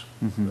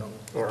 So,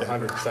 or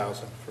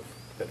 100,000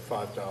 at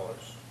 $5,000.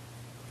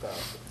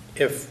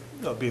 If,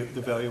 The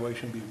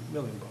valuation be $1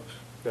 million.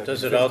 That'd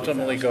does be it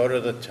ultimately 50,000. go to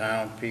the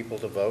town people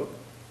to vote,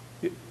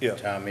 Yeah,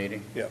 town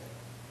meeting? yeah.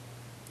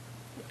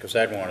 Because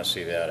I'd want to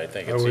see that. I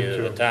think I it's would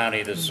either the too. town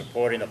either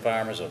supporting the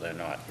farmers or they're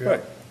not. Yeah.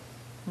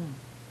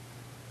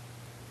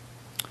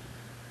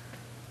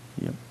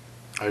 Yep.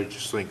 I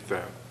just think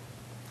that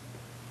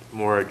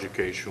more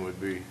education would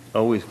be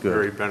Always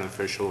very good.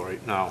 beneficial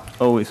right now.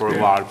 Always For a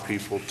good. lot of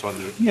people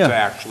to Yeah.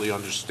 actually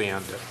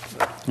understand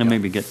it. And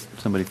maybe get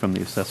somebody from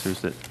the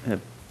assessors that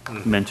have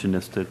mentioned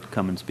this to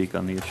come and speak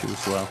on the issue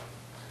as well.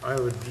 I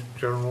have a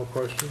general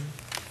question.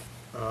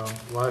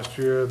 Last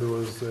year, there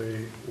was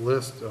a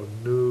list of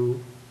new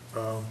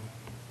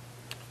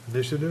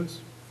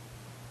initiatives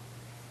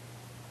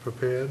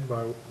prepared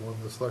by one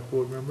of the select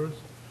board members.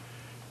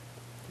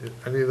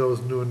 Any of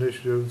those new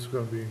initiatives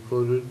going to be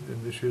included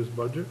in this year's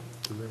budget?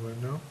 Does anyone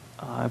know?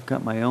 I've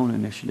got my own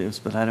initiatives,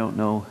 but I don't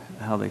know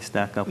how they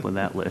stack up with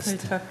that What are you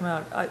list. talking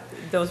about?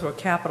 Those were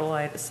capital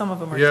items, some of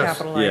them are Yes.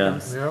 capital Yeah.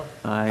 items. Yeah,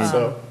 I,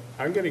 So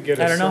I'm going to get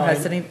a I don't know,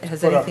 has sign has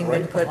put up anything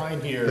been right put?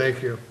 behind here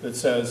thank you. that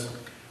says,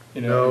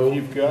 you know, No if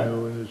you've got,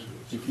 new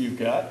initiatives. if you've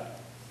got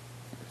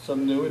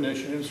some new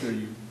initiatives or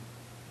you,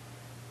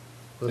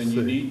 Let's then you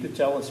see. need to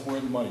tell us where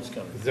the money's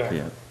coming from. Exactly.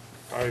 yeah.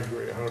 I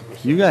agree,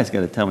 100%. You guys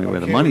gotta tell me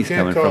where the Okay, money's we can't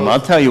coming tell from. us-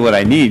 I'll tell you what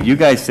I need. You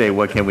guys say,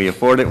 what, can we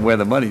afford it, and where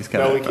the money's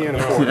coming No, from. we can't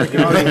afford it.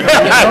 All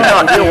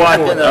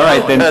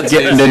right,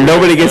 then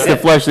nobody gets to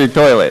flush their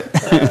toilet.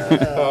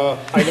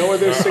 I know where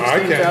there's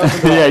I can't.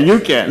 $16,000. Yeah, you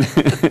can.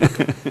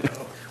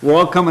 We're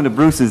all coming to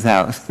Bruce's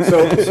house.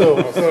 So I'll set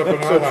up an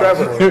outhouse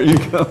Trevor, for There you.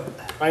 you go.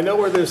 I know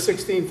where there's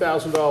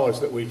 $16,000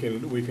 that we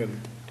can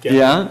get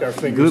Yeah, our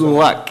fingers good on.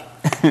 luck.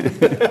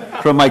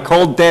 From my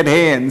cold, dead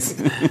hands.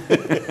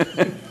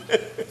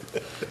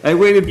 I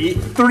waited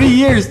 3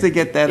 years to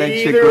get that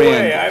extra Either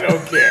way, grand. I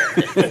don't care.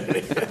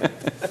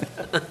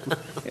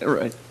 Yeah,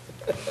 right.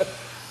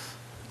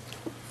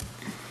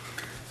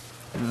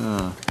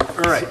 All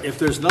right, if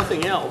there's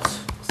nothing else,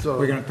 So,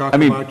 We're gonna talk I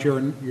mean- about your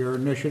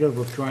initiative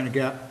of trying to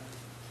get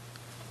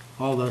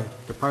all the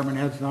department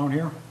heads down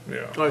here?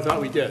 yeah, oh, I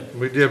thought we did.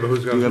 we did, but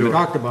who's going to We do it?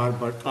 talked about it,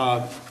 but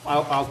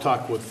I'll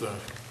talk with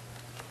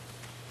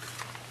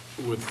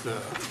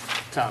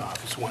town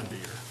office Wendy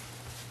or.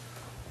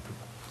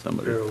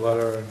 Somebody. Get a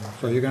letter and,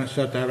 so you're gonna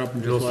set that up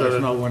and You'll just let set us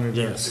it- know when it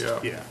is. yeah,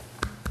 Yeah.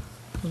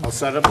 I'll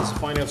set up as a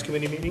finance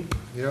committee meeting,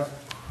 yeah.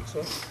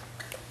 so.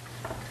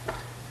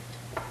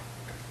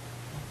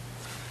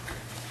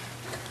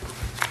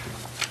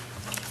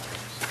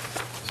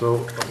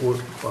 So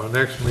our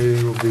next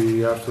meeting will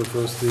be after the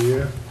first of the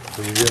year,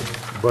 so we get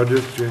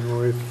budget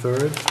January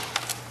 3rd.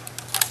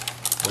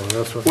 Well,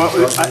 that's when. Well,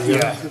 the selectmen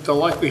get yeah, it. the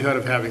likelihood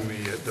of having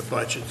the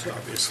budgets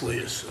obviously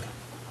is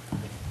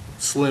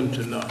slim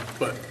to none,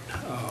 but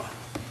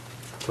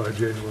By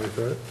January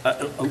 3rd.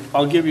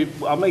 I'll give you,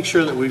 I'll make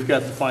sure that we've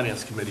got the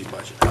finance committee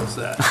budget, how's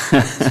that?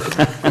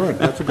 Good,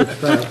 that's a good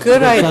start.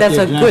 Good, Set that's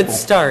the a good example.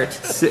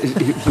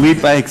 start.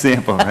 Lead by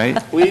example,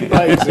 right? Lead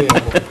by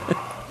example.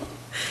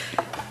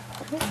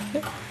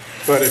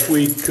 But if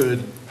we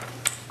could,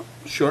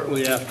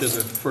 shortly after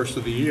the first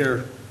of the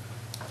year,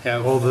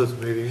 Hold this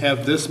meeting.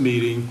 have this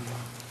meeting,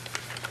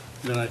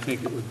 then I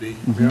think it would be,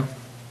 Yeah,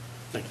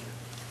 thank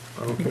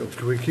you. okay.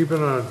 Can we keep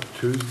it on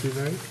Tuesday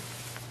night?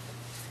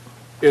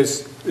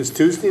 Is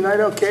Tuesday night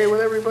okay with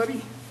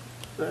everybody?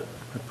 I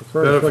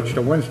prefer to switch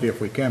to Wednesday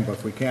if we can, but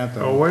if we can't,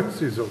 Oh, then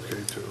Wednesday's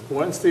okay too.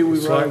 Wednesday, we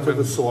run to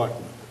the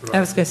Selectmen. selectmen. I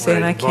was gonna say,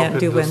 and I Right, can't bump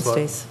do into select-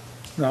 Wednesdays.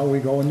 no, we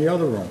go in the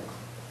other room.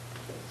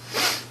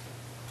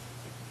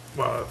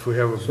 Well, if we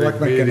have a big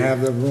Selectmen can meeting.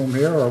 have the room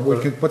here, or we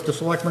can put the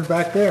selectmen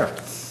back there.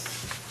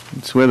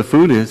 It's where the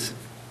food is.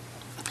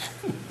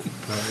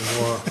 Not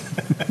anymore.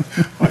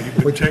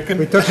 We took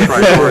it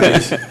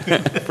Priorities.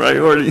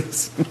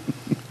 Priorities.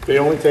 They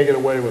only take it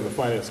away when the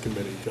finance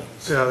committee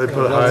comes. Yeah, they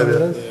put a high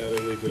there. Yeah, they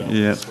leave it out.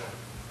 Yeah.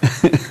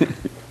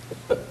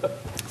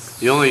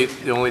 The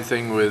only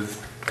thing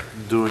with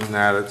doing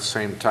that at the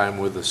same time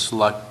with the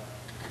select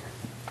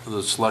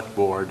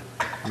board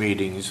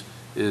meetings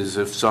is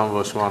if some of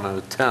us want to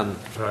attend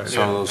Right.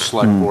 some of those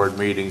select board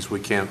meetings, we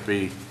can't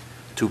be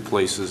two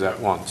places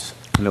at once.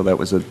 I know that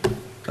was a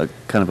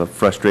kind of a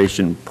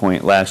frustration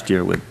point last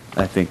year with,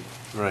 I think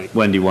Right.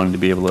 Wendy wanted to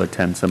be able to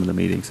attend some of the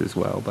meetings as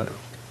well, but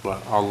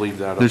But I'll leave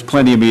that up. there's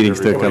plenty of meetings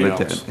to come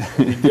everybody attend. else.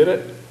 We did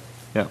it.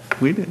 Yeah,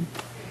 we did.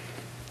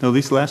 No,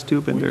 these last two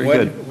have been very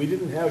good. We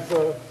didn't have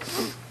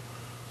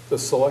the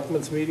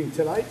selectmen's meeting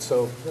tonight,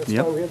 so that's why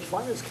Yep. we had the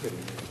finance committee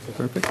meeting tonight.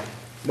 Perfect.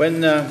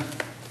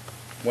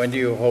 When do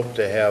you hope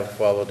to have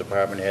all the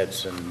department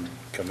heads and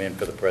come in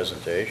for the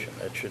presentation?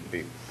 That should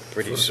be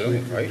pretty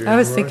soon, right? I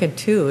was thinking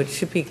too, it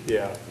should be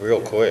Yeah.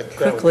 Real quick.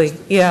 quickly,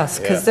 yes,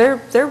 because Yeah.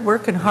 they're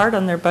working hard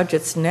on their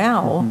budgets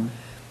now.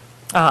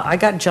 I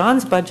got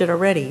John's budget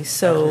already,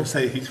 so,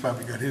 Say, he's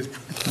probably got his.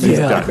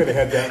 yeah, Could have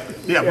had that.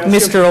 Yeah, Ask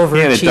Mr. He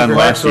had it done Overachiever.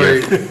 last year.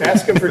 Actually,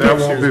 Ask him for That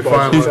next won't year's be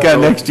final. budget. He's got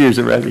next year's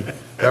already.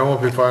 that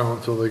won't be final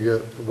until they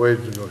get the wage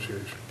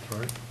negotiations,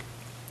 right?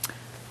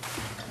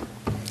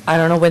 I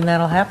don't know when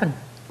that'll happen.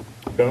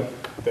 Don't-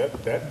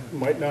 That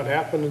might not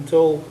happen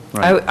until,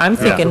 I'm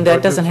thinking The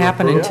that doesn't budgets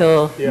happen were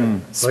until yeah, Like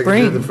it did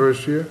spring. the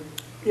first year?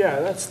 yeah,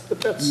 that's,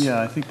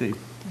 Yeah, I think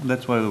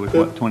that's why there was, The-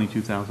 what,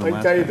 22,000 I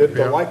last tell you time? that the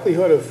Yeah.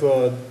 likelihood of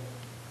the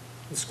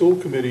school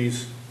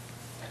committees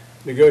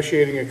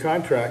negotiating a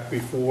contract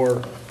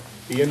before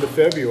the end of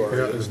February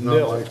Yeah, is it's not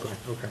nil. likely,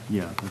 okay.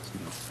 Yeah,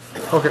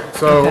 that's, Okay,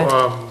 so,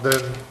 Okay.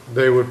 then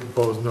they would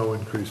propose no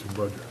increase in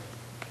budget.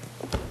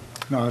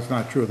 No, that's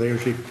not true. They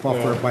usually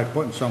buffer it by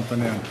putting something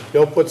in.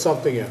 They'll put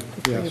something in,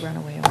 You Yes. run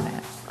away on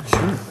that.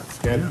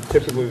 and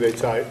typically they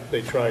try to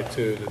They try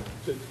to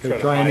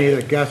try and hide either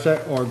it. guess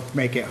it or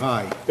make it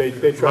high. They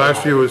try to Last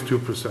hide year it. was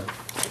 2%.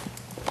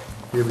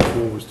 Year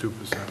before was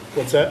 2%.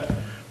 What's that?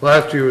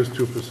 Last year was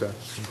 2%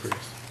 increase.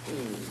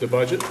 The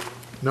budget?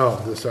 No,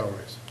 the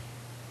salaries,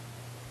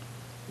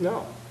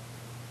 No.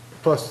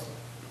 plus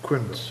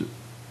Quinville,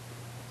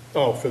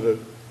 Oh, for the,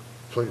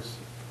 please.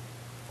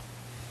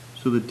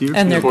 so the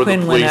And their Deerfield, For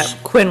the police.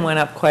 Quinn went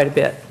up quite a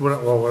bit. Went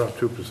up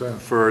 2%.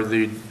 For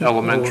the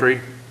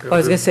elementary, I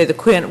was gonna say the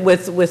Quinn,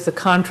 with the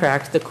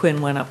contract, the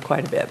Quinn went up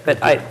quite a bit, but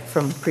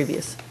from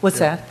previous. What's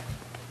that?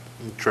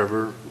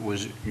 Trevor,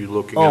 was you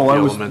looking at Oh, the I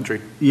was-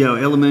 elementary? yeah,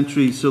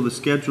 elementary, so the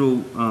schedule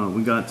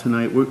we got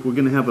tonight, we're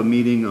going to have a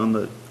meeting on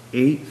the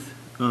 8th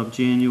of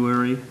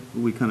January.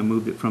 We kind of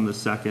moved it from the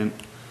 2nd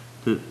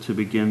to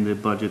begin the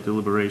budget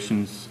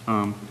deliberations.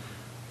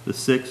 The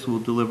 6th, we'll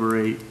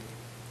deliberate.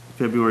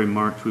 February,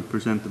 March, we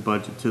present the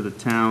budget to the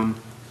town.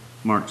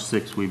 March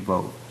 6th, we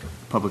vote,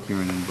 public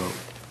hearing and vote.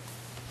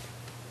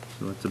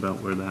 So that's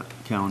about where that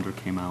calendar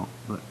came out,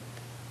 but.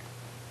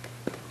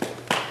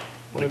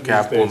 one The of these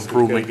capital days, we've gotta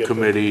improvement get the-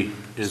 committee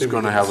is see if we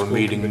going to can have a school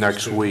meeting committees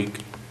next to week,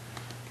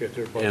 get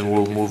their budget and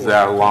we'll in move before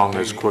that the along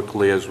as meeting.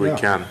 quickly as we Yeah.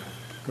 can.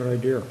 Good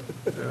idea.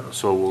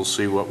 So we'll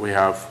see what we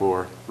have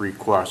for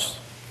requests.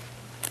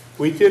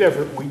 We did have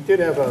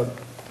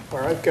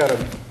or I've got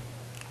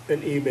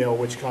an email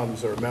which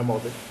comes, or a memo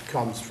that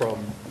comes from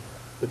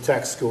the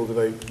tech school.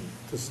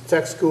 Does the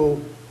tech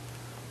school,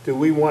 do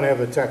we want to have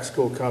the tech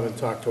school come and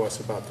talk to us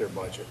about their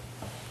budget?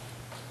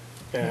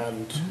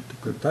 And,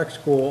 The tech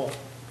school,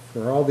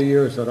 for all the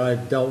years that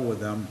I've dealt with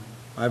them,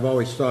 I've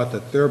always thought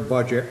that their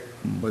budget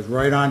was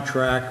right on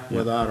track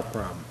without a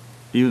problem.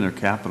 Even their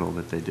capital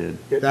that they did.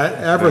 That,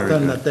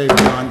 everything good. that they've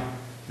done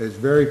is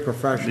very They do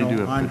professional,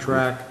 have on good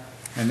track,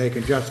 and they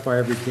can justify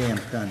every damn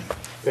penny.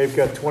 they've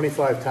got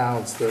 25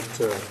 towns that,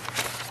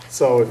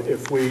 so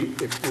if we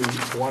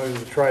wanted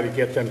to try to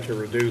get them to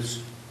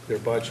reduce their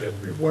budget,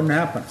 It wouldn't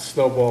happen.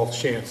 snowball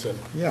chancing,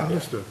 Yeah.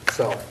 Understood.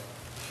 so.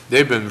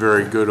 They've been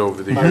very good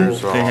over the I will-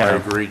 years, so They I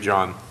have. agree,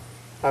 John.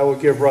 I will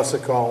give Russ a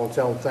call and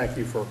tell him, thank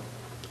you for,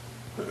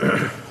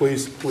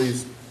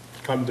 please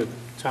come to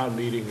town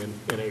meeting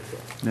in April.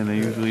 And they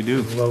usually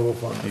do. Level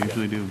fund. They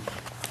usually do.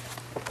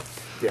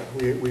 Yeah,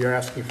 we are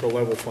asking for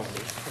level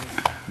funding.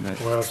 That-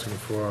 We're asking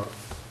for,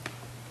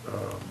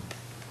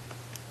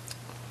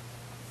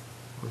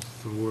 what's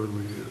the word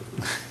we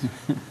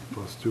use?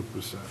 Plus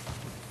 2%.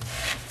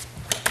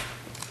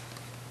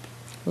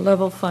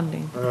 Level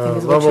funding, I think is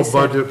what you Level said.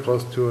 budget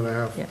plus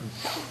 2.5 Yeah.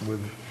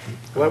 with.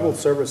 Level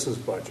services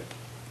budget.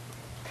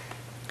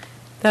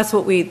 That's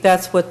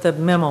what the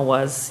memo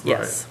was,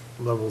 yes.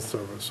 Right, level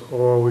service,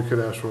 or we could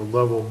ask for a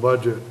level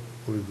budget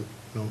with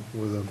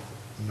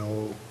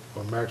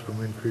a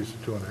maximum increase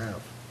of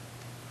 2.5,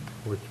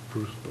 which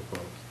Bruce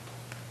proposed.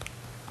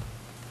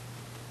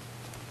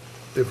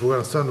 If we're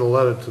gonna send a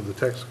letter to the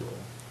tech school,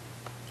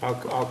 I'll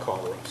call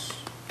Russ.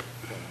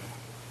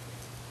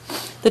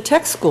 The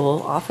tech school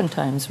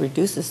oftentimes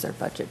reduces their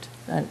budget.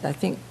 I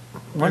think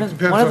one It of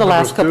depends the on the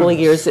last number of couple of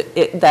years,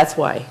 that's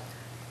why,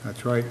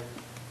 That's right.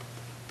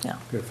 yeah,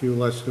 Get a few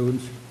less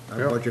students, our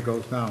Yep. budget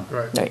goes down.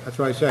 right? right, That's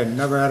why I said,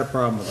 never had a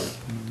problem with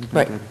it,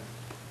 right.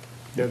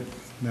 Yeah,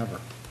 never.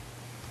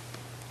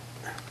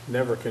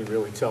 never can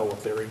really tell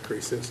what their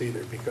increase is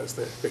either, because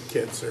the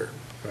kids are,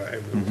 Right.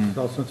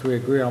 So since we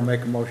agree, I'll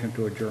make a motion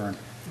to adjourn.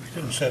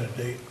 We didn't set a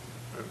date.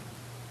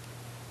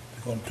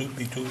 Going to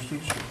be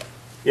Tuesdays?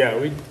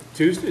 yeah,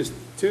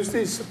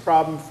 Tuesday's a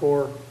problem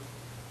for,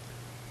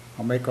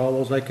 I'll make all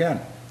those I can.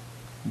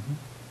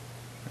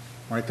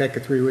 When I take a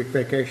 3-week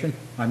vacation,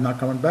 I'm not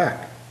coming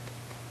back.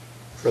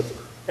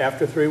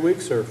 after 3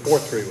 weeks or for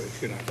 3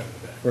 weeks, you're not coming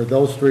back. For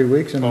those 3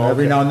 weeks, and Oh,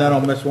 every okay. now and then I'll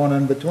miss one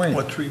in between.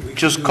 What, 3 weeks?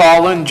 Just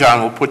call in,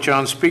 John, we'll put you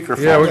on speakerphone.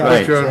 Yeah, we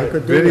Right. put you So I on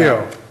could do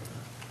video,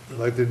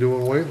 like they do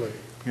in Whately.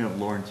 You know,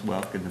 Lawrence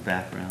Welk in the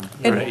background.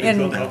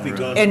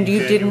 And you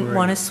didn't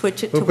want to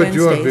switch it to We'll put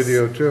you on Wednesdays?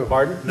 video too.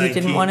 Pardon? You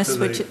didn't want to 19th to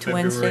switch the it to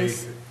February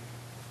Wednesdays?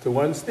 To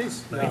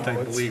Wednesdays? No, 9th, I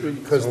it's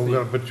believe. because So we're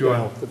gonna put you you on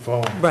know, the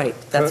phone. Right,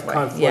 that's why,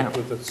 yeah. conflict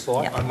with the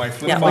select. On my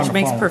flip Yeah, phone. which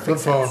makes Flip perfect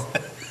phone.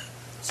 sense.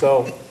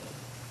 So,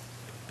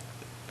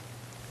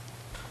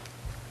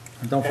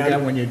 And don't forget,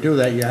 when you do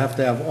that, you have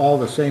to have all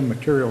the same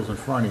materials in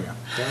front of you.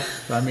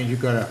 So, I mean, you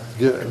gotta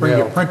Get- bring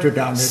your yeah. printer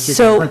down there so you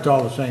So- can print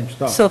all the same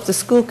stuff. So if the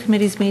school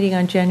committee's meeting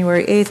on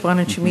January 8th, why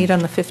don't you meet on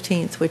the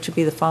 15th, which would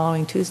be the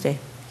following Tuesday?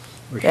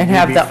 Which would And be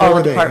have all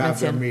before the they have departments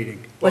their in. meeting.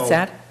 What's Well,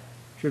 that?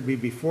 Should be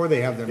before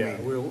they have their Yeah,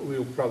 meeting.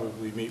 we'll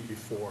probably meet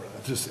before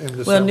that. Just in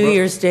December? Well, New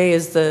Year's Day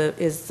is the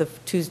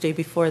Tuesday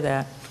before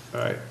that. All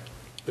right.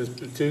 Is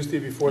it Tuesday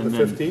before the And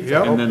then- 15th? Yep. I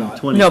hope And then not.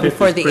 25th No, is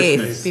before the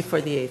Christmas. 8th,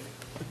 before the 8th.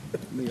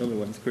 The other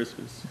one's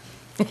Christmas.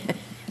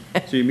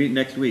 So you meet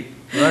next week.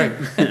 Right,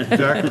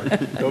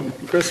 exactly. So,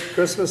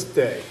 Christmas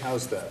Day,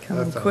 how's that?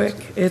 Coming sounds quick.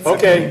 good. It's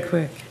Okay. coming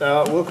quick.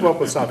 We'll come up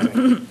with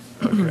something.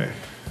 Okay.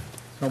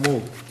 So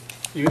moved.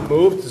 You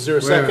moved, is there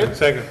a Wait a minute,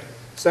 second? second.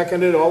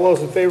 Seconded, all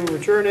those in favor of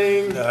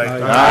returning?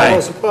 Aye. All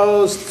those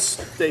opposed,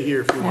 stay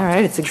here if you All want.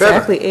 right, it's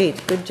exactly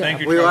 8. Good job. Thank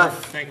you, Trevor.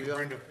 Thank you,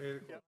 Brenda.